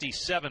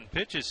 67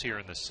 pitches here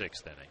in the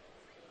 6th inning.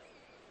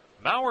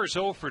 Mauer's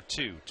 0 for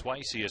 2.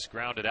 Twice he has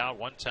grounded out,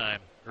 one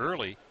time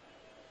early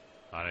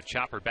on a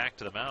chopper back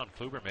to the mound.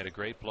 Kluber made a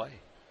great play.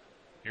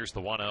 Here's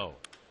the 1-0.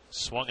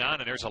 Swung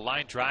on, and there's a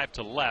line drive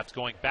to left.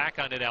 Going back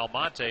on it,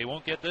 Almonte. He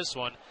won't get this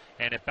one,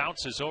 and it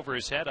bounces over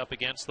his head up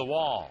against the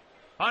wall.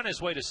 On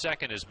his way to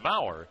second is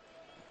Mauer.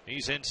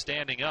 He's in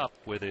standing up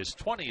with his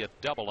 20th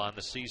double on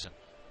the season.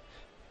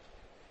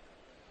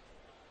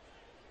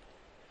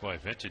 Boy,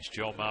 vintage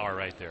Joe Mauer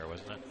right there,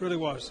 wasn't it? Really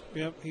was.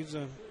 Yep, he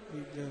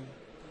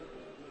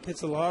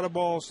hits a lot of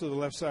balls to the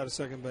left side of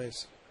second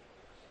base.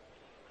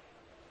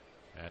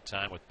 That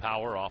time with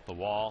power off the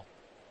wall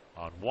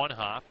on one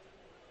hop.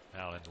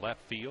 Now in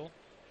left field.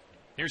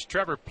 Here's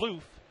Trevor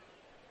Plouffe.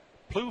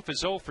 Plouffe is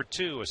 0 for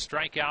 2, a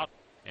strikeout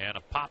and a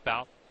pop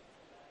out.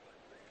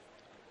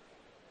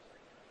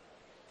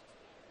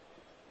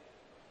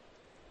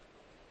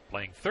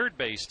 Playing third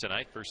base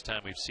tonight. First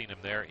time we've seen him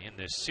there in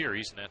this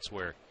series, and that's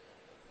where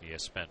he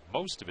has spent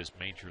most of his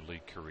major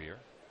league career.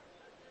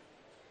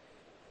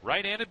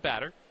 Right-handed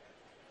batter.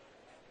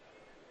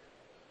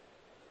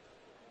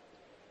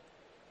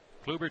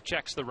 Kluber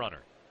checks the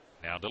runner.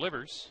 Now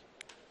delivers.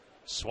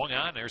 Swung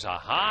on. There's a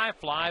high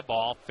fly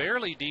ball,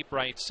 fairly deep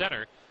right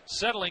center.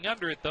 Settling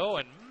under it, though,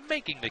 and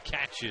making the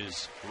catch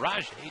is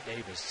Rajai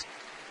Davis.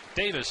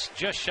 Davis,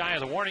 just shy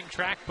of the warning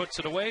track, puts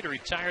it away to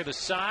retire the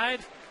side.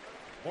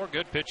 More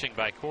good pitching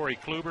by Corey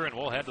Kluber, and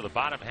we'll head to the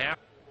bottom half.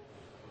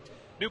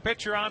 New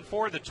pitcher on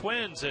for the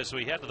Twins as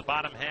we head to the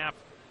bottom half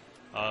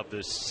of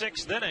the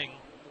 6th inning.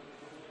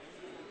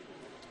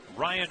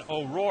 Ryan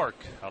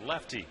O'Rourke, a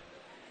lefty,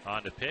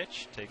 on the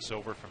pitch. Takes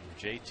over from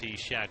J.T.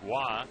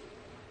 Chagua.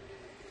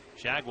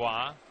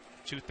 Chagua,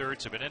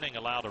 2/3 of an inning,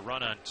 allowed a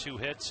run on 2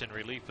 hits in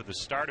relief of the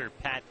starter,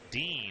 Pat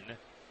Dean.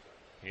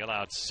 He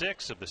allowed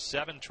 6 of the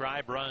 7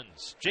 tribe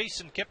runs.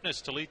 Jason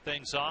Kipnis to lead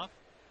things off.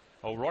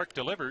 O'Rourke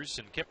delivers,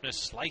 and Kipnis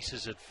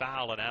slices it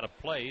foul and out of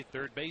play,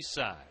 third base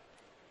side.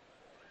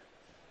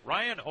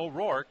 Ryan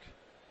O'Rourke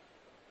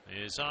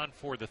is on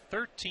for the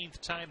 13th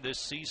time this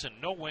season.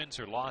 No wins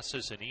or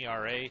losses, an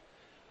ERA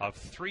of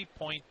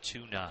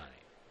 3.29.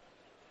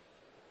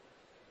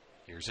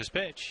 Here's his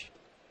pitch.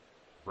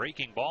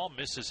 Breaking ball,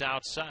 misses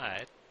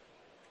outside.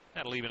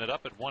 That'll even it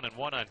up at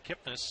 1-1 on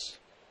Kipnis,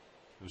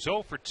 who's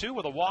 0 for 2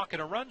 with a walk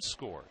and a run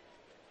scored.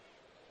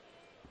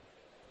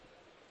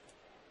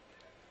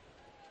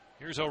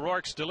 Here's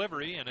O'Rourke's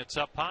delivery, and it's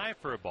up high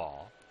for a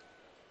ball.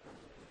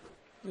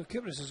 Well,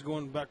 Kipnis is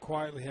going back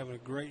quietly, having a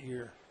great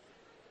year.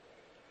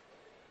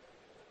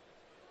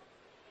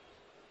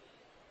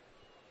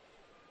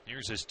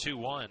 Here's his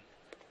 2-1.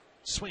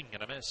 Swing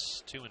and a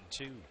miss,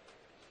 2-2.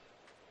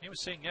 He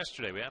was saying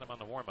yesterday, we had him on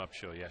the warm-up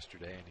show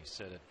yesterday, and he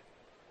said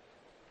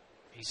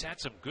he's had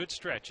some good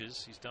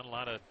stretches. He's done a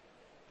lot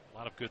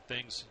of good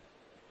things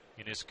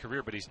in his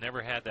career, but he's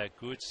never had that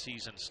good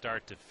season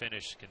start to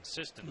finish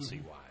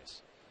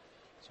consistency-wise.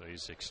 So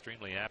he's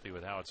extremely happy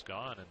with how it's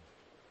gone, and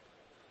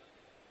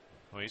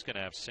well, he's going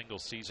to have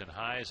single-season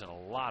highs in a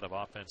lot of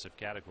offensive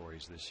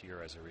categories this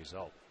year as a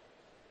result.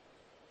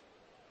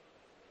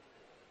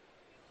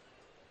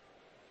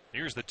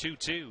 Here's the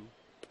 2-2.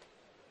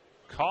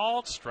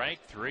 Called strike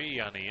 3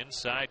 on the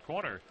inside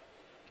corner.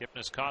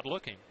 Kipnis caught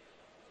looking.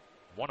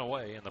 1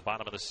 away in the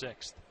bottom of the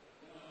 6th.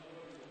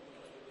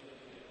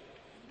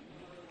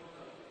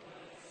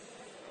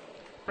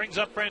 Brings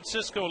up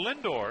Francisco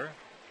Lindor.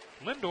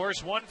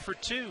 Lindor's 1 for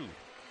 2.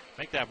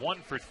 Make that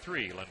 1 for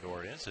 3.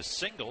 Lindor is a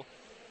single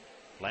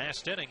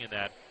last inning in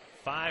that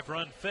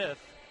 5-run fifth.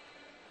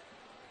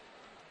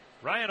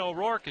 Ryan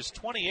O'Rourke is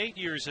 28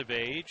 years of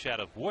age, out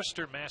of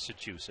Worcester,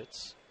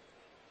 Massachusetts.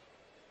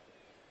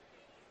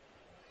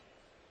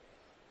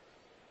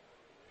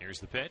 Here's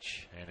the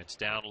pitch, and it's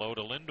down low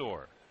to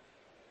Lindor.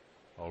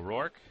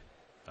 O'Rourke,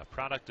 a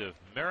product of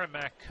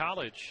Merrimack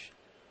College,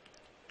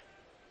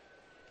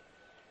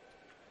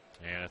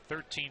 and a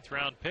 13th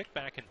round pick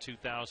back in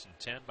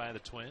 2010 by the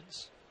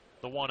Twins.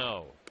 The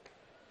 1-0.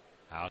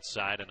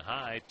 Outside and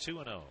high,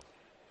 2-0.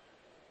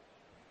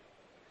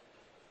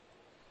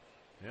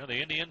 The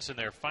Indians in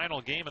their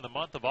final game of the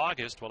month of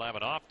August will have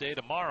an off day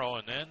tomorrow,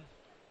 and then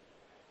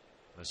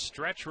the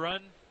stretch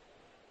run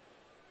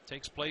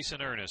takes place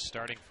in earnest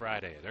starting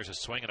Friday. There's a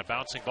swing and a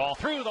bouncing ball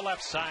through the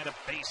left side, a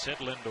base hit.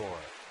 Lindor.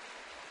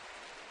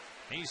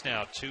 He's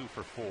now 2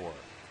 for 4.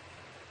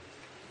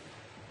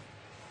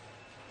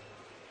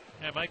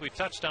 Yeah, Mike, we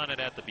touched on it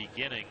at the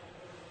beginning.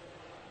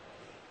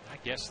 I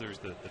guess there's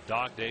the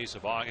dog days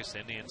of August.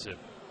 Indians are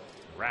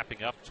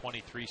wrapping up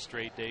 23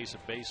 straight days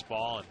of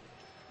baseball, and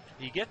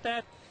you get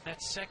that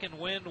second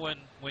wind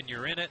when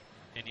you're in it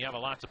and you have a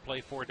lot to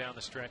play for down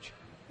the stretch.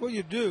 Well,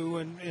 you do,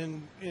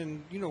 and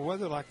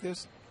weather like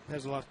this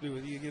has a lot to do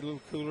with it. You get a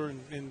little cooler,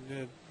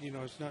 and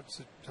it's not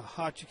so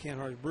hot you can't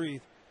hardly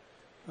breathe.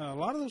 A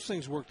lot of those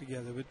things work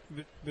together,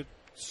 but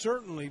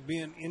certainly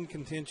being in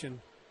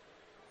contention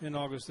in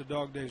August, the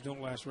dog days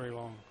don't last very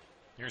long.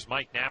 Here's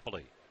Mike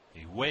Napoli.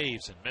 He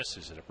waves and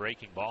misses at a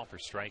breaking ball for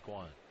strike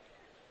 1.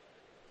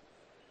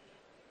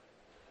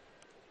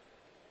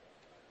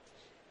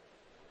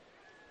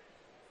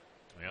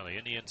 Well, the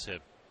Indians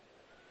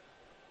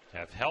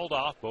have held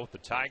off both the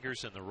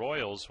Tigers and the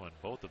Royals when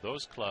both of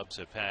those clubs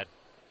have had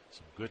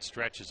some good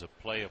stretches of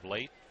play of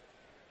late.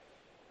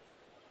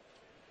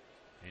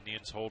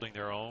 Indians holding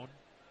their own.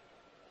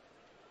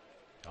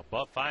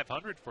 Above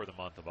 500 for the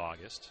month of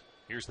August.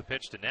 Here's the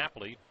pitch to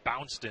Napoli.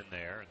 Bounced in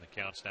there, and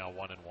the count's now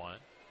 1-1.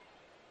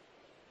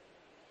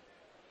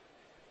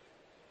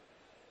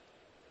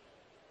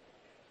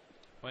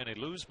 When they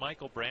lose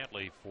Michael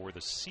Brantley for the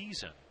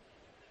season,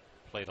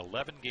 played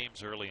 11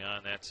 games early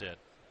on, that's it.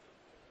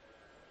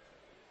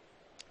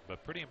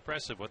 But pretty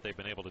impressive what they've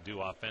been able to do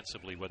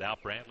offensively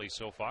without Brantley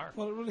so far.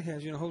 Well, it really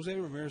has. Jose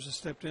Ramirez has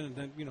stepped in and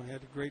then,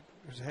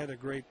 had a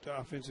great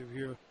offensive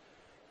year.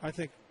 I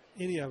think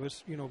any of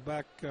us,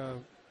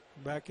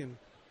 back in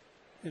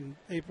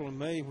April and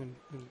May when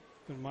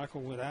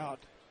Michael went out.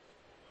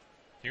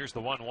 Here's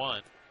the 1-1.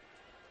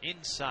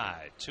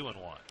 Inside, 2-1.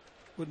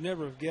 Would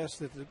never have guessed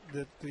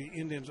that the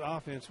Indians'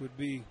 offense would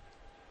be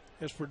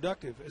as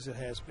productive as it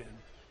has been,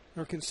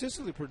 or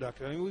consistently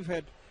productive. I mean,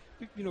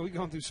 we've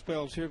gone through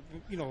spells here,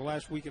 the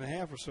last week and a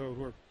half or so,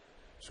 where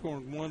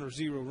scoring 1 or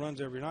 0 runs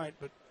every night.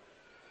 But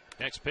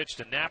next pitch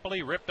to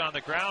Napoli, ripped on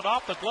the ground,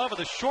 off the glove of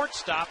the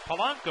shortstop,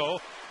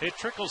 Polanco. It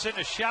trickles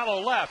into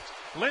shallow left.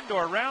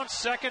 Lindor rounds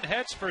second,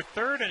 heads for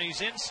third, and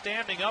he's in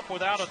standing up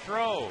without a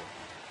throw.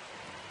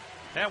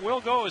 That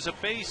will go as a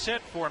base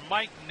hit for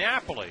Mike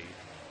Napoli.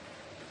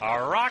 A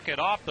rocket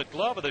off the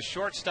glove of the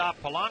shortstop,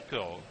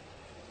 Polanco.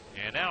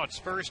 And now it's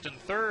first and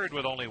third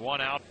with only 1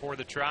 out for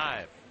the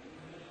Tribe.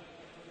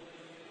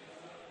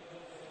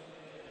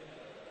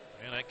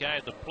 And that guy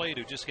at the plate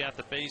who just got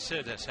the base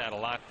hit has had a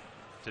lot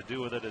to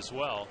do with it as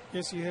well.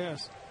 Yes, he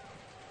has.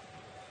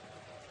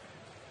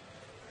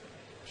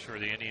 I'm sure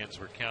the Indians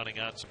were counting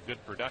on some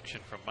good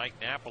production from Mike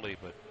Napoli,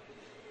 but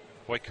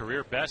boy,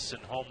 career bests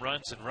in home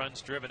runs and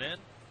runs driven in.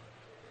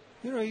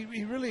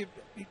 He really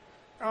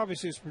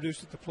obviously has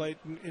produced at the plate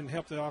and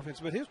helped the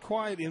offense, but his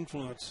quiet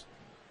influence,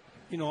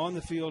 on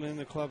the field and in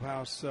the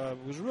clubhouse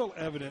was real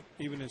evident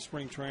even in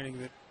spring training.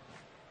 That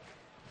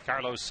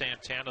Carlos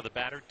Santana, the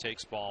batter,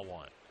 takes ball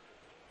 1.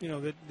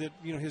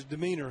 His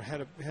demeanor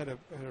had a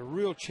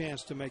real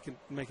chance to make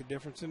a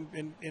difference,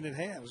 and it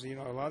has. A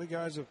lot of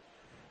guys have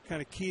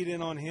kind of keyed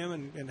in on him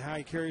and how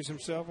he carries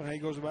himself and how he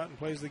goes about and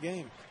plays the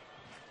game.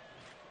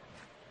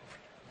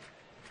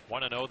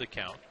 1-0 the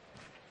count.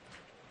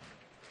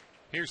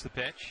 Here's the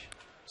pitch.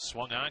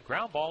 Swung on,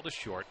 ground ball to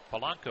short.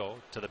 Polanco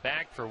to the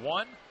bag for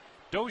 1.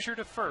 Dozier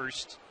to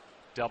first.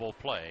 Double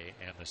play,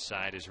 and the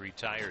side is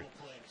retired.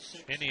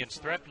 Indians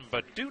threaten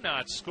but do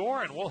not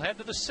score, and we'll head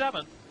to the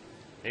 7th.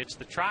 It's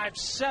the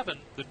Tribe's 7,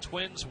 the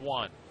Twins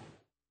 1.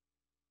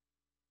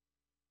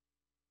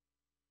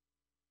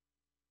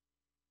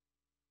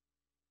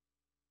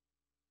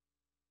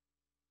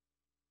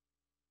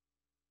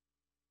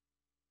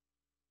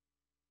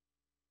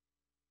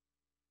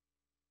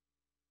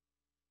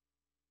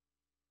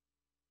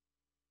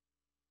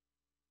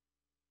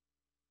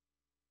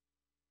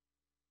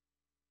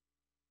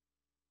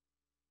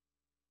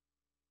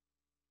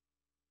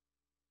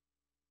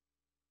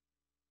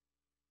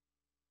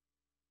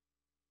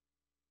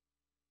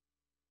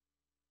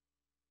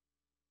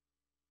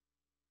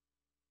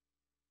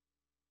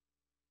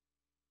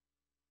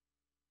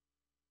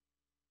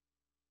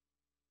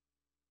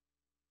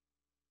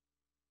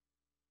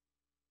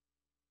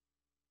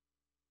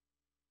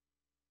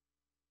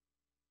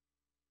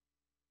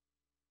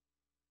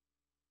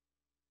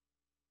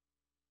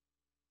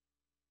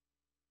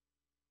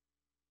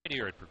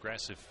 here at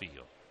Progressive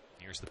Field.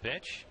 Here's the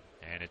pitch,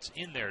 and it's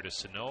in there to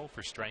Sano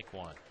for strike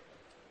one.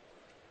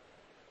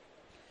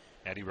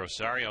 Eddie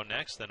Rosario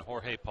next, then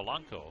Jorge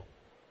Polanco.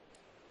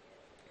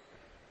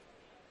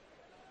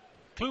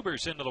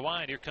 Kluber's into the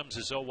wide. Here comes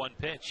his 0-1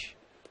 pitch.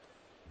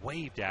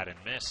 Waved at and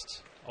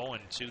missed.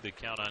 0-2 the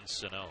count on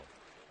Sano.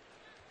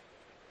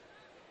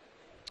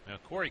 Now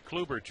Corey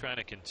Kluber trying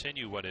to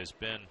continue what has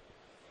been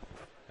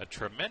a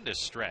tremendous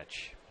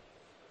stretch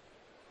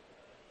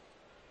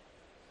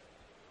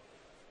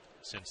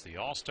since the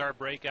All-Star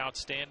break.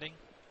 Outstanding,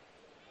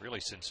 really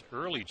since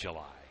early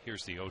July.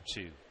 Here's the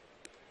 0-2.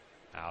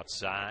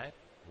 Outside,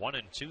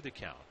 1-2 the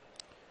count.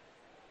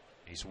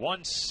 He's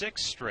won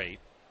 6 straight.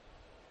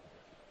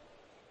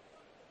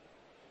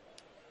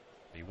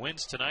 If he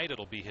wins tonight,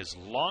 it'll be his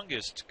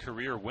longest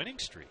career winning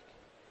streak.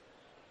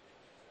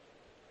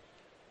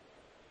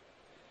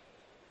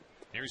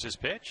 Here's his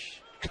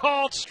pitch.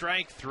 Called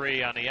strike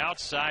 3 on the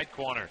outside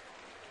corner.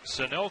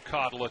 Sano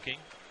caught looking.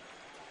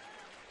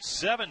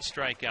 7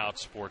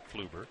 strikeouts for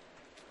Kluber.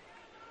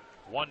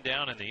 1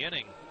 down in the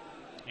inning.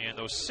 And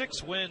those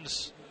 6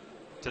 wins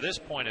to this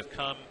point have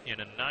come in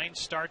a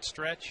 9-start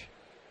stretch.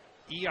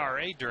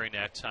 ERA during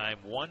that time,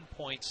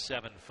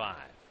 1.75.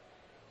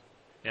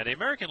 Now, the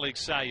American League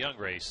Cy Young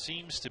race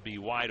seems to be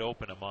wide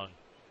open among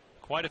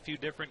quite a few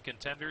different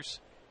contenders.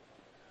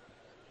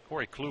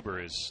 Corey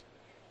Kluber is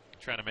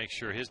trying to make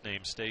sure his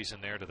name stays in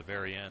there to the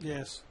very end.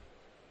 Yes.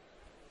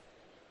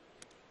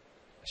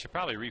 I should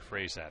probably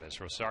rephrase that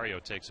as Rosario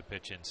takes a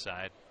pitch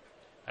inside.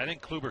 I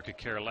think Kluber could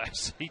care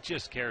less. He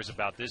just cares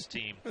about this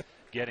team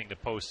getting to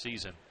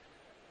postseason.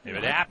 If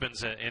it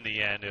happens in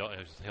the end,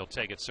 he'll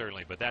take it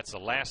certainly, but that's the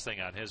last thing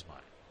on his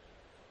mind.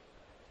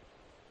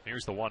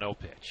 Here's the 1-0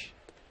 pitch.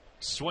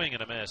 Swing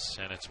and a miss,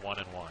 and it's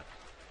 1-1. Well,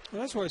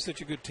 that's why he's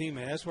such a good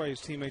teammate. That's why his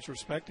teammates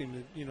respect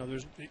him. You know,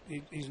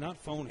 he's not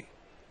phony.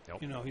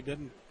 Nope. You know, he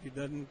doesn't.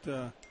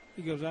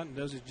 He goes out and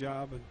does his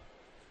job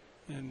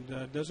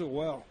and does it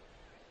well.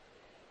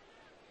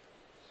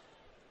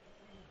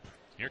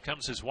 Here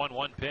comes his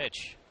 1-1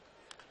 pitch.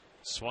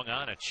 Swung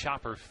on a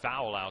chopper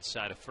foul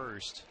outside of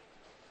first.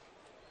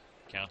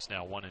 Counts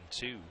now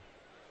 1-2.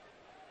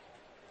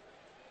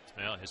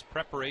 Well, his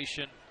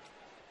preparation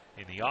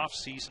in the off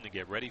season to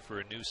get ready for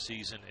a new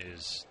season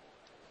is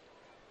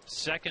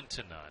second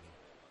to none.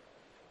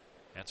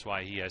 That's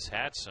why he has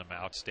had some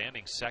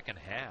outstanding second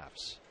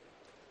halves.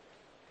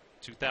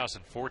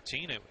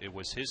 2014, it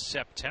was his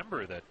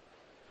September that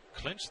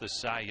clinched the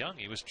Cy Young.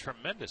 He was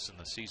tremendous in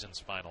the season's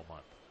final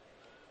month.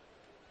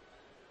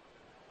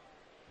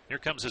 Here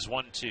comes his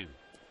 1-2.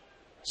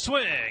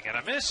 Swing and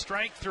a miss,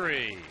 strike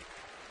 3.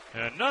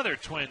 And another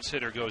Twins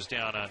hitter goes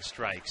down on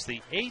strikes.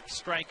 The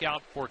 8th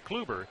strikeout for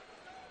Kluber.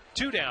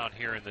 2 down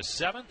here in the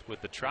 7th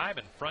with the Tribe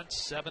in front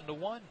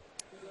 7-1.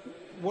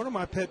 One of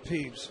my pet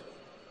peeves,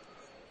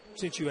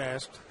 since you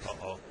asked.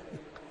 Uh-oh.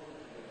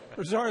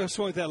 Rosario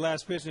swung at that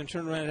last pitch and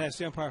turned around and asked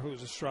the umpire who it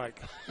was a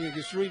strike. You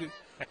just read it.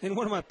 And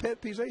one of my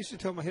pet peeves, I used to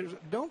tell my hitters,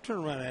 don't turn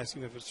around and ask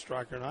him if it's a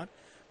strike or not.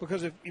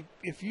 Because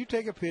if you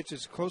take a pitch,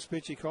 it's a close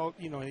pitch, you call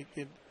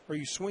it, or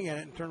you swing at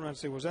it and turn around and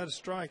say, was that a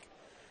strike?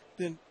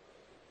 Then.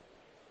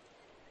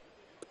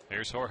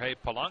 There's Jorge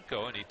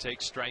Polanco, and he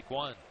takes strike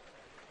 1.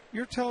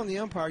 You're telling the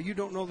umpire you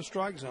don't know the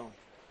strike zone.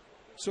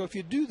 So if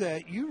you do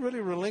that, you really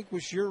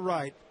relinquish your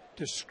right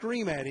to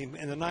scream at him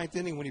in the 9th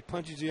inning when he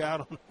punches you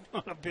out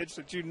on a pitch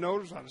that you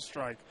notice on a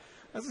strike.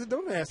 I said,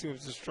 don't ask him if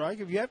it's a strike.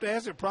 If you have to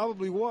ask, it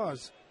probably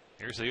was.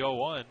 Here's the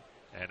 0-1,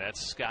 and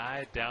that's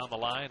Sky down the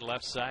line,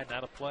 left side,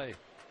 not a play.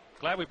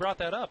 Glad we brought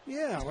that up.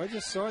 Yeah, well, I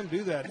just saw him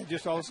do that, and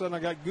just all of a sudden I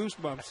got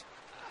goosebumps.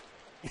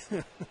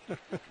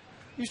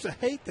 Used to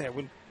hate that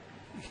when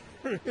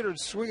a hitter would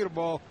swing at a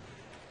ball,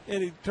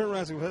 and he'd turn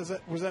around and say,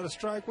 was that a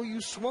strike? Well,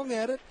 you swung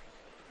at it.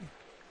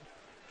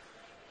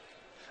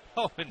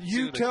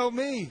 You tell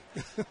me.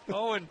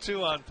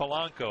 0-2 on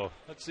Polanco.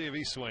 Let's see if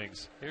he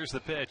swings. Here's the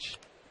pitch.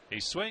 He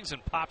swings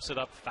and pops it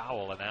up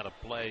foul and out of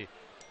play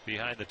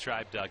behind the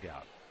Tribe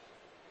dugout.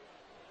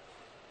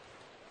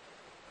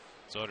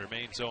 So it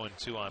remains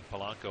 0-2 on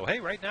Polanco.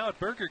 Hey, right now at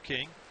Burger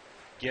King,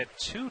 get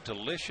 2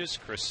 delicious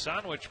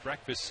croissant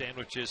breakfast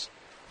sandwiches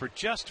for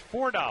just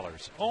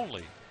 $4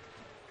 only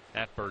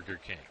at Burger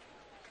King.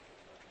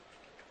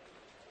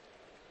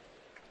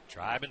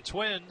 Tribe and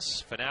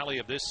Twins, finale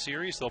of this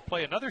series. They'll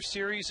play another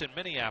series in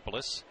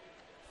Minneapolis.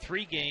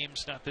 3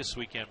 games, not this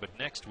weekend, but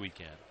next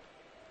weekend.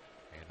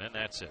 And then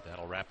that's it.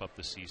 That'll wrap up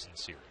the season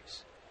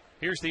series.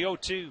 Here's the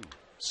 0-2.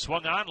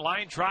 Swung on,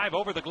 line drive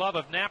over the glove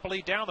of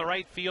Napoli down the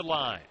right field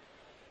line.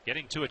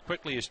 Getting to it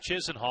quickly is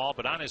Chisenhall,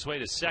 but on his way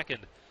to second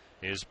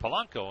is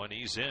Polanco, and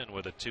he's in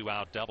with a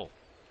 2-out double.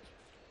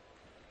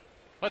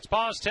 Let's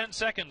pause 10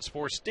 seconds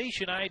for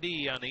Station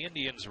ID on the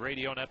Indians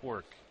Radio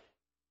Network.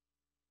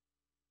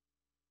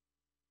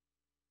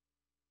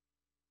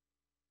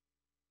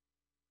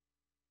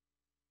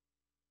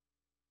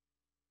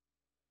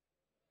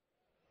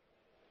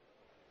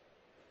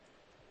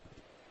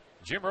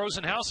 Jim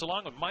Rosenhaus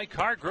along with Mike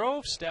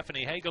Hargrove,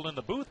 Stephanie Hagel in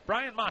the booth,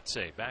 Brian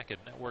Matze back at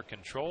network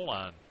control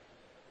on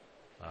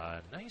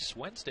Nice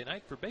Wednesday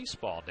night for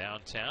baseball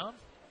downtown.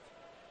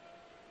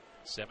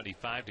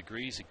 75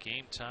 degrees at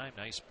game time.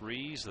 Nice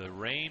breeze. The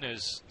rain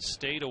has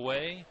stayed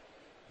away.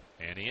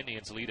 And the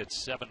Indians lead at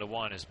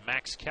 7-1 as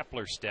Max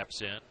Kepler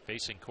steps in,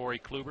 facing Corey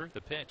Kluber.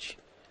 The pitch.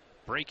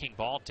 Breaking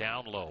ball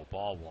down low.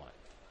 Ball 1.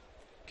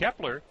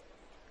 Kepler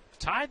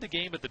tied the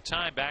game at the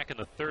time back in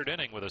the third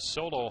inning with a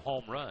solo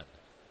home run.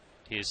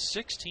 His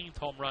 16th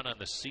home run on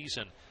the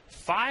season,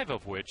 5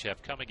 of which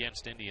have come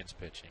against Indians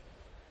pitching.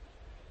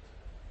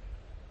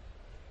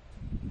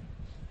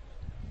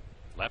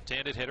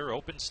 Left-handed hitter,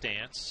 open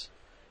stance.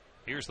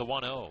 Here's the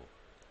 1-0.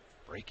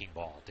 Breaking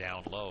ball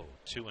down low,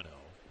 2-0.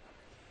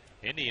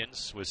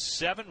 Indians with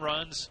 7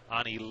 runs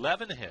on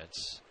 11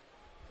 hits.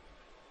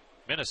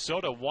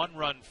 Minnesota 1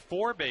 run,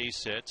 4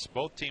 base hits.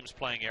 Both teams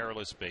playing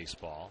errorless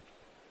baseball.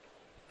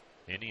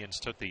 Indians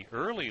took the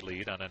early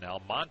lead on an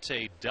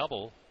Almonte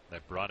double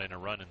that brought in a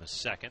run in the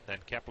second. Then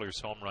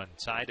Kepler's home run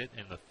tied it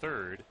in the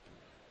third.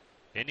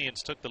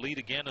 Indians took the lead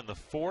again in the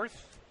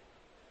fourth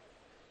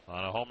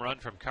on a home run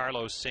from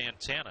Carlos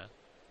Santana.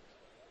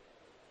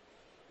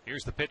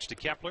 Here's the pitch to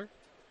Kepler.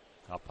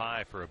 Up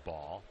high for a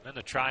ball. Then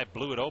the Tribe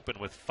blew it open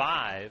with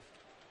 5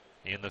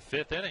 in the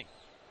 5th inning.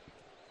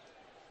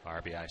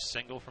 RBI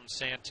single from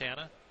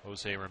Santana.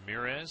 Jose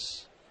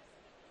Ramirez,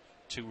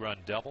 2-run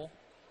double.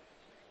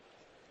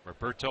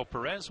 Roberto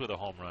Perez with a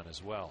home run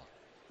as well.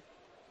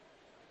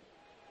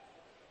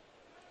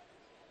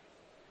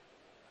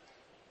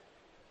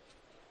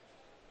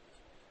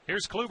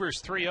 Here's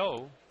Kluber's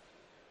 3-0.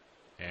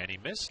 And he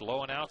missed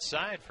low and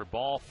outside for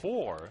ball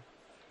 4.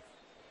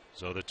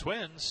 So the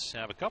Twins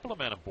have a couple of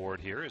men aboard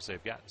here as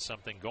they've gotten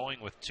something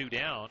going with 2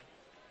 down.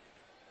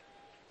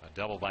 A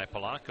double by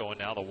Polanco, and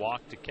now the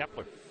walk to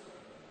Kepler.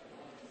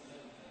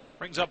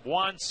 Brings up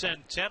Juan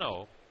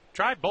Centeno.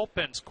 Tribe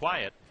bullpen's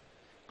quiet.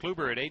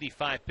 Kluber at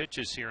 85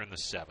 pitches here in the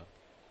 7th.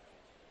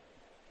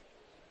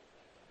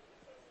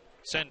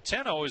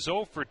 Centeno is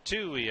 0 for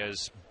 2. He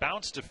has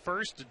bounced to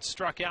first and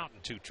struck out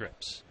in 2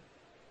 trips.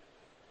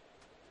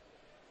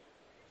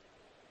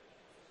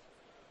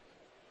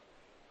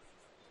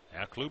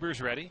 Now Kluber's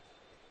ready.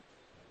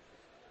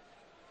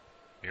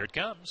 Here it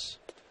comes.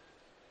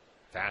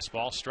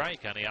 Fastball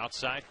strike on the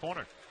outside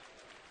corner.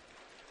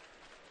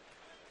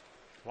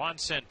 Juan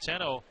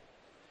Centeno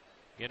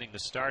getting the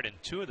start in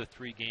 2 of the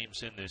 3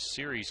 games in this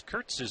series.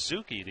 Kurt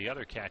Suzuki, the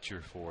other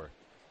catcher for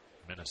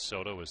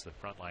Minnesota, was the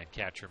frontline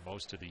catcher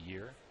most of the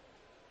year.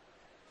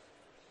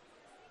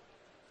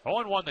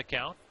 0-1 the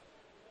count.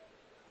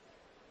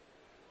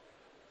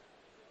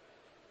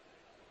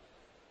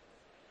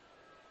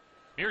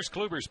 Here's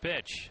Kluber's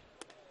pitch.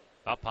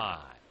 Up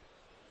high.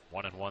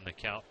 1-1 the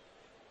count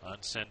on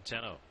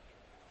Centeno.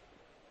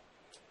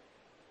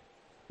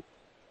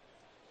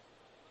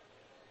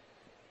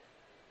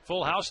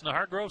 Full house in the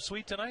Hargrove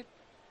Suite tonight?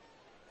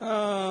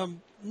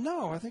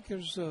 No, I think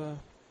there's only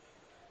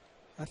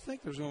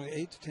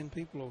 8 to 10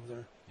 people over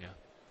there. Yeah.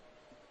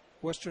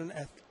 Western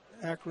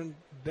Akron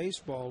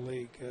Baseball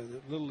League, the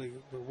Little League,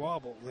 the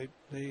Wobble. They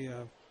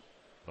the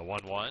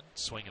 1-1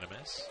 swing and a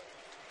miss.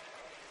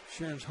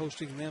 Sharon's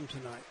hosting them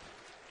tonight.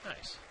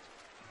 Nice.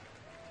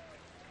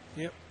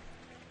 Yep.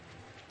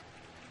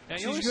 Now,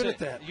 She's good at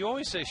that. You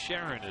always say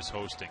Sharon is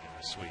hosting in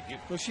the suite.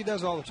 Well, she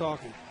does all the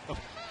talking.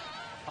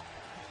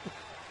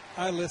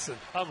 I listen.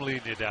 I'm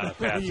leading you down a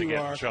path to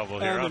get in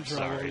trouble here. I'm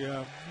sorry.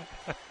 Yeah.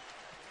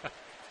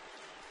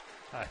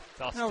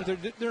 I'll No, stop.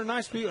 they're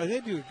nice people.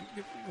 They do.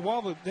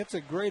 Wobble, that's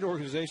a great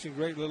organization,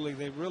 great Little League.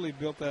 They've really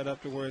built that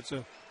up to where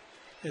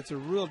it's a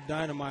real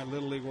dynamite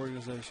Little League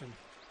organization.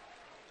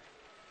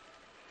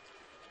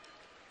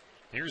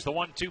 Here's the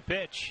 1-2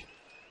 pitch.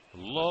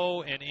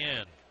 Low and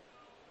in.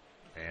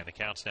 And the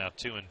count's now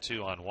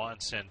 2-2 on Juan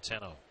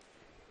Centeno.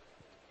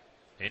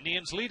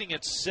 Indians leading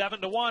at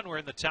 7-1. We're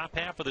in the top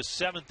half of the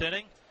 7th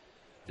inning.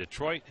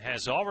 Detroit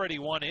has already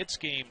won its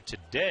game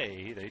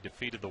today. They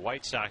defeated the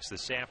White Sox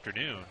this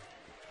afternoon.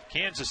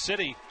 Kansas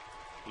City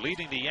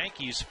leading the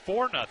Yankees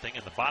 4-0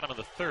 in the bottom of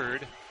the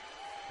 3rd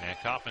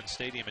at Kauffman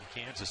Stadium in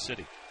Kansas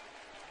City.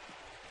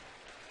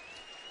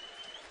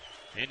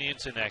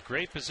 Indians in that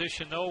great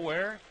position, though,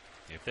 where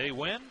if they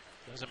win,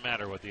 doesn't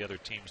matter what the other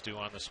teams do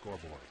on the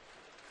scoreboard.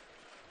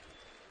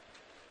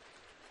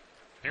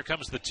 Here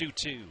comes the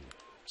 2-2.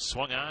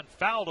 Swung on,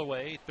 fouled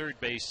away, third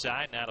base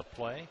side, now to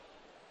play.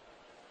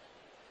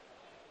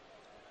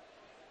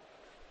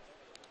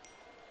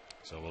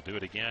 So we'll do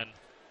it again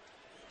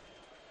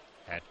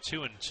at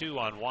 2-2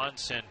 on Juan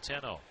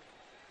Centeno.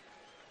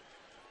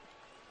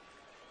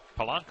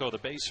 Polanco, the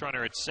base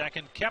runner, at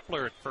second.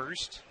 Kepler at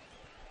first.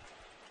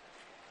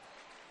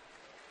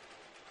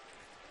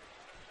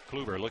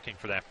 Kluber looking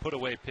for that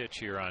put-away pitch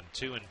here on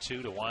 2-2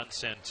 to Juan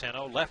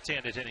Centeno.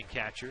 Left-handed hitting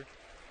catcher.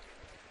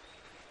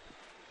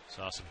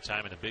 Saw some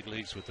time in the big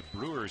leagues with the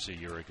Brewers a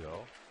year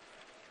ago.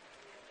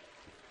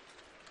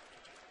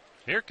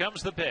 Here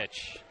comes the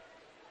pitch.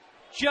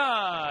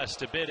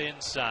 Just a bit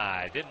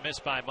inside. Didn't miss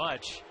by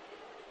much.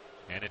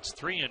 And it's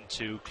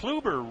 3-2.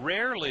 Kluber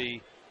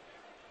rarely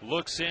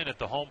looks in at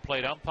the home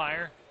plate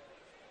umpire.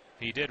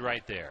 He did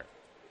right there.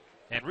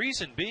 And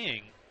reason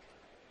being,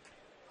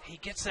 he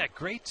gets that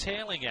great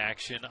tailing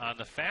action on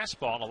the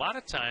fastball, and a lot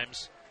of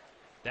times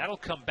that'll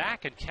come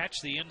back and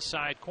catch the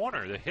inside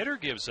corner. The hitter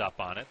gives up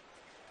on it,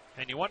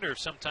 and you wonder if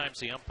sometimes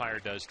the umpire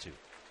does too.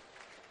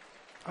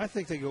 I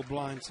think they go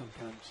blind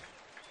sometimes.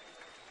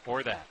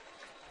 Or that.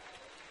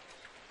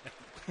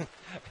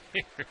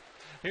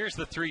 Here's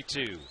the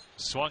 3-2.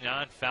 Swung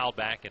on, foul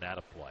back, and out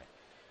of play.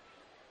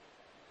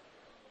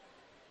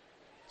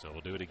 So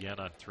we'll do it again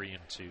on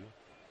 3-2.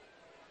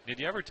 Did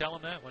you ever tell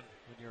him that when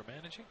you were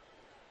managing?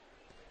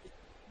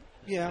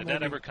 Yeah. Did maybe,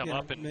 that ever come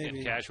up in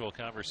maybe, casual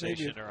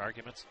conversation or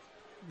arguments?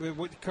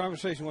 The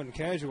conversation wasn't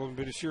casual,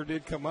 but it sure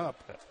did come up.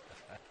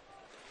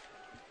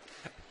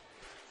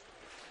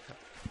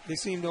 They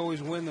seem to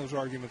always win those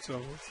arguments,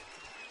 though.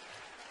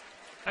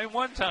 I mean,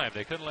 one time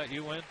they couldn't let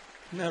you win?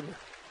 Never.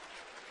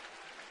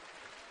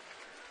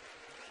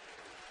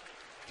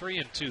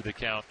 3-2 the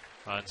count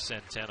on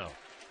Centeno.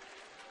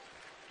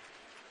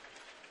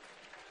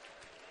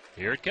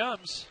 Here it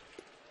comes.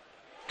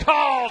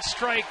 Called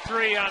strike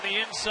 3 on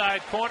the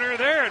inside corner.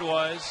 There it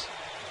was.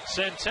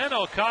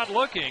 Centeno caught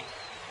looking,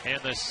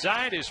 and the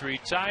side is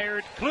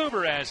retired.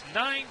 Kluber has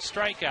 9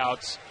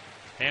 strikeouts,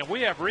 and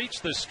we have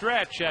reached the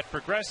stretch at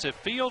Progressive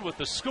Field with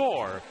the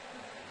score.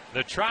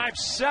 The Tribe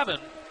 7,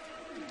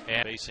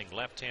 and facing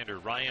left-hander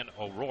Ryan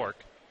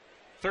O'Rourke.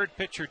 Third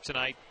pitcher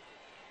tonight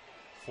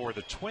for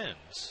the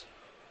Twins.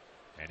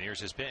 And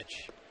here's his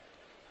pitch.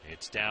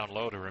 It's down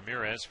low to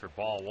Ramirez for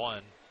ball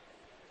 1.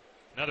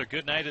 Another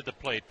good night at the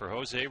plate for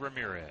Jose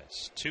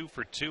Ramirez. 2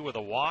 for 2 with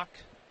a walk,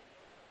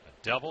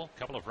 a double, a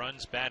couple of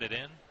runs batted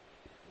in.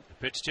 The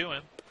pitch to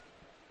him.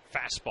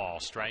 Fastball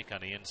strike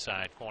on the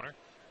inside corner.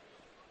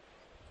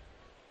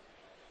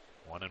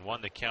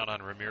 1-1 the count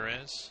on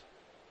Ramirez.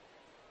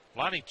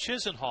 Lonnie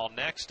Chisenhall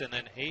next, and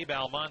then Abe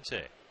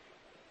Almonte.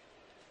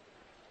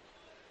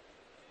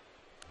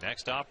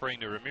 Next offering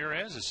to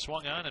Ramirez is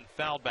swung on and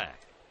fouled back.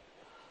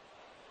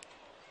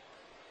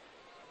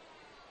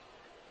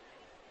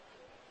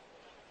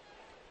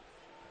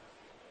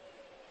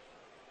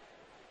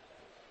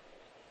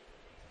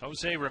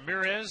 Jose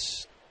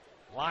Ramirez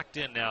locked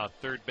in now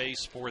at third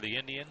base for the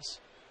Indians.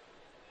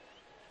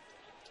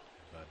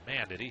 But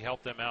man, did he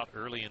help them out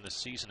early in the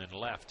season in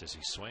left as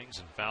he swings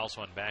and fouls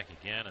one back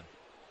again. And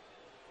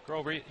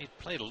Grover, he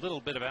played a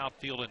little bit of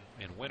outfield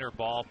in winter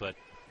ball, but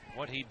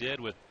what he did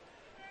with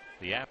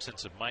the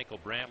absence of Michael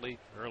Brantley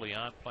early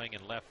on playing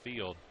in left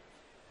field,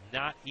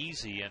 not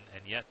easy, and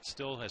yet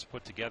still has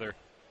put together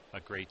a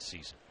great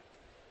season.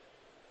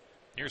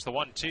 Here's the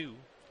 1-2,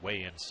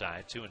 way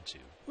inside, 2-2.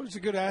 Well, he's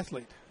a good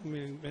athlete. I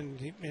mean,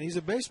 and he's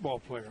a baseball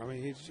player. I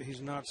mean,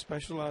 he's not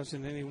specialized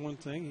in any one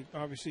thing.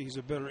 Obviously, he's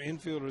a better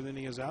infielder than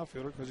he is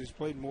outfielder because he's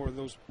played more of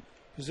those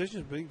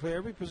positions. But he can play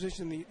every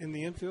position in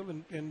the infield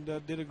and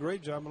did a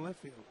great job in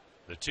left field.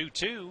 The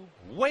 2-2,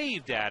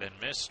 waved at and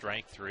missed,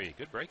 strike 3.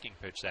 Good breaking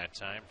pitch that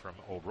time from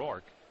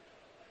O'Rourke.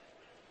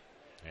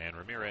 And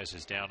Ramirez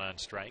is down on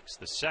strikes.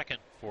 The second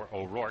for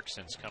O'Rourke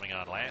since coming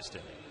on last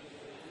inning.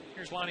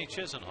 Here's Lonnie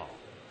Chisenhall.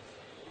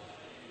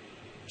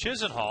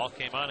 Chisenhall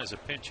came on as a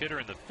pinch hitter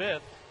in the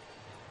 5th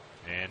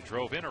and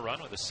drove in a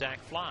run with a sac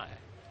fly.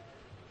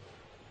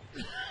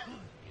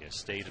 He has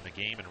stayed in the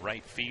game in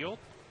right field.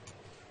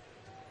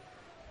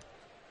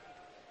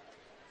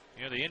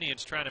 You know, the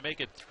Indians trying to make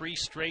it 3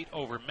 straight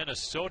over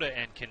Minnesota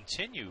and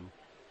continue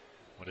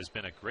what has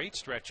been a great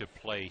stretch of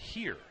play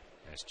here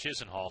as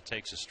Chisenhall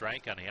takes a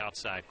strike on the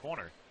outside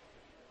corner.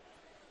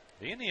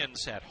 The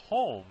Indians at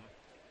home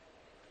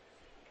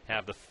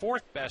have the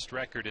 4th best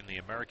record in the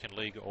American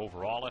League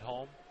overall at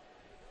home,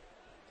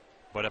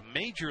 but a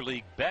Major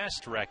League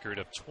best record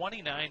of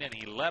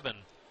 29-11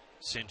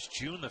 since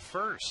June the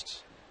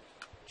 1st.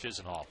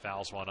 Chisenhall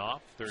fouls one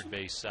off, third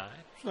base side.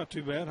 It's not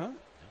too bad, huh?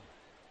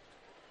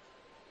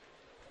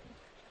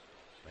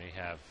 They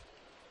have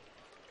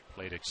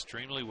played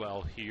extremely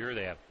well here.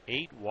 They have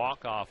 8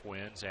 walk-off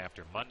wins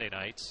after Monday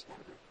night's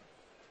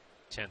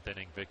 10th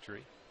inning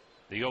victory.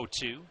 The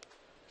 0-2.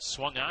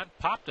 Swung on,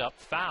 popped up,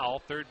 foul,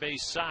 third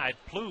base side.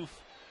 Plouffe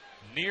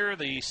near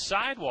the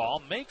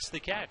sidewall makes the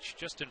catch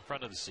just in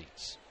front of the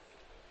seats.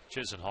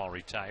 Chisenhall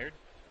retired.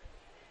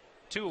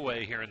 2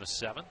 away here in the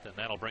 7th, and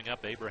that'll bring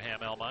up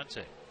Abraham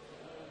Almonte.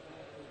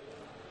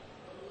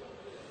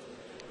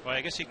 Well,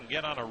 I guess you can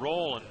get on a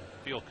roll and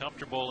feel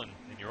comfortable in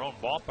your own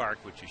ballpark,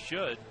 which you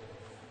should.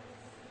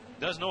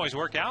 Doesn't always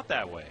work out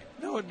that way.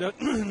 No, it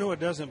doesn't. No, it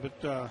doesn't.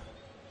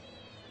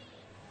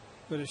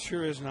 But it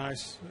sure is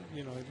nice.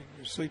 You know,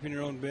 you sleep in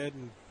your own bed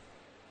and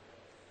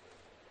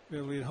be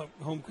able to eat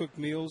home cooked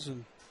meals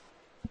and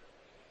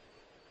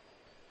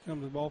come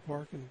to the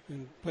ballpark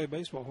and play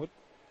baseball. What?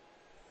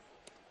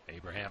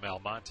 Abraham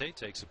Almonte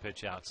takes a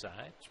pitch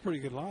outside. It's a pretty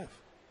good life.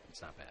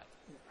 It's not bad.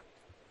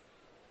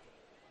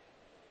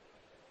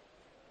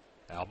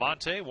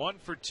 Almonte 1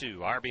 for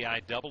 2.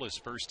 RBI double his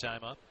first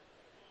time up.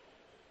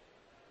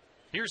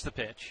 Here's the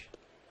pitch.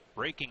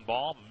 Breaking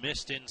ball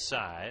missed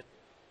inside.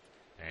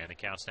 And the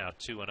count's now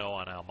 2-0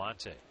 on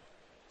Almonte.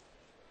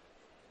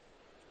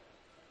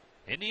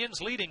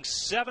 Indians leading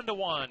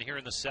 7-1 here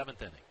in the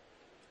 7th inning.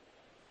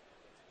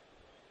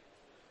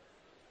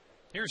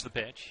 Here's the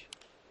pitch.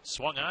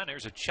 Swung on.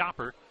 There's a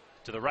chopper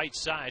to the right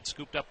side.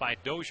 Scooped up by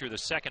Dozier, the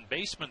second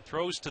baseman.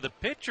 Throws to the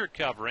pitcher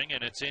covering,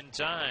 and it's in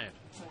time.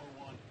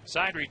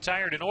 Side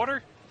retired in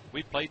order.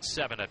 We played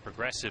 7 at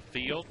Progressive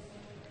Field.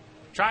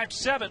 Tribe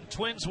 7,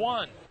 Twins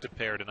 1 to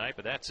pair tonight,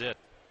 but that's it.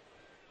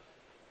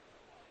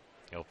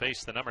 He'll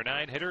face the number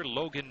 9 hitter,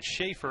 Logan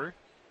Schaefer,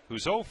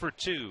 who's 0 for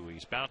 2.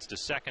 He's bounced to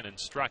second and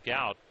struck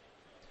out.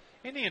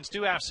 Indians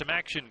do have some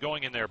action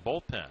going in their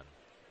bullpen.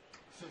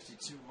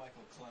 52,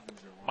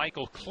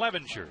 Michael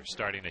Clevenger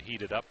starting to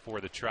heat it up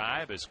for the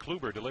Tribe as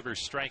Kluber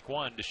delivers strike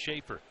 1 to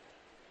Schaefer.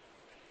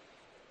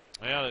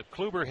 Well,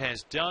 Kluber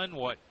has done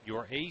what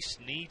your ace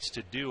needs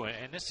to do,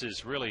 and this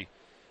is really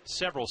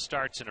several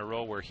starts in a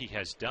row where he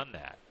has done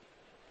that.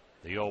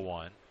 The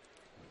 0-1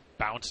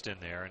 bounced in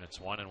there, and it's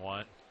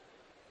 1-1.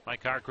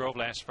 Mike Hargrove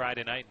last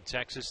Friday night in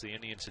Texas, the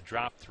Indians had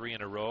dropped 3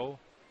 in a row.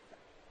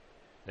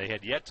 They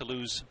had yet to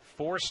lose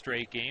 4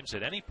 straight games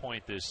at any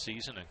point this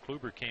season, and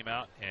Kluber came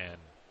out and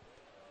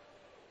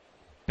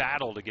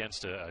battled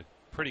against a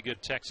pretty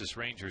good Texas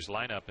Rangers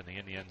lineup, and the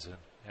Indians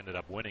ended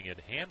up winning it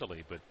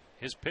handily, but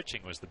his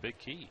pitching was the big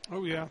key.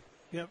 Oh, yeah.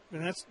 Yep.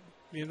 And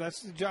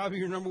that's the job of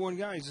your number 1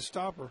 guy. He's a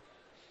stopper.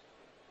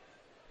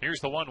 Here's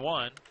the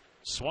 1-1.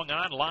 Swung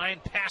on, line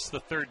past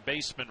the third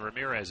baseman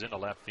Ramirez into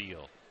left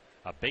field.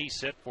 A base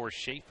hit for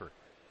Schaefer.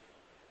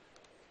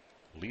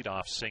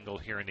 Leadoff single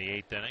here in the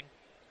 8th inning.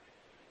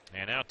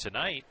 And now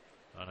tonight,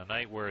 on a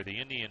night where the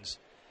Indians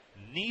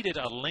needed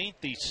a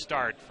lengthy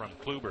start from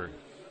Kluber,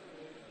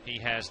 he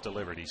has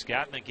delivered. He's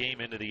gotten the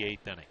game into the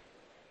 8th inning.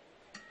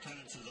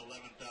 Attendance is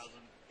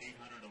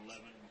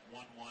 11,811,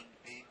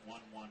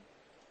 11811.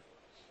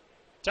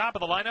 Top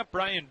of the lineup,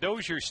 Brian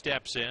Dozier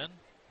steps in.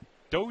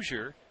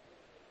 Dozier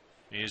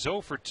is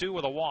 0 for 2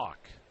 with a walk.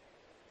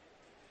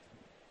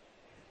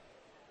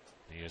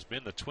 He has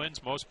been the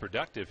Twins' most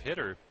productive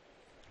hitter.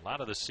 A lot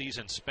of the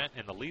season spent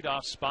in the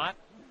leadoff spot,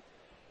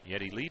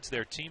 yet he leads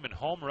their team in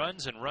home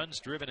runs and runs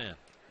driven in.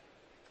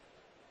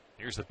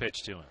 Here's the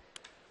pitch to him.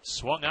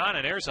 Swung on,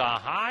 and there's a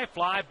high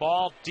fly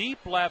ball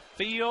deep left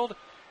field,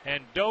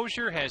 and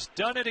Dozier has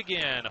done it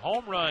again.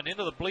 Home run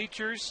into the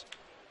bleachers.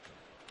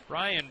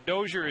 Brian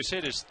Dozier has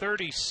hit his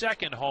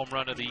 32nd home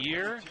run of the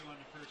year,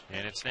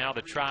 and it's now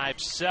the Tribe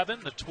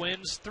 7, the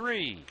Twins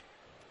 3.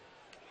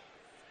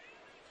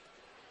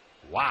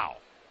 Wow.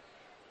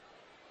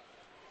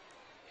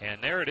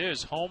 And there it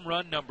is, home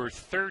run number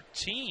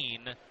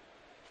 13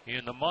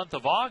 in the month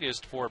of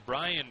August for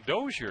Brian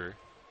Dozier.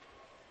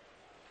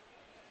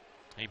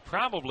 He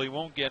probably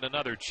won't get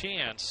another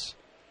chance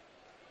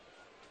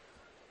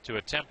to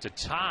attempt to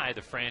tie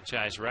the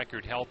franchise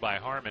record held by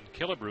Harmon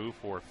Killebrew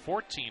for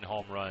 14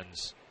 home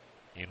runs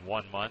in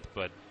 1 month.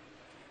 But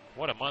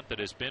what a month it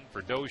has been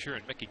for Dozier,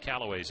 and Mickey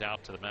Callaway's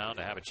out to the mound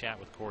to have a chat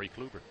with Corey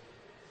Kluber.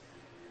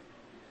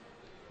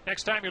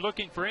 Next time you're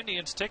looking for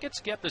Indians tickets,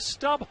 get the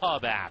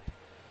StubHub app.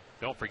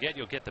 Don't forget,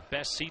 you'll get the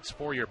best seats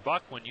for your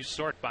buck when you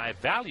sort by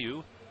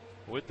value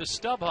with the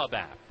StubHub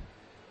app.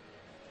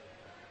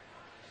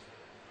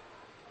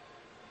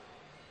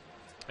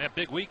 That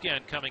big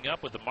weekend coming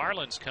up with the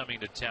Marlins coming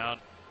to town.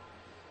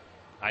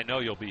 I know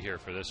you'll be here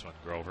for this one,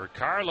 Grover.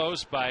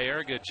 Carlos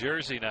Baerga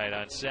jersey night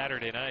on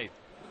Saturday night.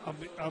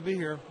 I'll be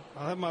here.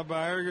 I'll have my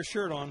Baerga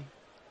shirt on.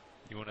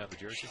 You won't have the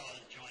jersey?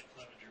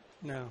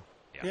 No.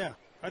 Yeah. Yeah.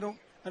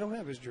 I don't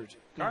have his jersey.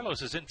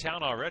 Carlos is in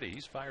town already.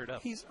 He's fired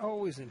up. He's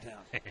always in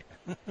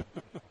town.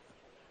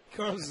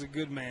 Carlos is a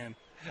good man.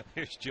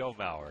 Here's Joe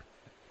Mauer.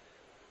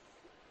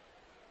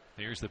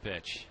 Here's the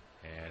pitch,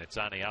 and it's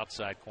on the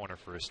outside corner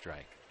for a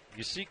strike.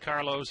 You see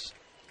Carlos,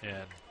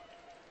 and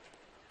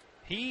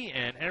he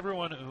and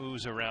everyone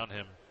who's around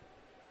him,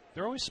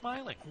 they're always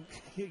smiling.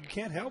 You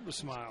can't help but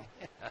smile.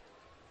 Yeah.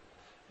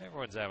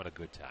 Everyone's having a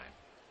good time.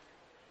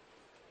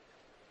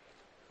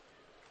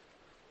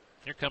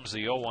 Here comes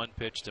the 0-1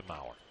 pitch to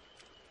Mauer.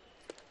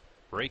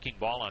 Breaking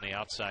ball on the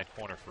outside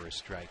corner for a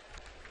strike.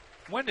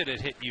 When did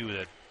it hit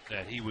you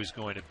that he was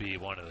going to be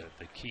one of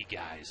the key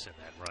guys in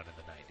that run in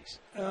the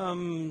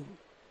 90s?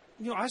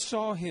 I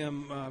saw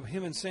him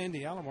and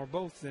Sandy Alomar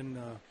both in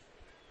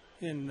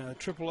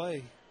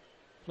AAA.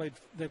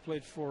 They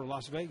played for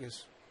Las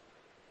Vegas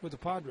with the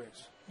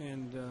Padres.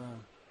 And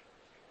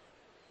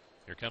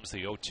here comes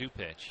the 0-2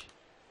 pitch.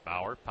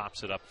 Bauer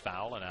pops it up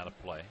foul and out of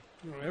play.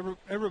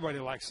 Everybody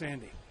likes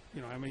Sandy.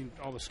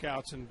 All the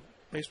scouts and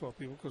baseball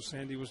people, because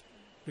Sandy was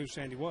who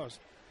Sandy was.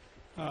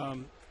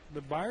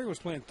 But Baerga was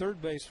playing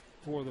third base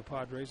for the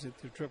Padres at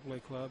the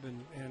AAA club,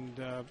 and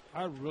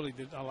I really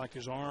did. I liked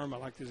his arm. I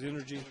liked his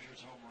energy.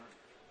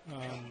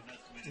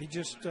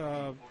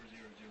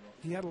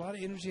 He had a lot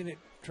of energy, and it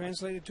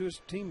translated to his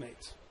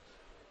teammates.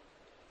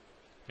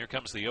 Here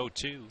comes the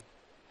 0-2.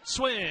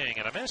 Swing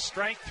and a miss.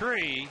 Strike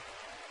 3.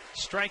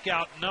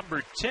 Strikeout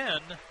number 10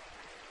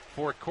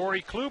 for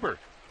Corey Kluber.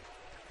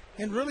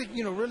 And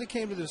really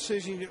came to the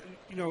decision,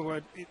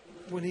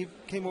 when he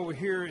came over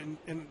here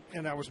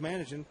and I was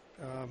managing,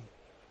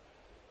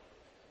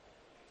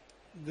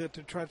 that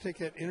to try to take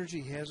that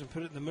energy he has and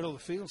put it in the middle of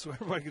the field so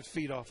everybody could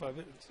feed off of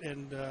it.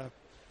 And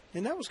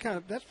And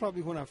that's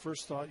probably when I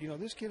first thought,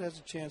 this kid has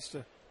a chance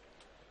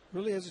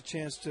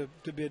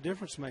to be a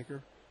difference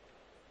maker.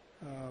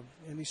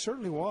 And he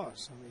certainly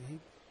was. I mean,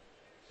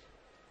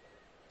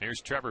 Here's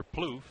Trevor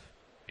Plouffe.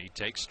 He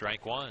takes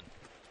strike one.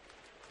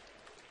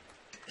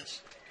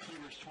 It's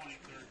Kluber's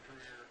 23rd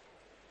career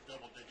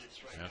double-digit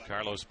strikeout. Well,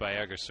 Carlos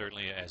Baerga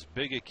certainly as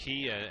big a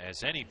key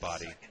as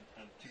anybody.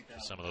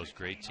 Some of those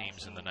great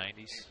teams in the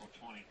 90s. April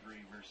 23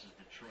 versus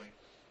Detroit.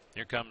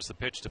 Here comes the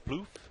pitch to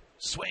Plouffe.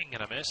 Swing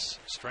and a miss.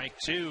 Strike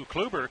two.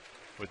 Kluber,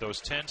 with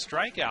those 10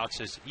 strikeouts,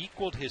 has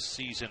equaled his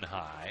season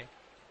high.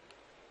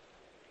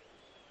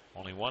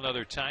 Only one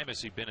other time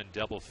has he been in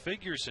double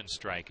figures in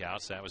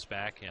strikeouts. That was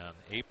back on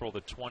April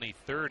the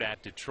 23rd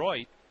at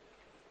Detroit.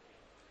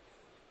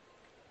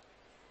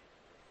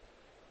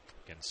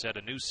 Can set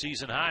a new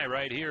season high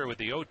right here with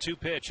the 0-2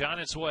 pitch on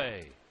its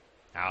way.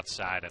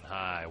 Outside and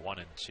high,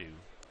 1-2.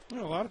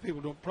 A lot of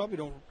people probably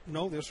don't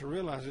know this or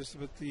realize this,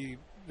 but the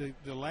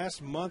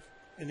last month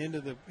and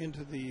into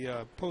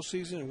the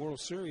postseason and World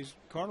Series,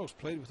 Carlos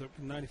played with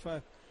in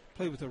 '95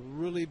 played with a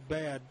really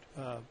bad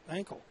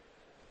ankle.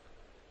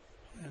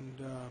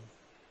 And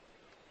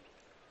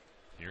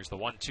here's the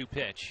 1-2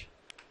 pitch.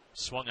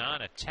 Swung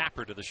on, a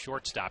tapper to the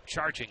shortstop.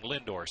 Charging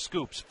Lindor.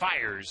 Scoops,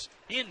 fires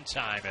in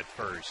time at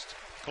first.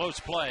 Close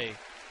play.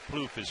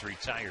 Plouffe is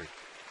retired.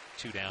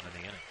 2 down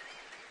in the inning.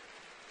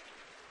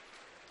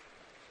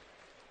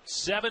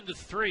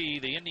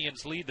 7-3. The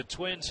Indians lead the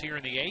Twins here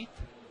in the 8th.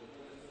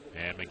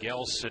 And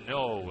Miguel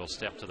Sano will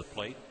step to the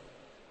plate.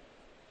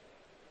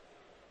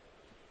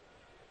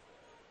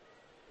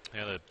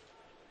 It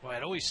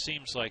always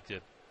seems like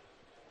the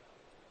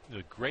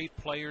great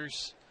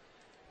players,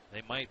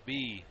 they might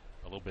be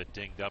a little bit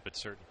dinged up at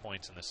certain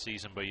points in the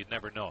season, but you'd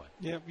never know it.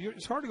 Yeah,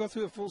 it's hard to go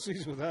through a full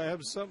season without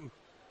having something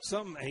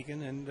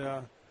aching, and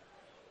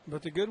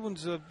but the good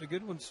ones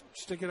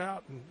stick it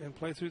out and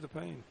play through the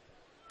pain.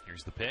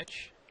 Here's the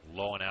pitch,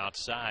 low and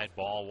outside,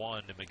 ball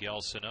 1 to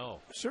Miguel Sano.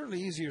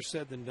 Certainly easier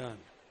said than done.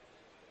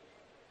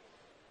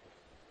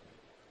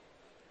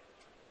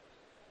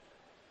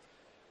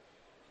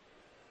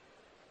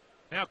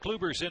 Now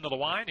Kluber's into the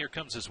line. Here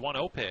comes his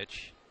 1-0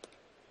 pitch.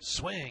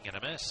 Swing and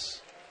a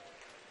miss.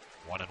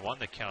 1-1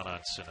 the count on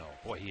Sano.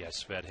 Boy, he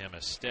has fed him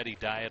a steady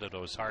diet of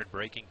those hard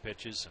breaking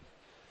pitches. And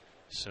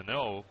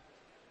Sano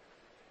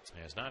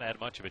has not had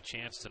much of a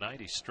chance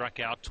tonight. He struck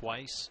out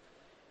twice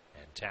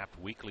and tapped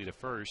weakly to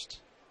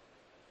first.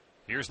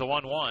 Here's the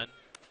 1-1.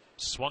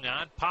 Swung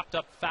on, popped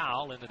up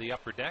foul into the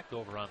upper deck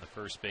over on the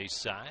first base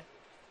side.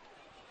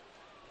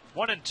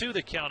 1-2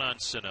 the count on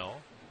Sano.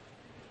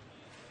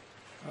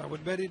 I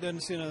would bet he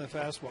doesn't see another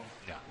fastball.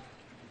 Yeah.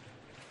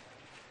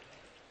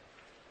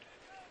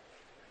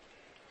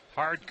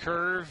 Hard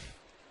curve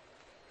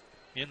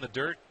in the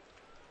dirt.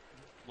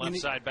 Left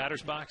side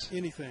batter's box.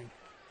 Anything.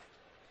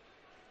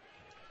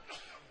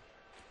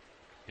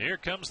 Here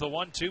comes the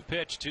 1-2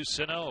 pitch to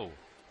Sano.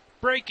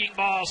 Breaking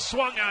ball,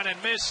 swung on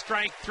and missed.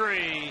 Strike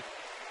 3.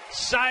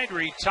 Side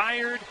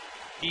retired.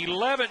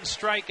 11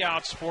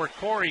 strikeouts for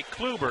Corey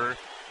Kluber,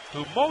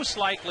 who most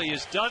likely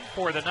is done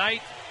for the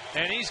night.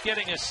 And he's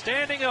getting a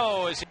standing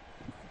O.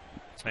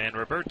 And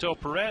Roberto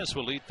Perez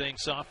will lead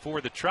things off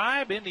for the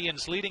Tribe.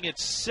 Indians leading it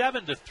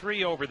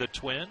 7-3 over the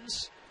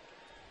Twins.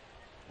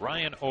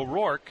 Ryan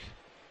O'Rourke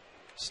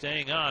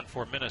staying on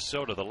for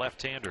Minnesota, the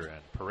left-hander.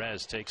 And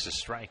Perez takes a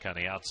strike on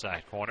the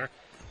outside corner.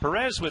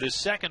 Perez with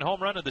his second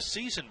home run of the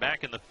season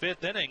back in the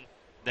 5th inning.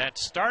 That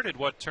started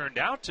what turned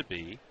out to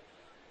be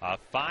a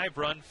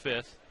 5-run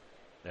 5th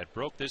that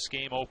broke this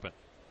game open.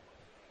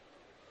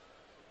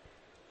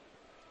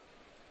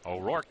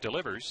 O'Rourke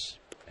delivers,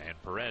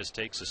 and Perez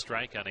takes a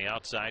strike on the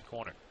outside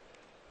corner.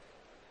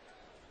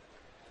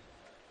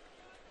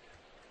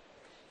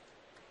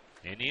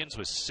 Indians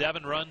with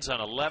 7 runs on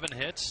 11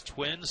 hits.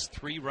 Twins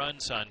 3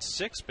 runs on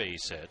 6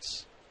 base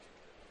hits.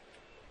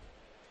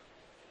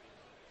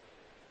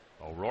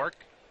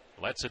 O'Rourke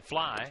lets it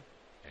fly,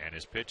 and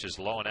his pitch is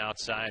low and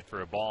outside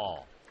for a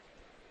ball.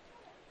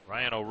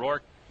 Ryan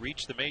O'Rourke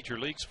reached the major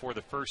leagues for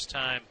the first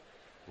time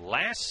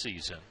last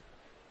season.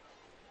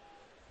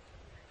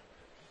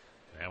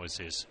 That was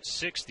his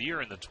 6th year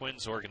in the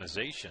Twins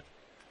organization.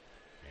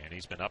 And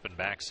he's been up and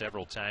back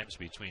several times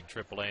between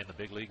AAA and the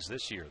big leagues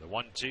this year. The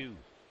 1-2.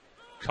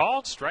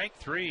 Called strike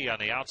 3 on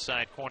the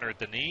outside corner at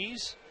the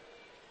knees.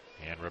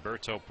 And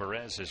Roberto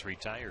Perez is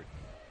retired.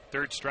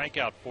 3rd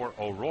strikeout for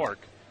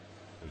O'Rourke,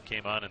 who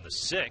came on in the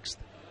 6th.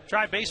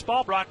 Tribe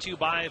Baseball brought to you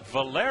by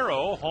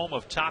Valero, home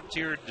of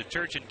top-tier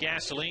detergent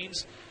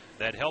gasolines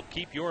that help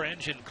keep your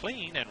engine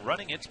clean and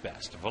running its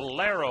best.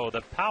 Valero,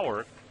 the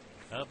power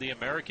of the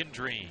American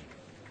dream.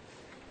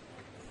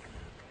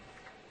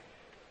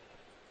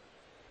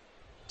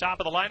 Top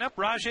of the lineup,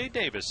 Rajay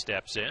Davis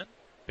steps in.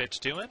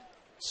 Pitch to him.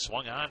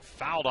 Swung on,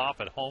 fouled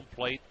off at home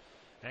plate.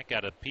 That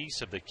got a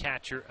piece of the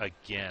catcher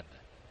again.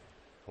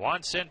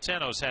 Juan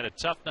Centeno's had a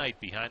tough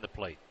night behind the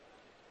plate.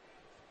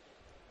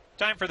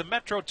 Time for the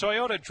Metro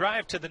Toyota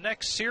drive to the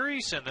next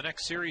series. And the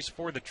next series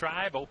for the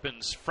Tribe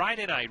opens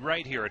Friday night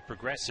right here at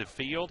Progressive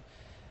Field.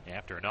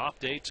 After an off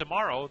day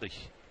tomorrow, the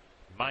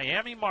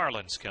Miami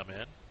Marlins come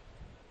in.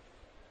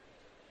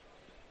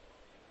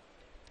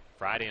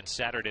 Friday and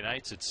Saturday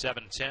nights at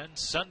 7:10.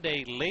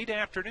 Sunday late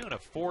afternoon, a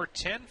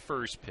 4:10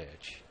 first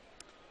pitch.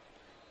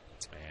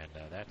 And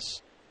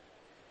that's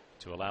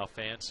to allow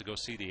fans to go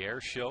see the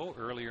air show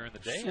earlier in the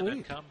day. Sweet. And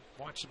then come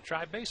watch some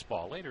Tribe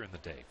baseball later in the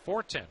day.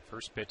 4:10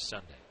 first pitch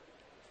Sunday.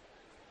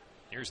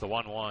 Here's the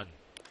 1-1.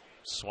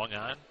 Swung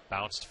on,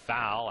 bounced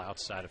foul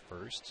outside of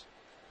first.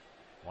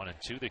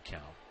 1-2 the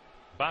count.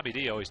 Bobby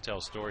D always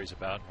tells stories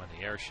about when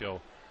the air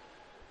show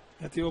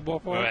At the old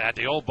ballpark? at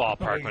the old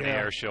ballpark Oh, when the yeah.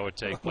 air show would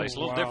take place. A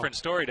little wow. different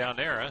story down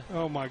there, huh?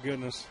 Oh, my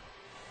goodness.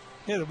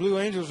 Yeah, the Blue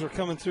Angels were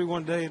coming through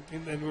one day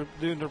and were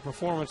doing their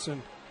performance,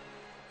 and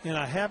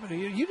I happened to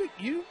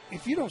you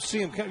if you don't see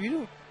them come,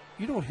 you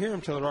don't hear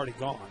them till they're already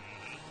gone.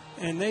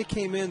 And they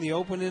came in the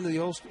open end of the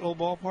old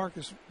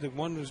ballpark, the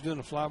one that was doing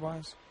the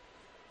flybys,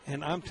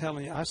 and I'm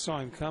telling you, I saw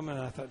him coming,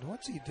 and I thought,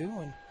 what's he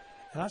doing?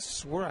 And I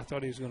swear I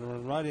thought he was going to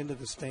run right into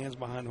the stands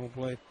behind home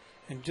plate,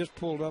 and just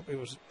pulled up. It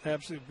was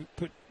absolutely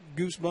put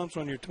goosebumps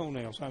on your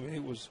toenails. I mean,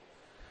 it was.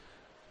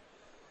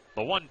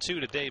 The 1-2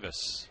 to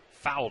Davis.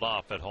 Fouled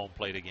off at home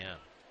plate again.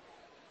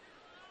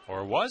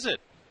 Or was it?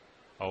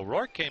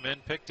 O'Rourke came in,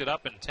 picked it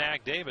up, and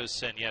tagged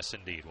Davis, and yes,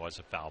 indeed, was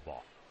a foul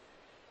ball.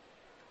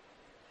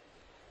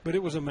 But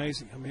it was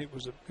amazing. I mean, it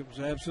was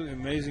absolutely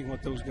amazing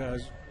what those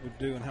guys would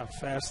do and how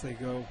fast they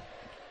go.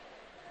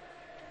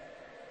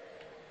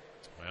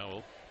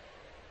 Well,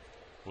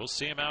 we'll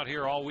see them out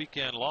here all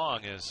weekend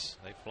long as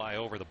they fly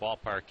over the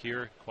ballpark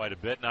here quite a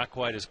bit. Not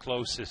quite as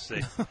close as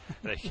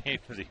they came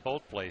to the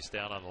old place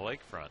down on the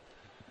lakefront.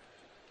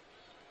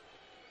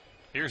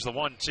 Here's the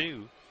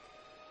 1-2.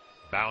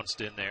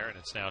 Bounced in there, and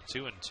it's now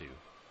 2-2.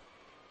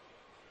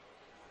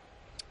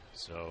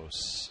 So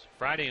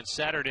Friday and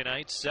Saturday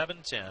night,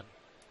 7:10.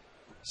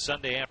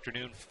 Sunday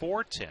afternoon,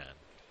 4:10.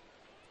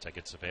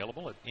 Tickets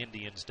available at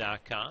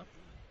Indians.com.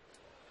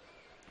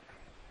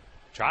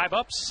 Tribe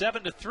up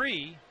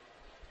 7-3.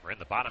 We're in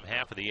the bottom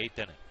half of the 8th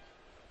inning.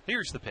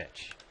 Here's the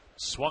pitch.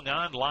 Swung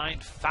on,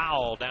 line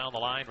foul down the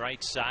line,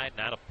 right side,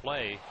 and out of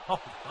play.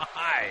 Oh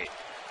my!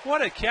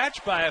 What a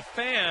catch by a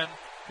fan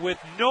with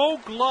no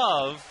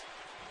glove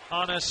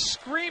on a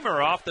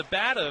screamer off the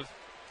bat of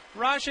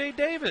Rajai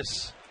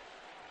Davis.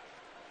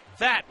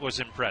 That was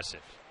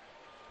impressive.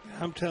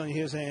 I'm telling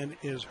you, his hand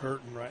is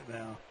hurting right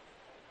now.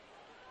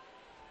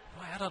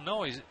 Boy, I don't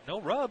know. He's no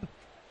rub.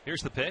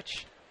 Here's the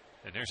pitch.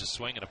 And there's a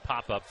swing and a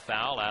pop-up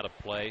foul out of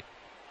play.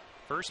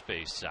 First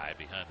base side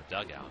behind the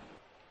dugout.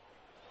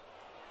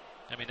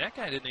 I mean, that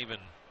guy didn't even,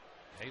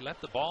 he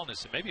left the ball in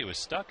his, maybe it was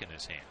stuck in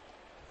his hand.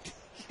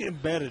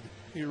 Embedded.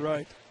 You're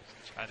right.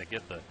 Trying to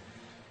get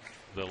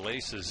the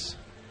laces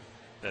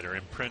that are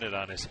imprinted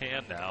on his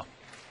hand now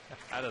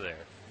out of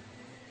there.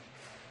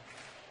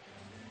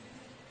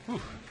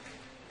 Whew.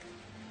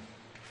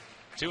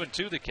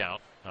 2-2 the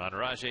count on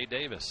Rajai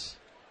Davis.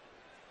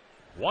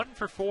 1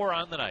 for 4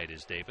 on the night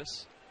is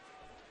Davis.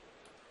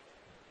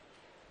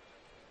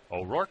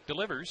 O'Rourke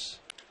delivers.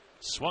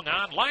 Swung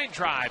on, line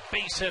drive,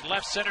 base hit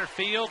left center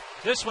field.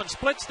 This one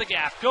splits the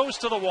gap, goes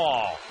to the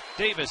wall.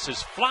 Davis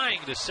is flying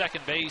to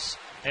second base,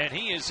 and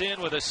he is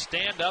in with a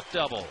stand-up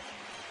double.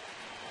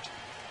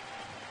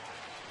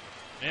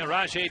 And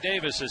Rajai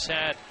Davis has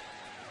had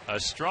a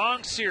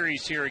strong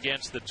series here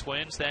against the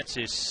Twins. That's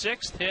his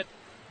 6th hit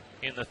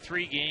in the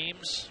 3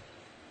 games.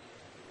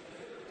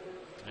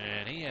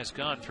 And he has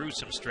gone through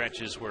some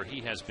stretches where he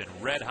has been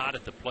red hot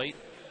at the plate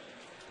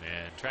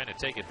and trying to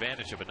take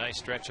advantage of a nice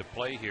stretch of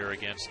play here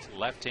against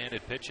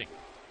left-handed pitching.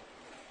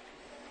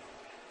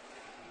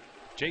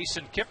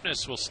 Jason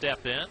Kipnis will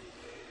step in.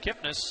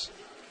 Kipnis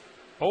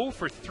 0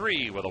 for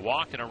 3 with a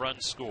walk and a run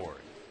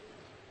scored.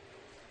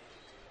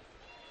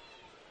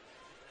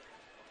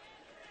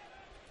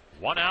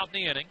 1 out in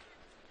the inning.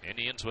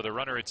 Indians with a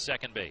runner at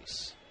second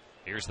base.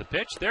 Here's the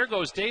pitch. There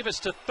goes Davis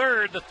to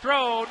third. The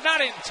throw, not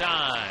in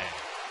time.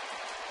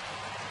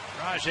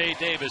 Rajai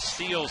Davis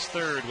steals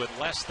third with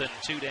less than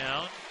 2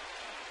 down.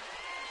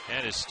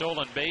 And his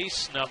stolen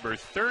base, number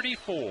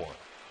 34.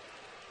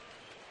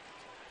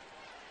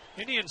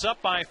 Indians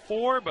up by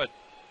 4, but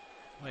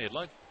well, you'd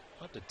like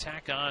to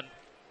tack on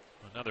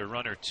another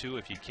run or 2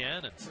 if you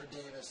can. And for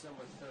Davis,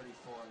 number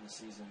 34 in the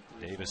season.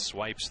 Davis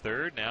swipes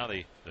third. Now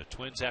the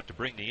Twins have to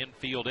bring the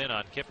infield in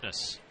on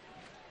Kipnis.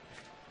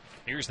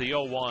 Here's the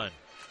 0-1.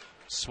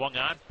 Swung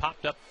on,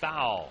 popped up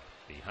foul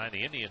behind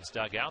the Indians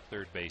dugout,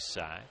 third base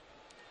side.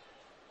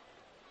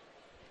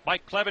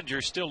 Mike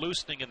Clevenger still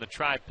loosening in the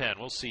Tribe pen.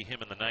 We'll see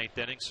him in the 9th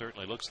inning.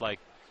 Certainly looks like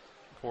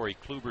Corey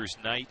Kluber's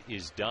night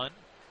is done.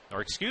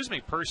 Or excuse me,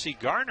 Percy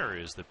Garner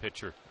is the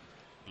pitcher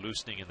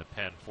loosening in the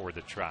pen for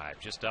the Tribe.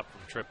 Just up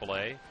from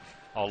AAA,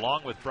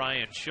 along with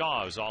Brian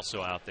Shaw, who's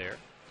also out there.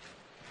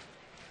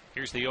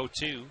 Here's the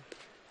 0-2.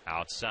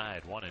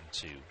 Outside,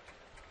 1-2.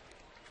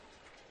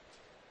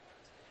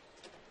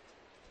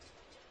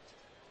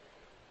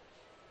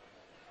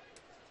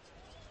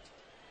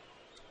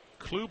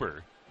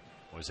 Kluber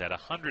was at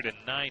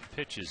 109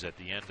 pitches at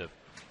the end of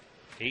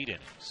 8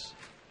 innings.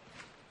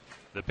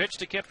 The pitch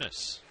to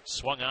Kipnis.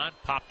 Swung on,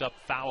 popped up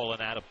foul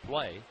and out of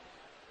play.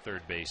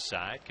 third base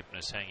side.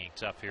 Kipnis hanging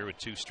tough here with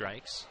 2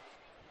 strikes.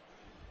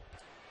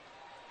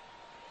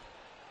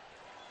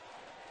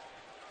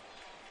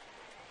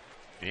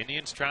 The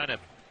Indians trying to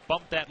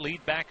bump that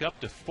lead back up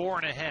to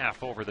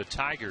 4.5 over the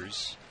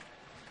Tigers.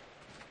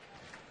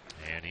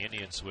 And the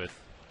Indians with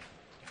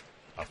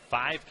a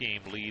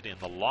 5-game lead in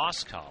the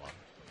loss column.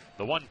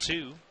 The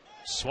 1-2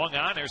 swung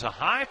on. There's a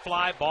high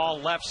fly ball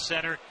left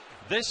center.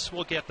 This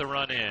will get the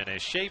run in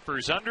as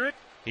Schaefer's under it.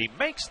 He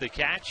makes the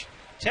catch.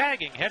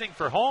 Tagging, heading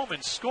for home,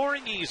 and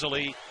scoring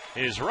easily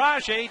is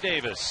Rajay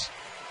Davis.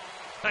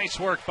 Nice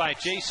work by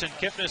Jason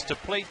Kipnis to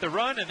plate the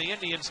run, and the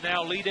Indians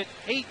now lead it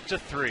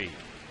 8-3.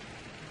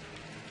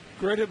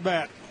 Great at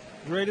bat.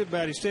 Great at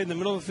bat. He stayed in the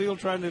middle of the field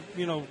trying to,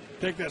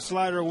 take that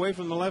slider away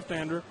from the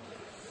left-hander.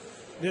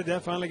 Did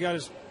that. Finally got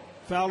his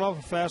fouled off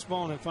a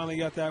fastball, and then finally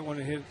got that one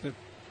to hit the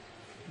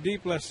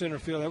deep left center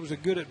field. That was a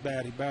good at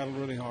bat. He battled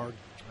really hard.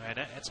 And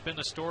that's been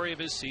the story of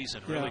his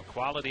season. Really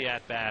quality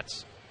at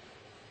bats.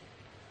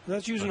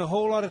 That's using a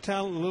whole lot of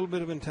talent and a little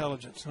bit of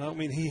intelligence. I don't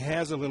mean he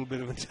has a little bit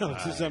of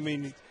intelligence. I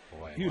mean,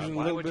 using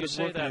why a little would bit you of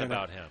say work that in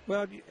about it. him?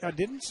 Well, I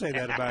didn't say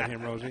that about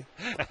him, Rosie.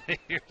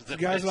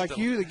 Guys Guys like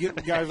you that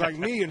get guys like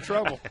me in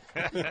trouble.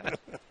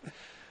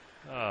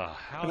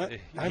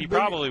 He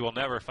probably will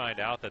never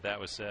find out that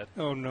was said.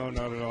 Oh, no,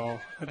 not at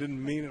all. I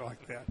didn't mean it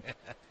like that.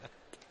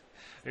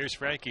 Here's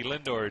Frankie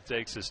Lindor, who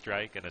takes a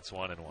strike, and it's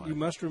 1-1. You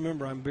must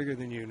remember I'm bigger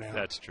than you now.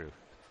 That's true.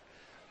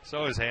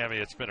 So is Hammy.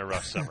 It's been a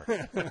rough summer.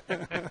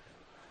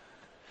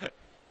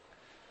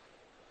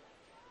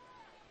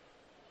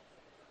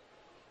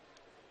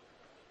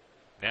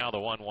 Now the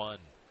 1-1.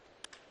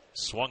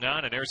 Swung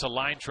on, and there's a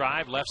line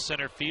drive, left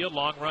center field,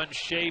 long run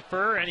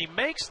Schaefer, and he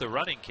makes the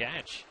running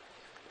catch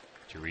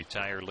to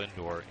retire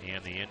Lindor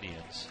and the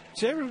Indians.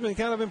 Schaefer's been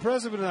kind of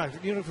impressive tonight.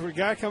 For a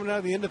guy coming out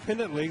of the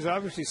independent leagues,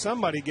 obviously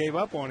somebody gave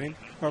up on him,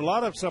 or a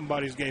lot of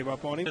somebodies gave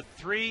up on him. The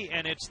 3,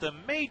 and it's the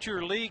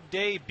major league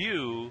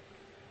debut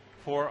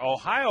for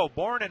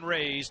Ohio-born and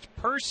raised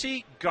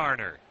Percy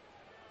Garner.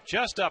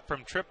 Just up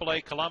from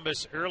AAA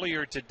Columbus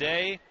earlier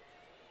today.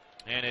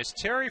 And as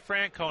Terry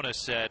Francona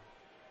said,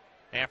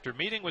 after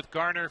meeting with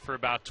Garner for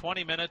about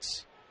 20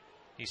 minutes,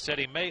 he said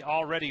he may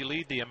already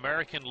lead the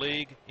American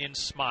League in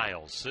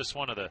smiles. This is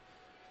one of the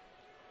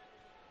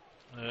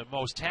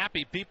most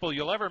happy people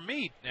you'll ever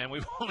meet, and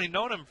we've only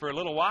known him for a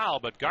little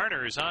while, but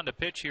Garner is on to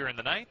pitch here in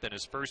the 9th, and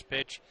his first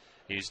pitch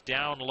is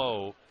down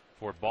low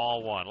for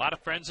ball 1. A lot of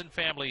friends and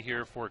family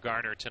here for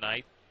Garner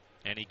tonight,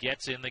 and he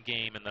gets in the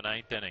game in the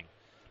 9th inning,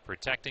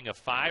 protecting a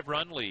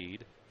 5-run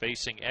lead,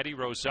 facing Eddie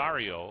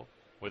Rosario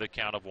with a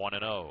count of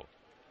 1-0.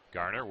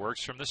 Garner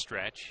works from the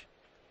stretch.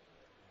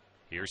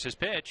 Here's his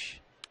pitch.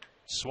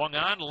 Swung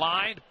on,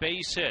 lined,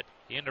 base hit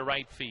into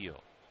right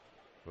field.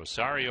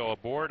 Rosario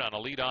aboard on a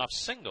leadoff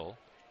single.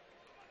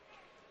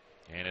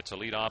 And it's a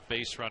leadoff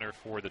base runner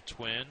for the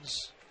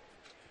Twins.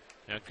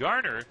 Now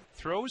Garner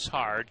throws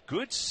hard,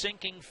 good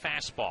sinking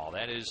fastball.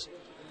 That is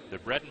the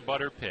bread and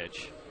butter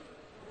pitch.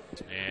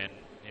 And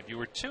if you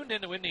were tuned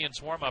into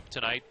Indians warm-up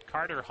tonight,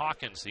 Carter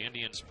Hawkins, the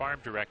Indians farm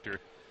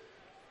director,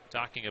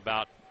 talking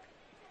about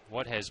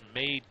what has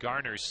made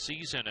Garner's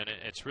season, and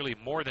it's really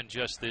more than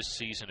just this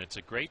season. It's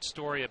a great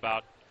story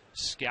about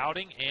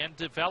scouting and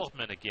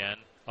development again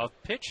of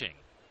pitching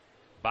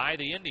by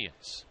the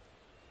Indians.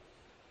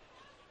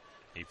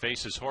 He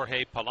faces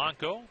Jorge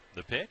Polanco,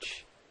 the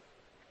pitch,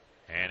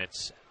 and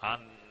it's on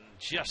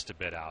just a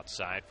bit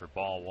outside for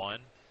ball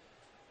 1.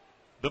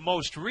 The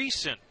most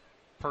recent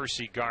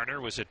Percy Garner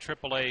was at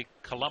AAA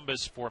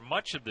Columbus for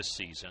much of the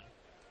season.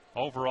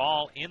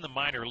 Overall, in the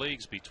minor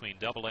leagues between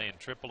AA and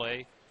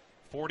AAA,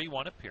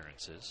 41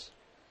 appearances.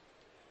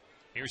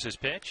 Here's his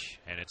pitch,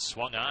 and it's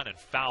swung on and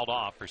fouled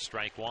off for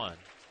strike 1.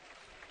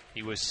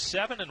 He was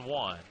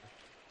 7-1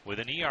 with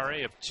an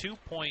ERA of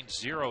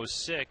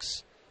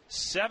 2.06,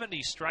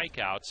 70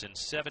 strikeouts in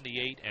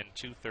 78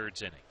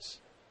 2/3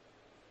 innings.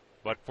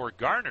 But for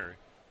Garner,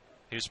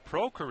 his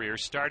pro career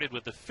started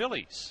with the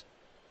Phillies.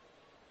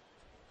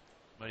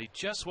 But he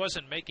just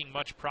wasn't making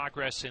much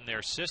progress in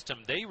their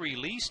system. They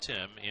released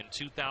him in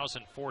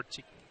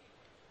 2014.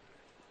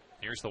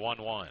 Here's the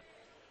 1-1.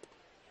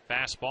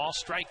 Fastball,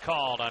 strike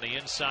called on the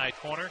inside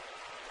corner.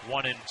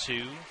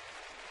 1-2.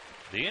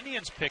 The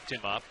Indians picked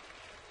him up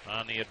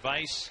on the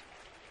advice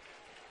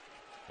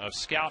of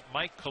scout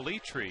Mike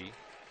Calitri.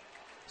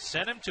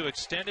 Sent him to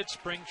extended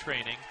spring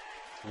training.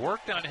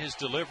 Worked on his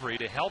delivery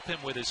to help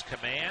him with his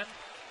command.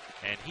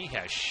 And he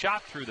has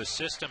shot through the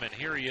system, and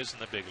here he is in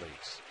the big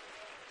leagues.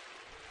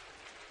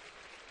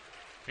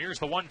 Here's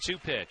the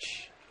 1-2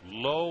 pitch.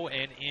 Low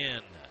and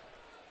in.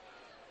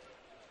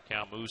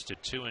 Count moves to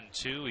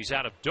 2-2. He's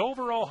out of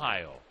Dover,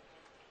 Ohio.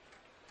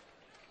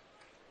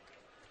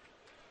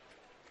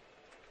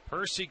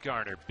 Percy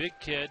Garner, big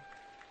kid,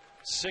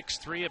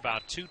 6'3",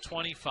 about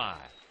 225.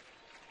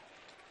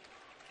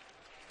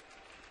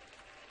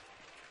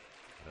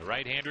 The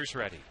right-hander's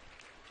ready.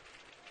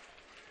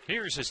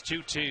 Here's his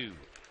 2-2.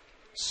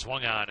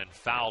 Swung on and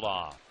fouled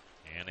off.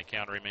 And the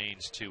count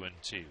remains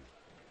 2-2.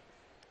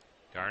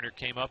 Garner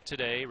came up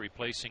today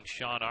replacing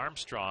Sean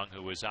Armstrong,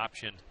 who was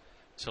optioned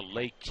to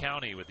Lake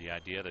County with the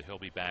idea that he'll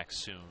be back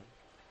soon.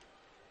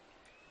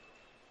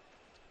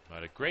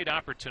 But a great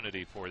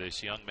opportunity for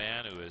this young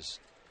man who has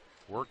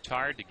worked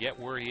hard to get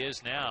where he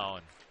is now.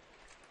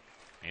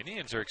 And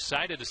Indians are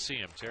excited to see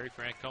him. Terry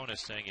Francona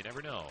saying you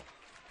never know.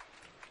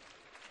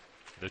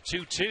 The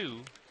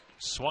 2-2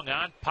 swung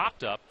on,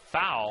 popped up,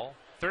 foul,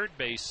 third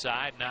base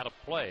side, not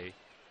a play.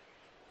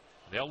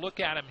 They'll look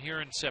at him here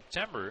in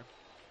September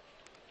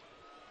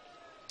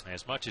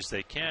as much as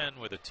they can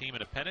with a team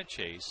in a pennant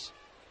chase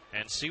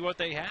and see what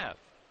they have.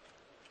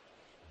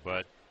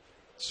 But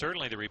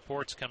certainly the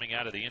reports coming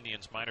out of the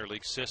Indians minor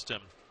league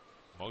system,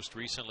 most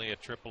recently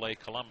at AAA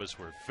Columbus,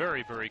 were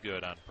very, very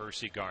good on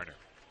Percy Garner.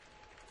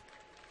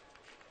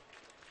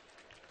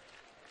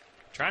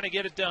 Trying to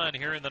get it done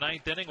here in the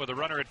ninth inning with a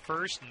runner at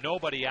first,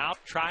 nobody out.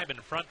 Tribe in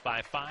front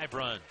by 5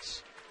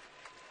 runs.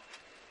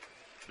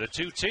 The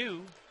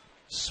 2-2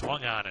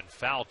 swung on and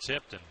foul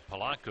tipped, and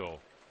Polanco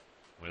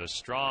with a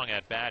strong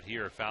at bat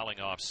here, fouling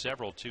off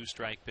several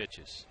 2-strike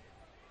pitches.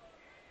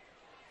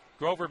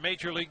 Grover,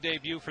 major league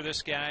debut for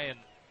this guy, and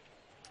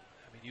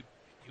I mean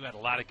you had a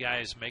lot of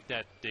guys make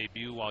that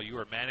debut while you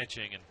were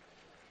managing, and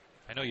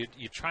I know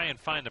you try and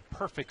find the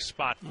perfect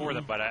spot for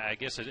them, but I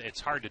guess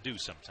it's hard to do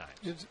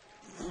sometimes.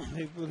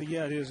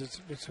 Yeah, it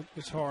is.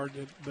 It's hard,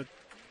 but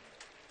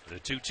the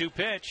 2-2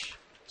 pitch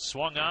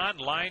swung on,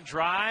 line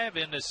drive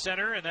into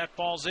center, and that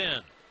falls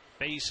in.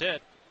 Base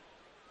hit.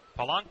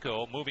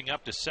 Polanco moving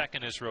up to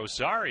second is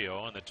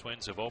Rosario, and the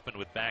Twins have opened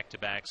with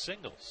back-to-back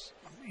singles.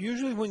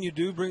 Usually, when you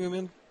do bring them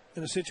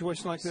in a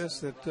situation like this,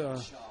 that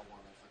to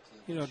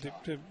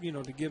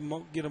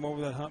get them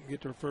over that hump,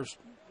 get their first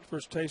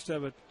taste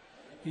of it,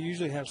 you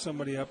usually have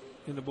somebody up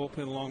in the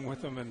bullpen along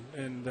with them,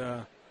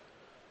 and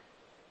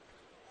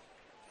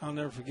I'll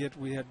never forget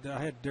I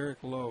had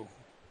Derek Lowe,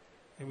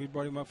 and we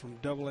brought him up from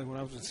AA when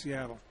I was in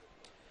Seattle,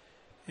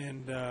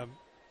 and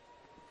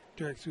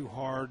Derek threw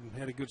hard and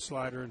had a good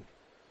slider, and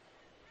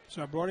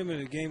so I brought him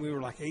in a game. We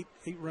were like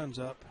eight runs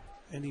up,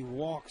 and he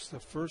walks the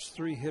first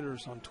 3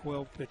 hitters on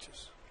 12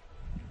 pitches.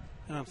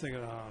 And I'm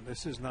thinking, oh,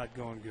 this is not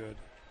going good.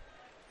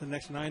 The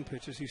next 9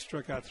 pitches, he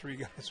struck out 3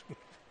 guys.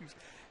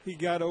 He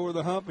got over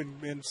the hump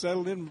and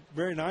settled in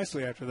very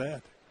nicely after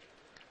that.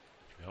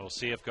 We'll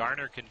see if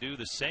Garner can do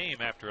the same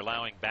after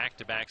allowing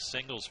back-to-back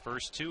singles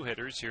first 2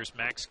 hitters. Here's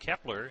Max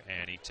Kepler,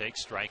 and he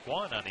takes strike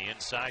 1 on the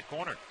inside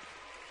corner.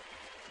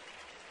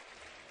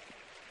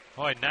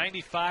 Boy,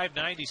 95,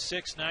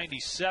 96,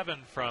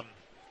 97 from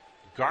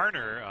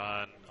Garner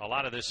on a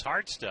lot of this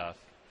hard stuff.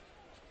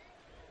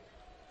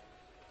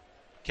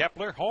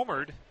 Kepler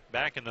homered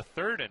back in the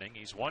 3rd inning.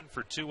 He's 1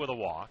 for 2 with a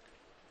walk.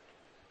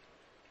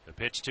 The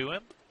pitch to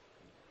him.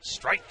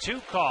 Strike 2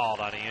 called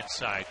on the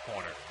inside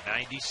corner.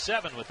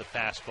 97 with the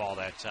fastball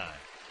that time.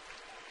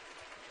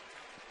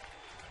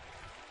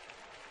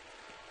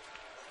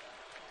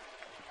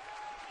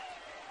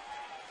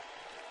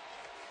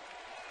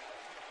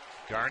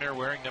 Garner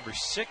wearing number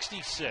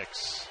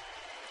 66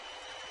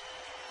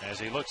 as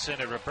he looks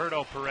in at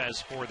Roberto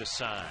Perez for the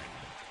sign.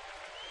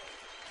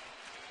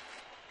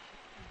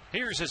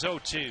 Here's his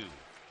 0-2.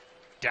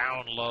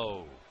 Down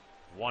low.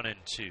 1-2.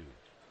 And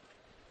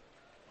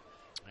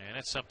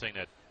that's something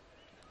that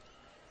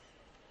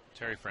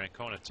Terry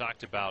Francona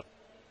talked about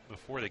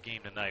before the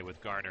game tonight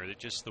with Garner. That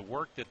just the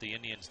work that the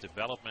Indians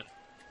development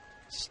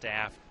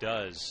staff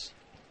does,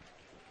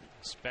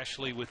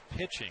 especially with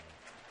pitching.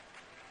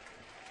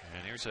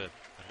 And here's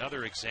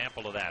another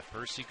example of that.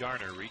 Percy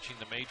Garner reaching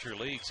the major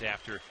leagues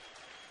after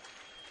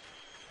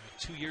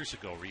 2 years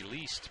ago,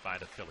 released by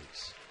the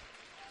Phillies.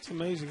 It's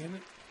amazing, isn't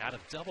it? Out of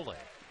AA.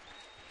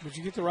 But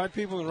you get the right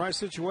people in the right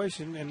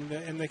situation,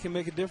 and they can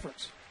make a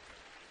difference.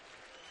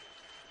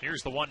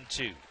 Here's the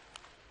 1-2.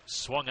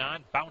 Swung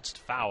on, bounced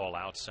foul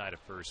outside of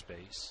first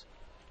base.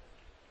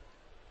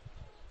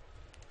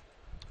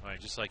 All right,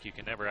 just like you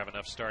can never have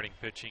enough starting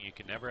pitching, you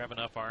can never have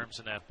enough arms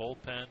in that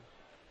bullpen.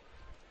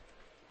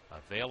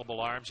 Available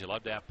arms, you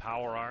love to have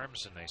power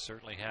arms, and they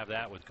certainly have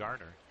that with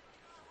Garner.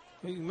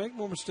 You can make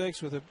more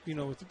mistakes with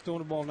throwing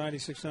the ball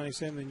 96,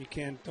 97 than you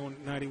can throwing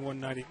 91,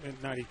 90,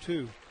 and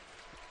 92.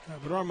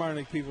 But our minor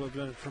league people have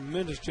done a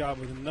tremendous job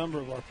with a number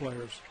of our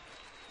players.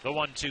 The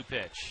 1-2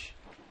 pitch.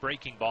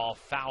 Breaking ball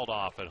fouled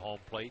off at home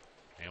plate,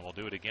 and we'll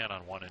do it again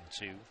on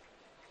 1-2.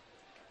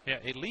 Yeah,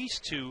 at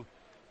least to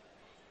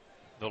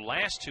the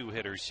last 2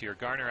 hitters here,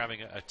 Garner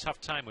having a tough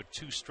time with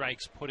 2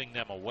 strikes putting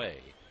them away.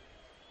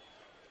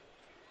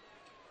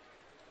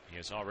 He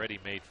has already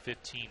made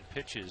 15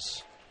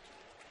 pitches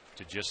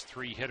to just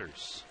 3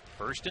 hitters.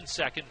 First and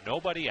second,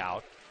 nobody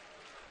out.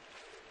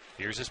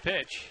 Here's his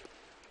pitch.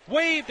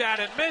 Waved at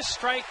and missed,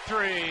 strike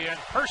 3, and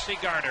Percy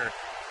Garner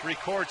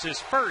records his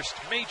first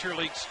major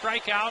league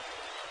strikeout.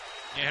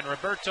 And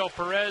Roberto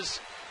Perez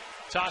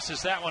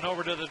tosses that one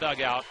over to the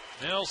dugout.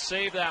 They'll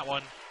save that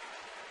one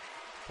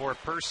for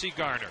Percy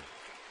Garner.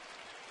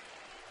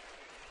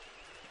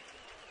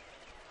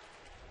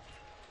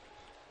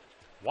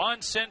 Juan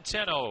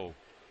Centeno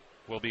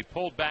will be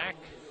pulled back.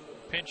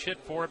 Pinch hit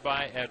for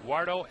by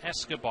Eduardo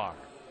Escobar.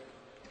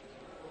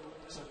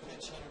 So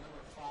pinch hitter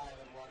number 5,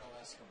 Eduardo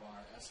Escobar.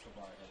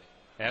 Escobar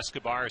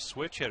Escobar,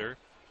 switch hitter,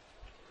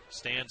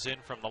 stands in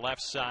from the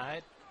left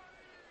side.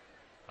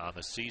 On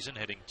the season,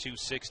 hitting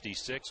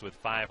 .266 with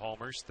 5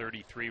 homers,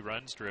 33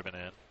 runs driven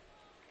in.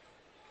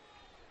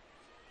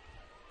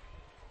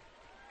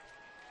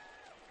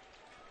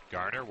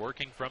 Garner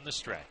working from the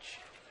stretch.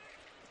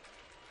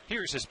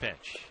 Here's his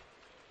pitch.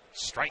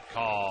 Strike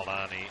called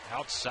on the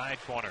outside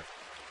corner.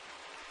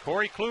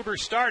 Corey Kluber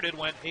started,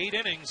 went 8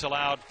 innings,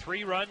 allowed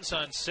 3 runs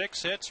on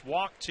 6 hits,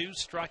 walked 2,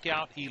 struck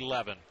out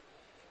 11.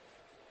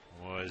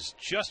 Was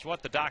just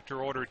what the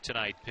doctor ordered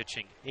tonight,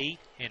 pitching 8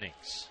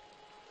 innings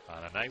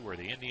on a night where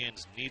the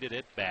Indians needed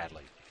it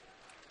badly.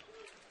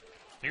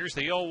 Here's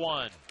the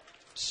 0-1.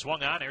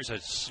 Swung on. There's a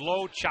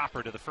slow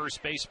chopper to the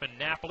first baseman,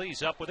 Napoli.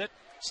 He's up with it.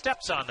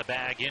 Steps on the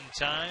bag in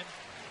time.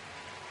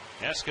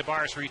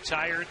 Escobar's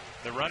retired.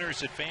 The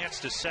runners advance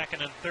to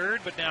second and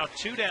third, but now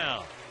 2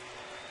 down.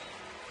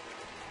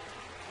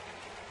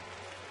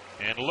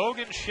 And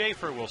Logan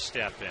Schaefer will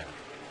step in.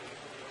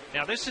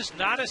 Now, this is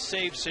not a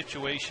save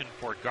situation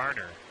for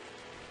Garner,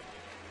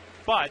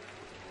 but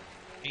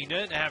he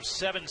didn't have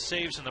 7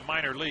 saves in the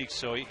minor leagues,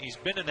 so he's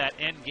been in that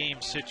end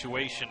game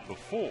situation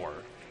before.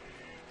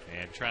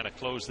 And trying to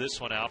close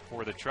this one out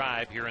for the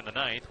Tribe here in the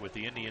 9th with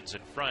the Indians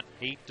in front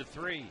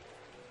 8-3.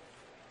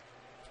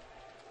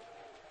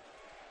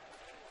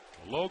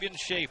 Logan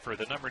Schaefer,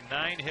 the number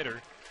 9 hitter,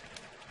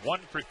 1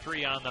 for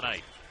 3 on the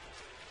night.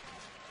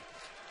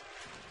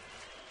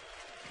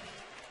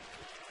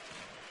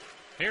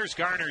 Here's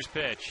Garner's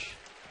pitch.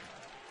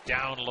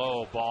 Down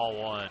low,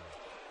 ball 1.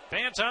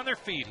 Fans on their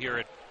feet here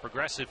at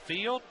Progressive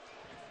Field.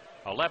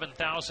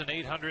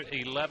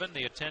 11,811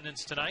 the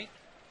attendance tonight.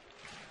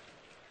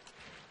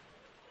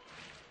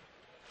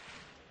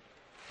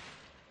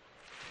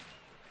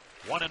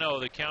 One and 0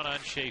 the count on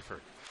Schaefer.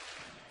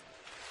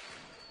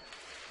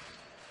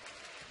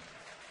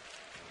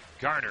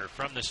 Garner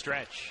from the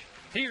stretch.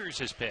 Here's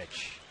his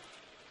pitch.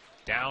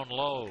 Down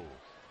low.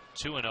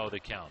 2-0 the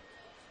count.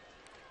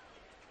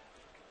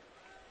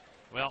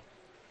 Well,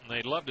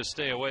 they'd love to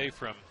stay away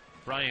from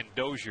Brian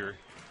Dozier.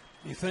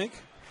 You think?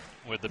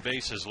 With the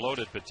bases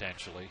loaded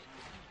potentially.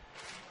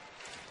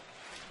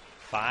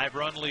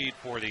 5-run lead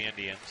for the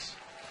Indians.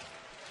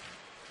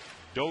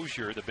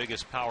 Dozier, the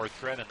biggest power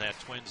threat in that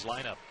Twins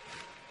lineup.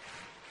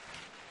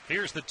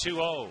 Here's the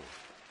 2-0.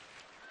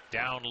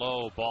 Down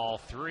low, ball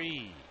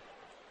 3.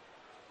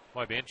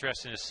 Well, it'd be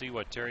interesting to see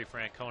what Terry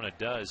Francona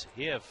does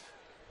if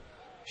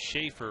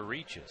Schaefer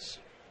reaches.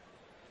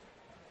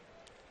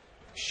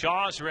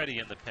 Shaw's ready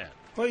in the pen.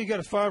 Well, you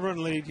got a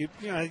 5-run lead. You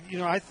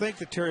know, I think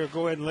that Terry will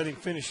go ahead and let him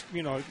finish.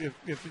 You know,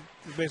 if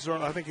the bases are,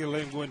 I think he'll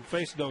let him go ahead and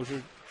face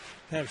Dozier.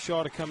 Have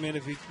Shaw to come in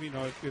if he, you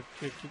know,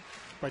 if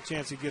by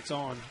chance he gets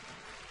on.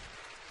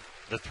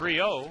 The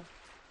 3-0.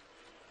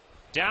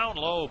 Down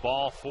low,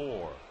 ball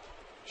 4.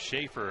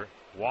 Schaefer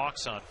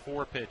walks on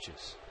 4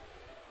 pitches.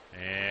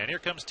 And here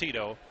comes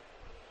Tito.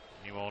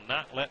 He will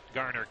not let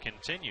Garner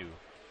continue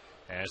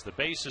as the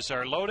bases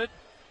are loaded.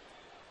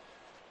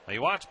 He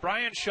wants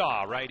Brian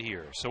Shaw right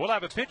here. So we'll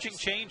have a pitching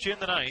change in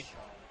the 9th.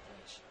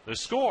 The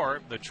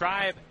score, the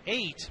Tribe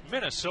 8,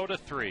 Minnesota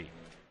 3.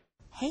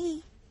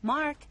 Hey,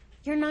 Mark,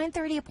 your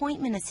 9:30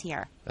 appointment is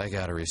here. I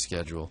gotta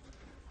reschedule.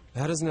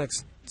 How does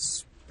next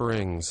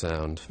spring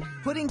sound?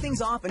 Putting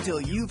things off until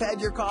you've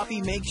had your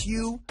coffee makes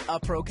you a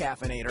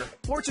pro-caffeinator.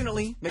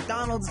 Fortunately,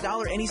 McDonald's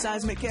 $1 any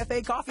size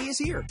McCafe coffee is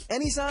here.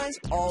 Any size,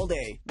 all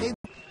day.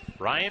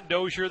 Brian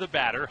Dozier, the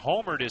batter,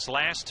 homered his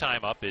last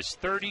time up, his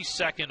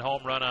 32nd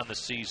home run on the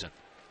season.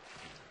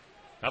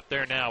 Up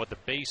there now with the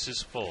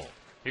bases full.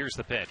 Here's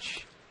the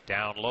pitch.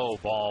 Down low,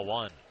 ball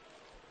 1.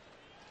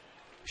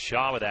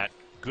 Shaw with that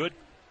good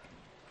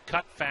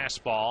cut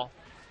fastball.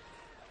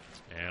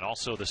 And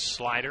also the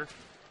slider.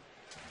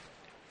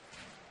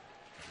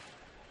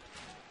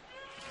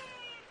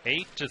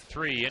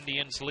 8-3,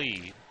 Indians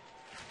lead.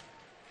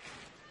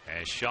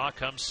 As Shaw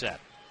comes set.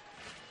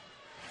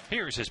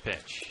 Here's his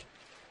pitch.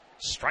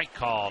 Strike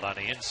called on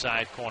the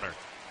inside corner.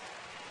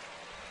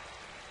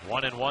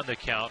 1-1 the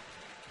count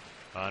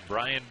on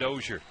Brian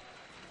Dozier.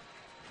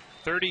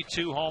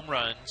 32 home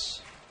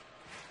runs.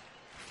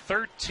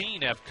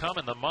 13 have come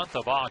in the month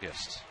of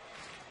August.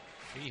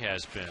 He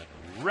has been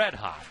red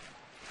hot,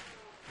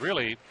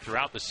 really,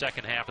 throughout the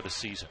second half of the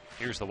season.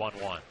 Here's the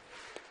 1-1.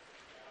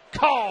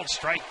 Called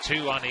strike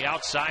 2 on the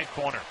outside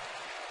corner.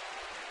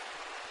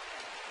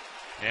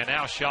 And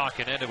now Shaw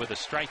can end it with a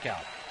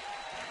strikeout.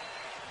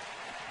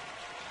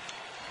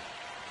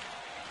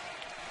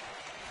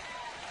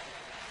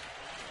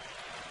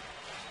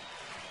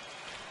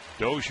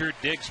 Dozier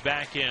digs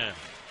back in.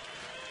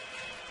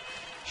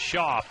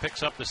 Shaw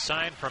picks up the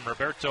sign from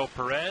Roberto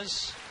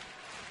Perez.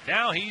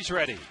 Now he's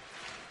ready.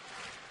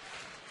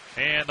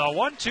 And the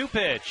 1-2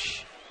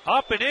 pitch.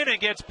 Up and in, it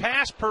gets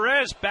past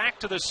Perez back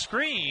to the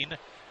screen.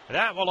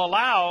 That will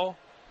allow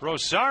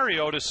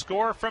Rosario to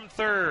score from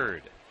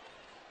third.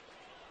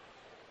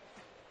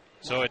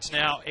 So it's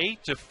now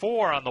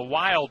 8-4 on the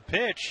wild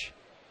pitch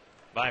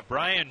by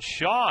Brian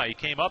Shaw. He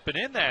came up and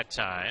in that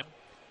time.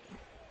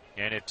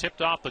 And it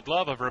tipped off the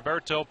glove of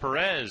Roberto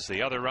Perez.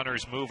 The other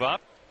runners move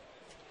up.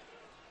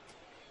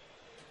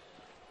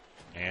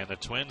 And the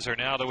Twins are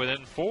now to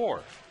within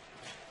 4.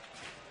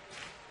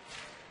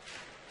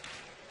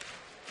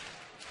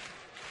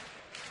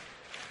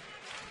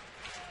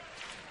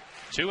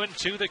 Two and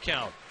 2 the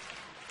count.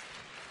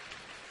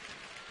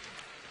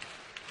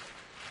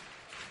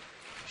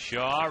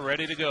 Shaw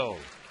ready to go.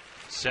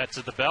 Sets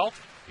at the belt.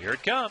 Here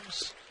it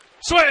comes.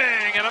 Swing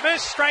and a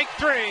miss. Strike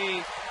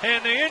 3.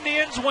 And the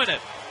Indians win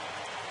it.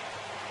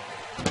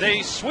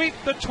 They sweep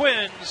the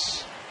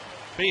Twins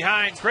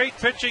behind great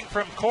pitching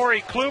from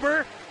Corey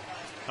Kluber.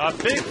 A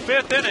big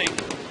 5th inning.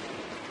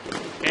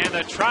 And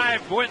the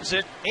Tribe wins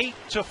it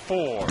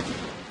 8-4.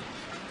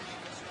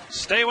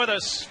 Stay with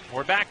us.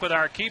 We're back with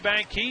our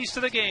KeyBank keys to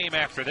the game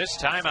after this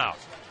timeout.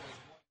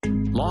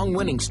 Long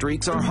winning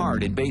streaks are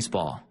hard in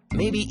baseball.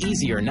 Maybe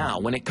easier now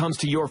when it comes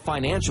to your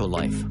financial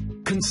life.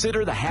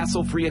 Consider the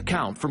hassle-free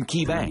account from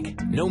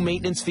KeyBank. No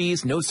maintenance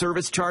fees, no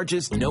service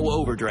charges, no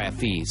overdraft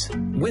fees.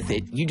 With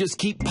it, you just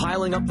keep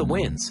piling up the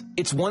wins.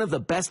 It's one of the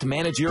best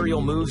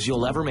managerial moves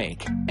you'll ever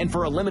make. And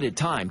for a limited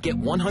time, get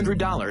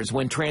 $100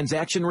 when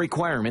transaction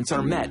requirements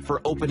are met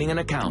for opening an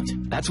account.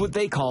 That's what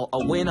they call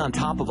a win on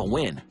top of a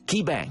win.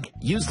 KeyBank.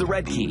 Use the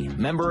red key.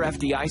 Member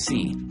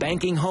FDIC.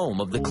 Banking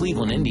home of the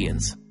Cleveland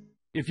Indians.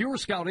 If you're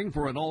scouting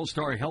for an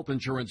all-star health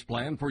insurance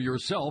plan for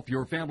yourself,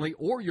 your family,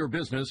 or your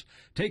business,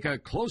 take a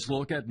close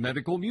look at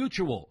Medical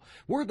Mutual.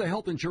 We're the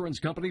health insurance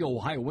company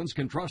Ohioans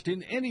can trust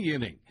in any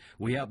inning.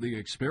 We have the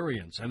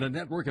experience and a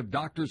network of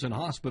doctors and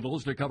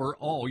hospitals to cover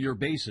all your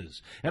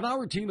bases. And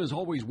our team is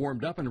always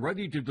warmed up and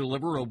ready to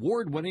deliver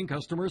award-winning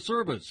customer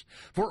service.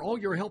 For all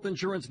your health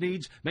insurance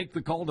needs, make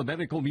the call to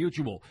Medical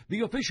Mutual,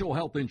 the official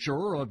health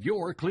insurer of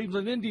your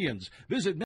Cleveland Indians. Visit